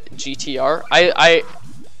a bit GTR.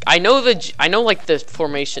 I know like the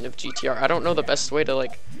formation of GTR. I don't know the best way to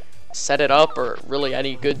like set it up or really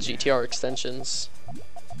any good GTR extensions.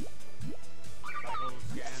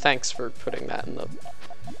 Thanks for putting that in the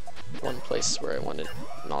one place where I wanted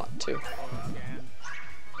not to.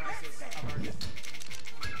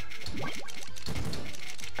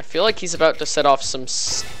 I feel like he's about to set off some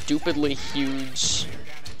stupidly huge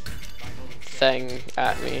thing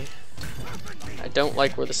at me. I don't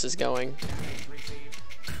like where this is going.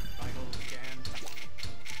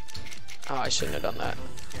 Oh, I shouldn't have done that.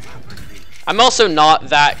 I'm also not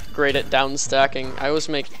that great at down stacking. I always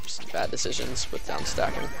make bad decisions with down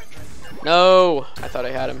stacking. No! I thought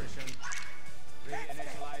I had him.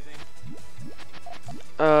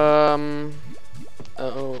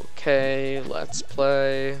 Okay, let's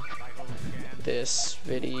play this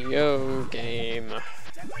video game.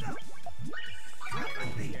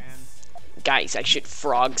 Guys, I should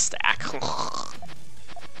frog stack.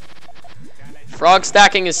 Frog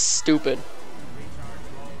stacking is stupid.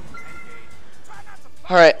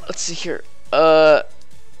 Alright, let's see here. Toss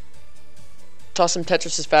some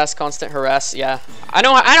Tetris is fast, constant harass. Yeah. I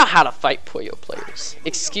know how to fight Puyo players.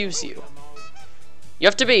 Excuse you. You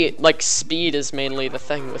have to be, like, speed is mainly the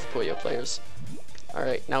thing with Puyo players.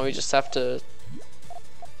 Alright, now we just have to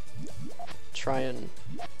try and...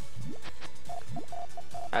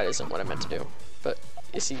 That isn't what I meant to do. But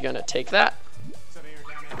is he gonna take that?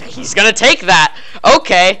 He's gonna take that!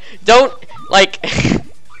 Okay! Don't, like...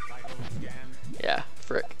 Yeah,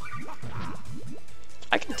 frick.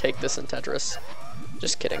 I can take this in Tetris.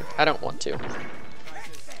 Just kidding. I don't want to.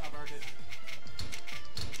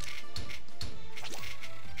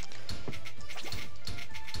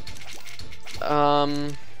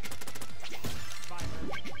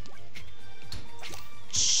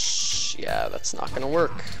 Yeah, that's not gonna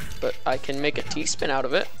work. But I can make a T-spin out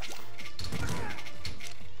of it.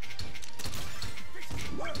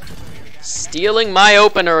 Stealing my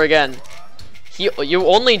opener again. You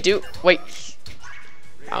only do... Wait.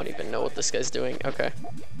 I don't even know what this guy's doing. Okay.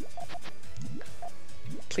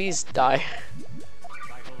 Please die.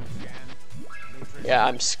 Yeah,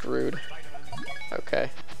 I'm screwed.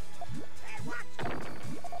 Okay.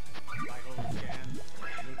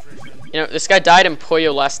 You know, this guy died in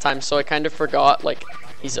Puyo last time, so I kind of forgot, like,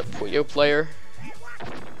 he's a Puyo player.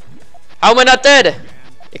 How am I not dead?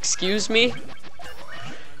 Excuse me?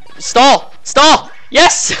 Stall! Stall!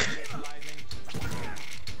 Yes!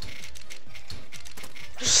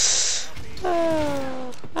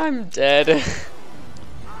 I'm dead.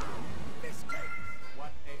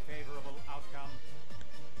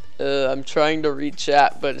 I'm trying to read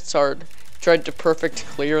chat, but it's hard. Tried to perfect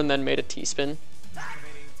clear and then made a T-spin.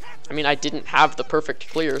 I mean, I didn't have the perfect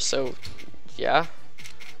clear, so yeah.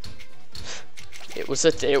 It was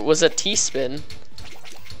a T-spin.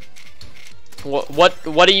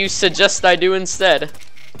 What do you suggest I do instead?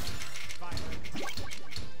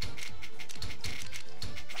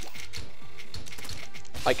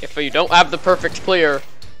 Like, if you don't have the perfect clear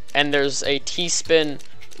and there's a T-spin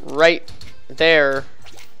right there,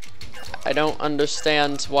 I don't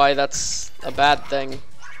understand why that's a bad thing.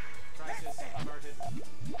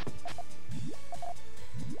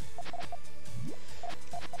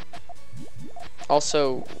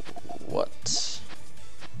 Also, what?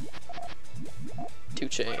 2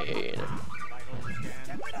 chain.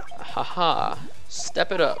 Haha.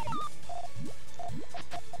 Step it up.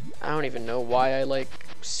 I don't even know why I like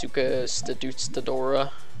Suka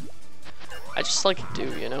Stadora. I just like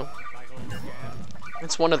do, you know?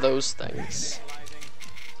 It's one of those things.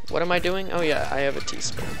 What am I doing? Oh yeah, I have a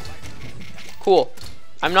T-spin. Cool.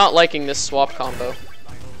 I'm not liking this swap combo.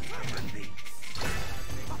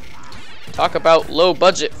 Talk about low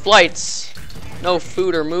budget flights. No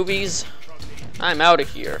food or movies. I'm out of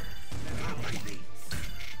here.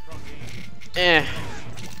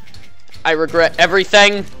 I regret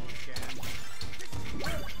everything.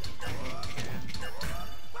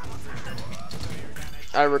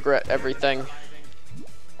 I regret everything.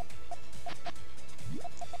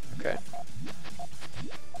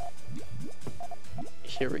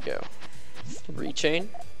 Here we go. Rechain.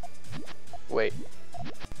 Wait.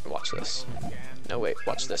 Watch this. No, wait.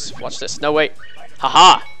 Watch this. Watch this. No, wait.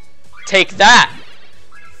 Haha! Take that!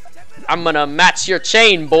 I'm gonna match your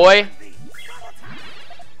chain, boy!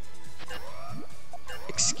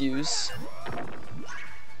 Excuse.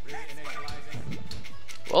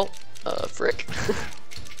 Well, frick.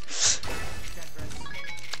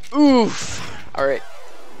 Oof! Alright.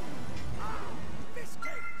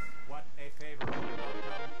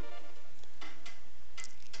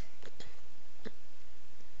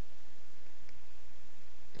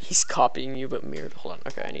 He's copying you, but mirrored. Hold on.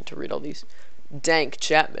 Okay, I need to read all these dank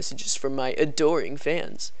chat messages from my adoring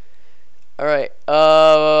fans. Alright.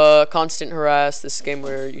 Constant harass. This game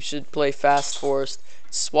where you should play fast forced.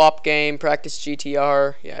 Swap game. Practice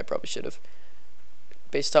GTR. Yeah, I probably should have.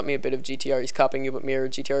 Base taught me a bit of GTR. He's copying you, but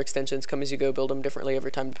mirrored. GTR extensions. Come as you go. Build them differently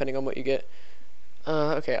every time, depending on what you get.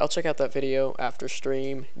 Okay, I'll check out that video after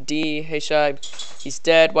stream. D, hey Shy, he's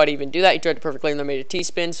dead. Why'd he even do that? He tried to perfect lane and made a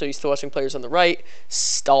T-spin, so he's still watching players on the right.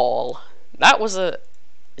 Stall. That was a...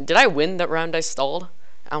 Did I win that round I stalled?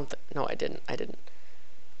 I don't no, I didn't. I didn't.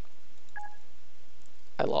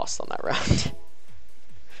 I lost on that round.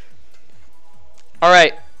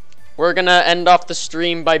 Alright, we're gonna end off the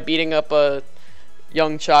stream by beating up a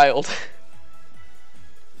young child.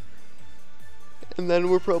 And then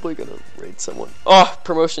we're probably gonna raid someone. Oh,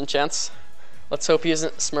 promotion chance. Let's hope he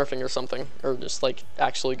isn't smurfing or something. Or just, like,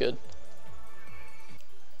 actually good.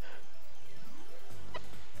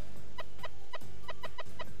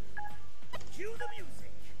 Cue the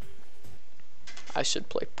music. I should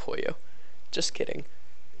play Puyo. Just kidding.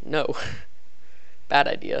 No. Bad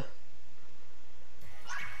idea.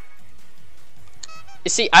 You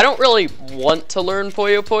see, I don't really want to learn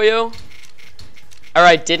Puyo. Or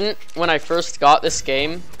I didn't when I first got this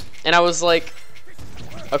game, and I was like,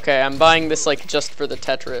 okay, I'm buying this like just for the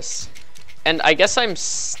Tetris. And I guess I'm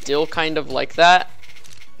still kind of like that,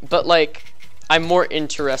 but like, I'm more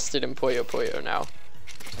interested in Puyo now.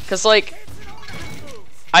 Cause like,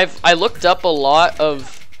 I looked up a lot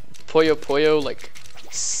of Puyo like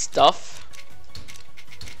stuff,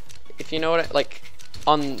 if you know what like,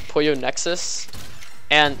 on Puyo Nexus,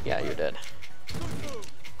 and yeah, you're dead.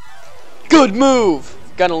 Good move!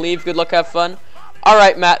 Gonna leave. Good luck, have fun.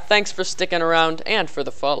 Alright, Matt, thanks for sticking around and for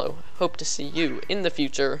the follow. Hope to see you in the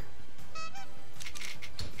future.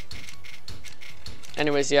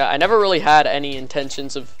 Anyways, yeah, I never really had any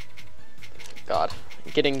intentions of, God,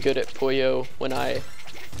 getting good at Puyo when I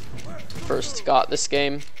first got this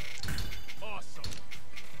game.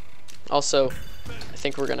 Also, I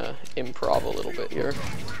think we're gonna improv a little bit here.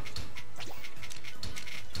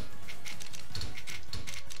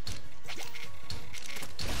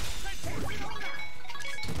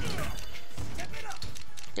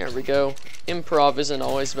 There we go. Improv isn't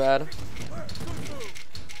always bad.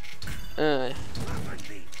 I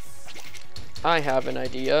have an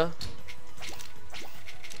idea.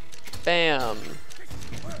 Bam.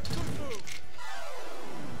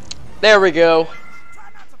 There we go.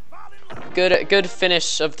 Good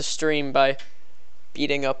finish of the stream by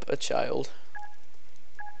beating up a child.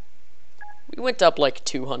 We went up like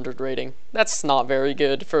 200 rating. That's not very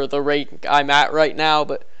good for the rate I'm at right now,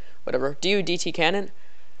 but whatever. Do you DT cannon?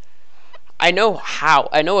 I know how.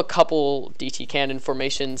 I know a couple DT cannon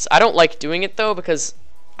formations. I don't like doing it though because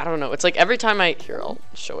I don't know. It's like every time here I'll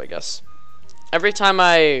show I guess. Every time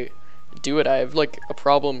I do it I have like a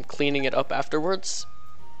problem cleaning it up afterwards.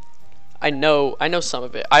 I know some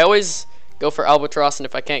of it. I always go for albatross, and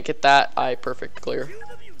if I can't get that, I perfect clear.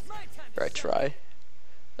 Or I try.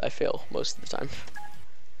 I fail most of the time.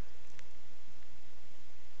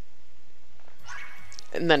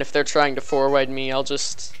 And then if they're trying to forward me, I'll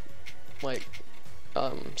just like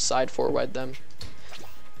side forward them.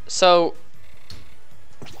 So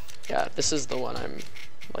yeah, this is the one I'm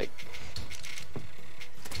like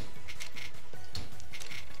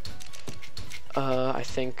I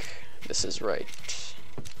think this is right.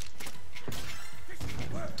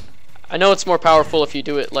 I know it's more powerful if you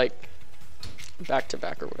do it like back to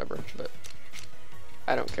back or whatever, but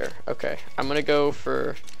I don't care. Okay, I'm gonna go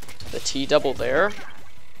for the T double there,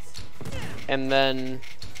 and then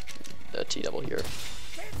the T double here.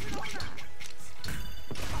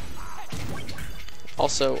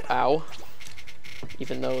 Also, ow,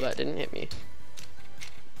 even though that didn't hit me.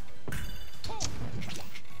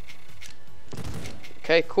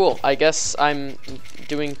 Okay, cool. I guess I'm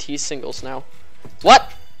doing T singles now.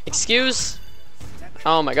 What? Excuse?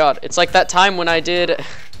 Oh my god. It's like that time when I did...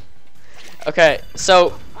 Okay,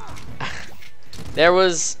 so... There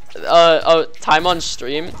was a time on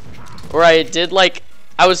stream where I did like...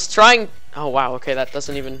 I was trying Oh wow, okay, that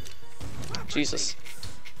doesn't even... Jesus.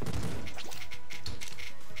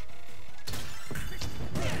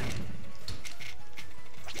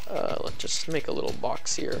 Let's just make a little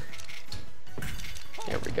box here.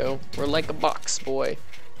 There we go. We're like a box, boy.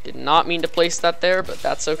 Did not mean to place that there, but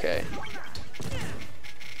that's okay.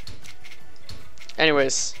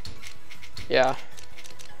 Anyways. Yeah.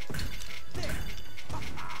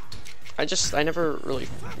 I never really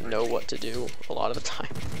know what to do a lot of the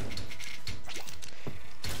time.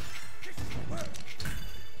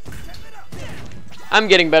 I'm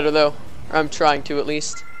getting better though. Or I'm trying to at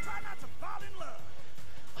least.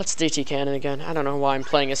 Let's DT cannon again. I don't know why I'm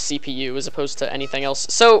playing a CPU as opposed to anything else.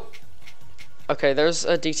 So, okay, there's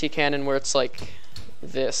a DT cannon where it's like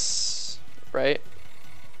this, right?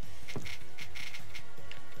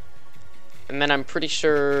 And then I'm pretty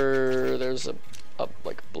sure there's a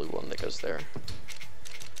like blue one that goes there.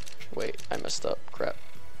 Wait, I messed up. Crap.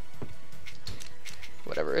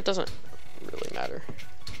 Whatever, it doesn't really matter.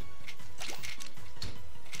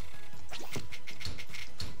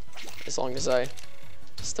 As long as I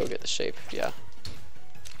still get the shape, yeah.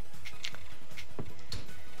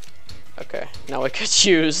 Okay, now I could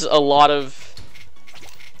use a lot of...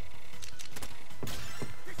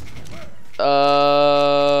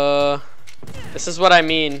 This is what I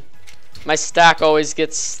mean. My stack always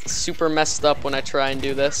gets super messed up when I try and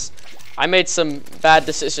do this. I made some bad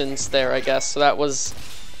decisions there, I guess, so that was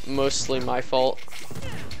mostly my fault.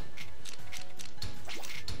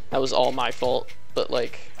 That was all my fault, but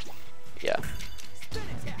like, yeah.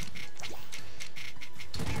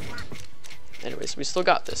 Anyways, we still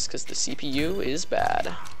got this, because the CPU is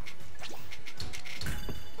bad.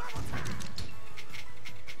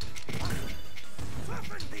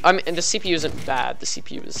 I mean, and the CPU isn't bad, the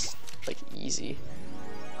CPU is, like, easy.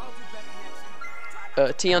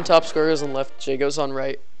 T on top, square goes on left, J goes on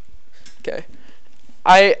right. Okay.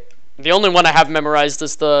 The only one I have memorized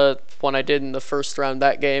is the one I did in the first round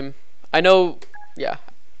that game. I know, yeah.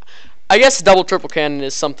 I guess double triple cannon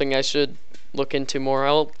is something I should look into more.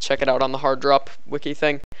 I'll check it out on the hard drop wiki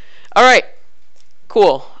thing. Alright.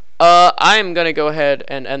 Cool. I'm gonna go ahead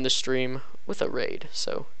and end the stream with a raid,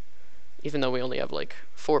 so even though we only have like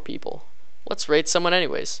 4 people, let's raid someone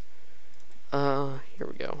anyways. Here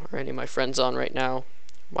we go. Are any of my friends on right now?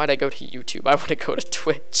 Why'd I go to YouTube? I want to go to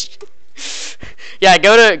Twitch. Yeah,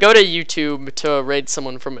 go to YouTube to raid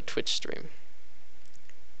someone from a Twitch stream.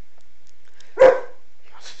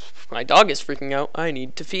 My dog is freaking out. I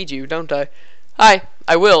need to feed you, don't I? Hi,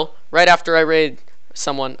 I will, right after I raid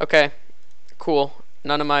someone. Okay, cool.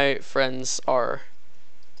 None of my friends are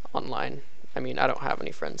online. I mean, I don't have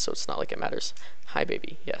any friends, so it's not like it matters. Hi,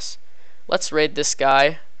 baby. Yes. Let's raid this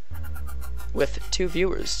guy with 2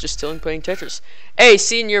 viewers, just chilling playing Tetris. Hey,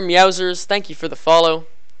 Senior Meowsers, thank you for the follow.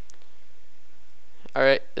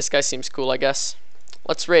 Alright, this guy seems cool, I guess.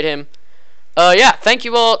 Let's raid him. Yeah, thank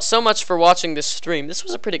you all so much for watching this stream. This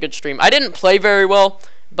was a pretty good stream. I didn't play very well,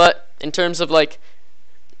 but in terms of, like,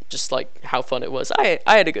 just, like, how fun it was, I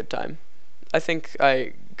had a good time. I think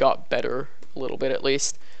I got better a little bit, at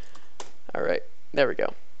least. Alright, there we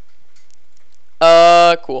go.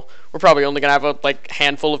 Cool. We're probably only gonna have a, like,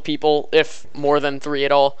 handful of people, if more than 3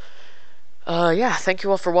 at all. Yeah, thank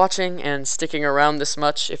you all for watching and sticking around this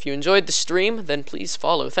much. If you enjoyed the stream, then please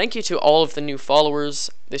follow. Thank you to all of the new followers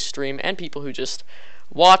this stream and people who just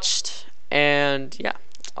watched. And yeah,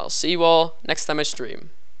 I'll see you all next time I stream.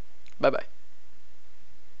 Bye-bye.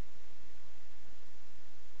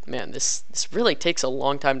 Man, this really takes a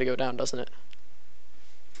long time to go down, doesn't it?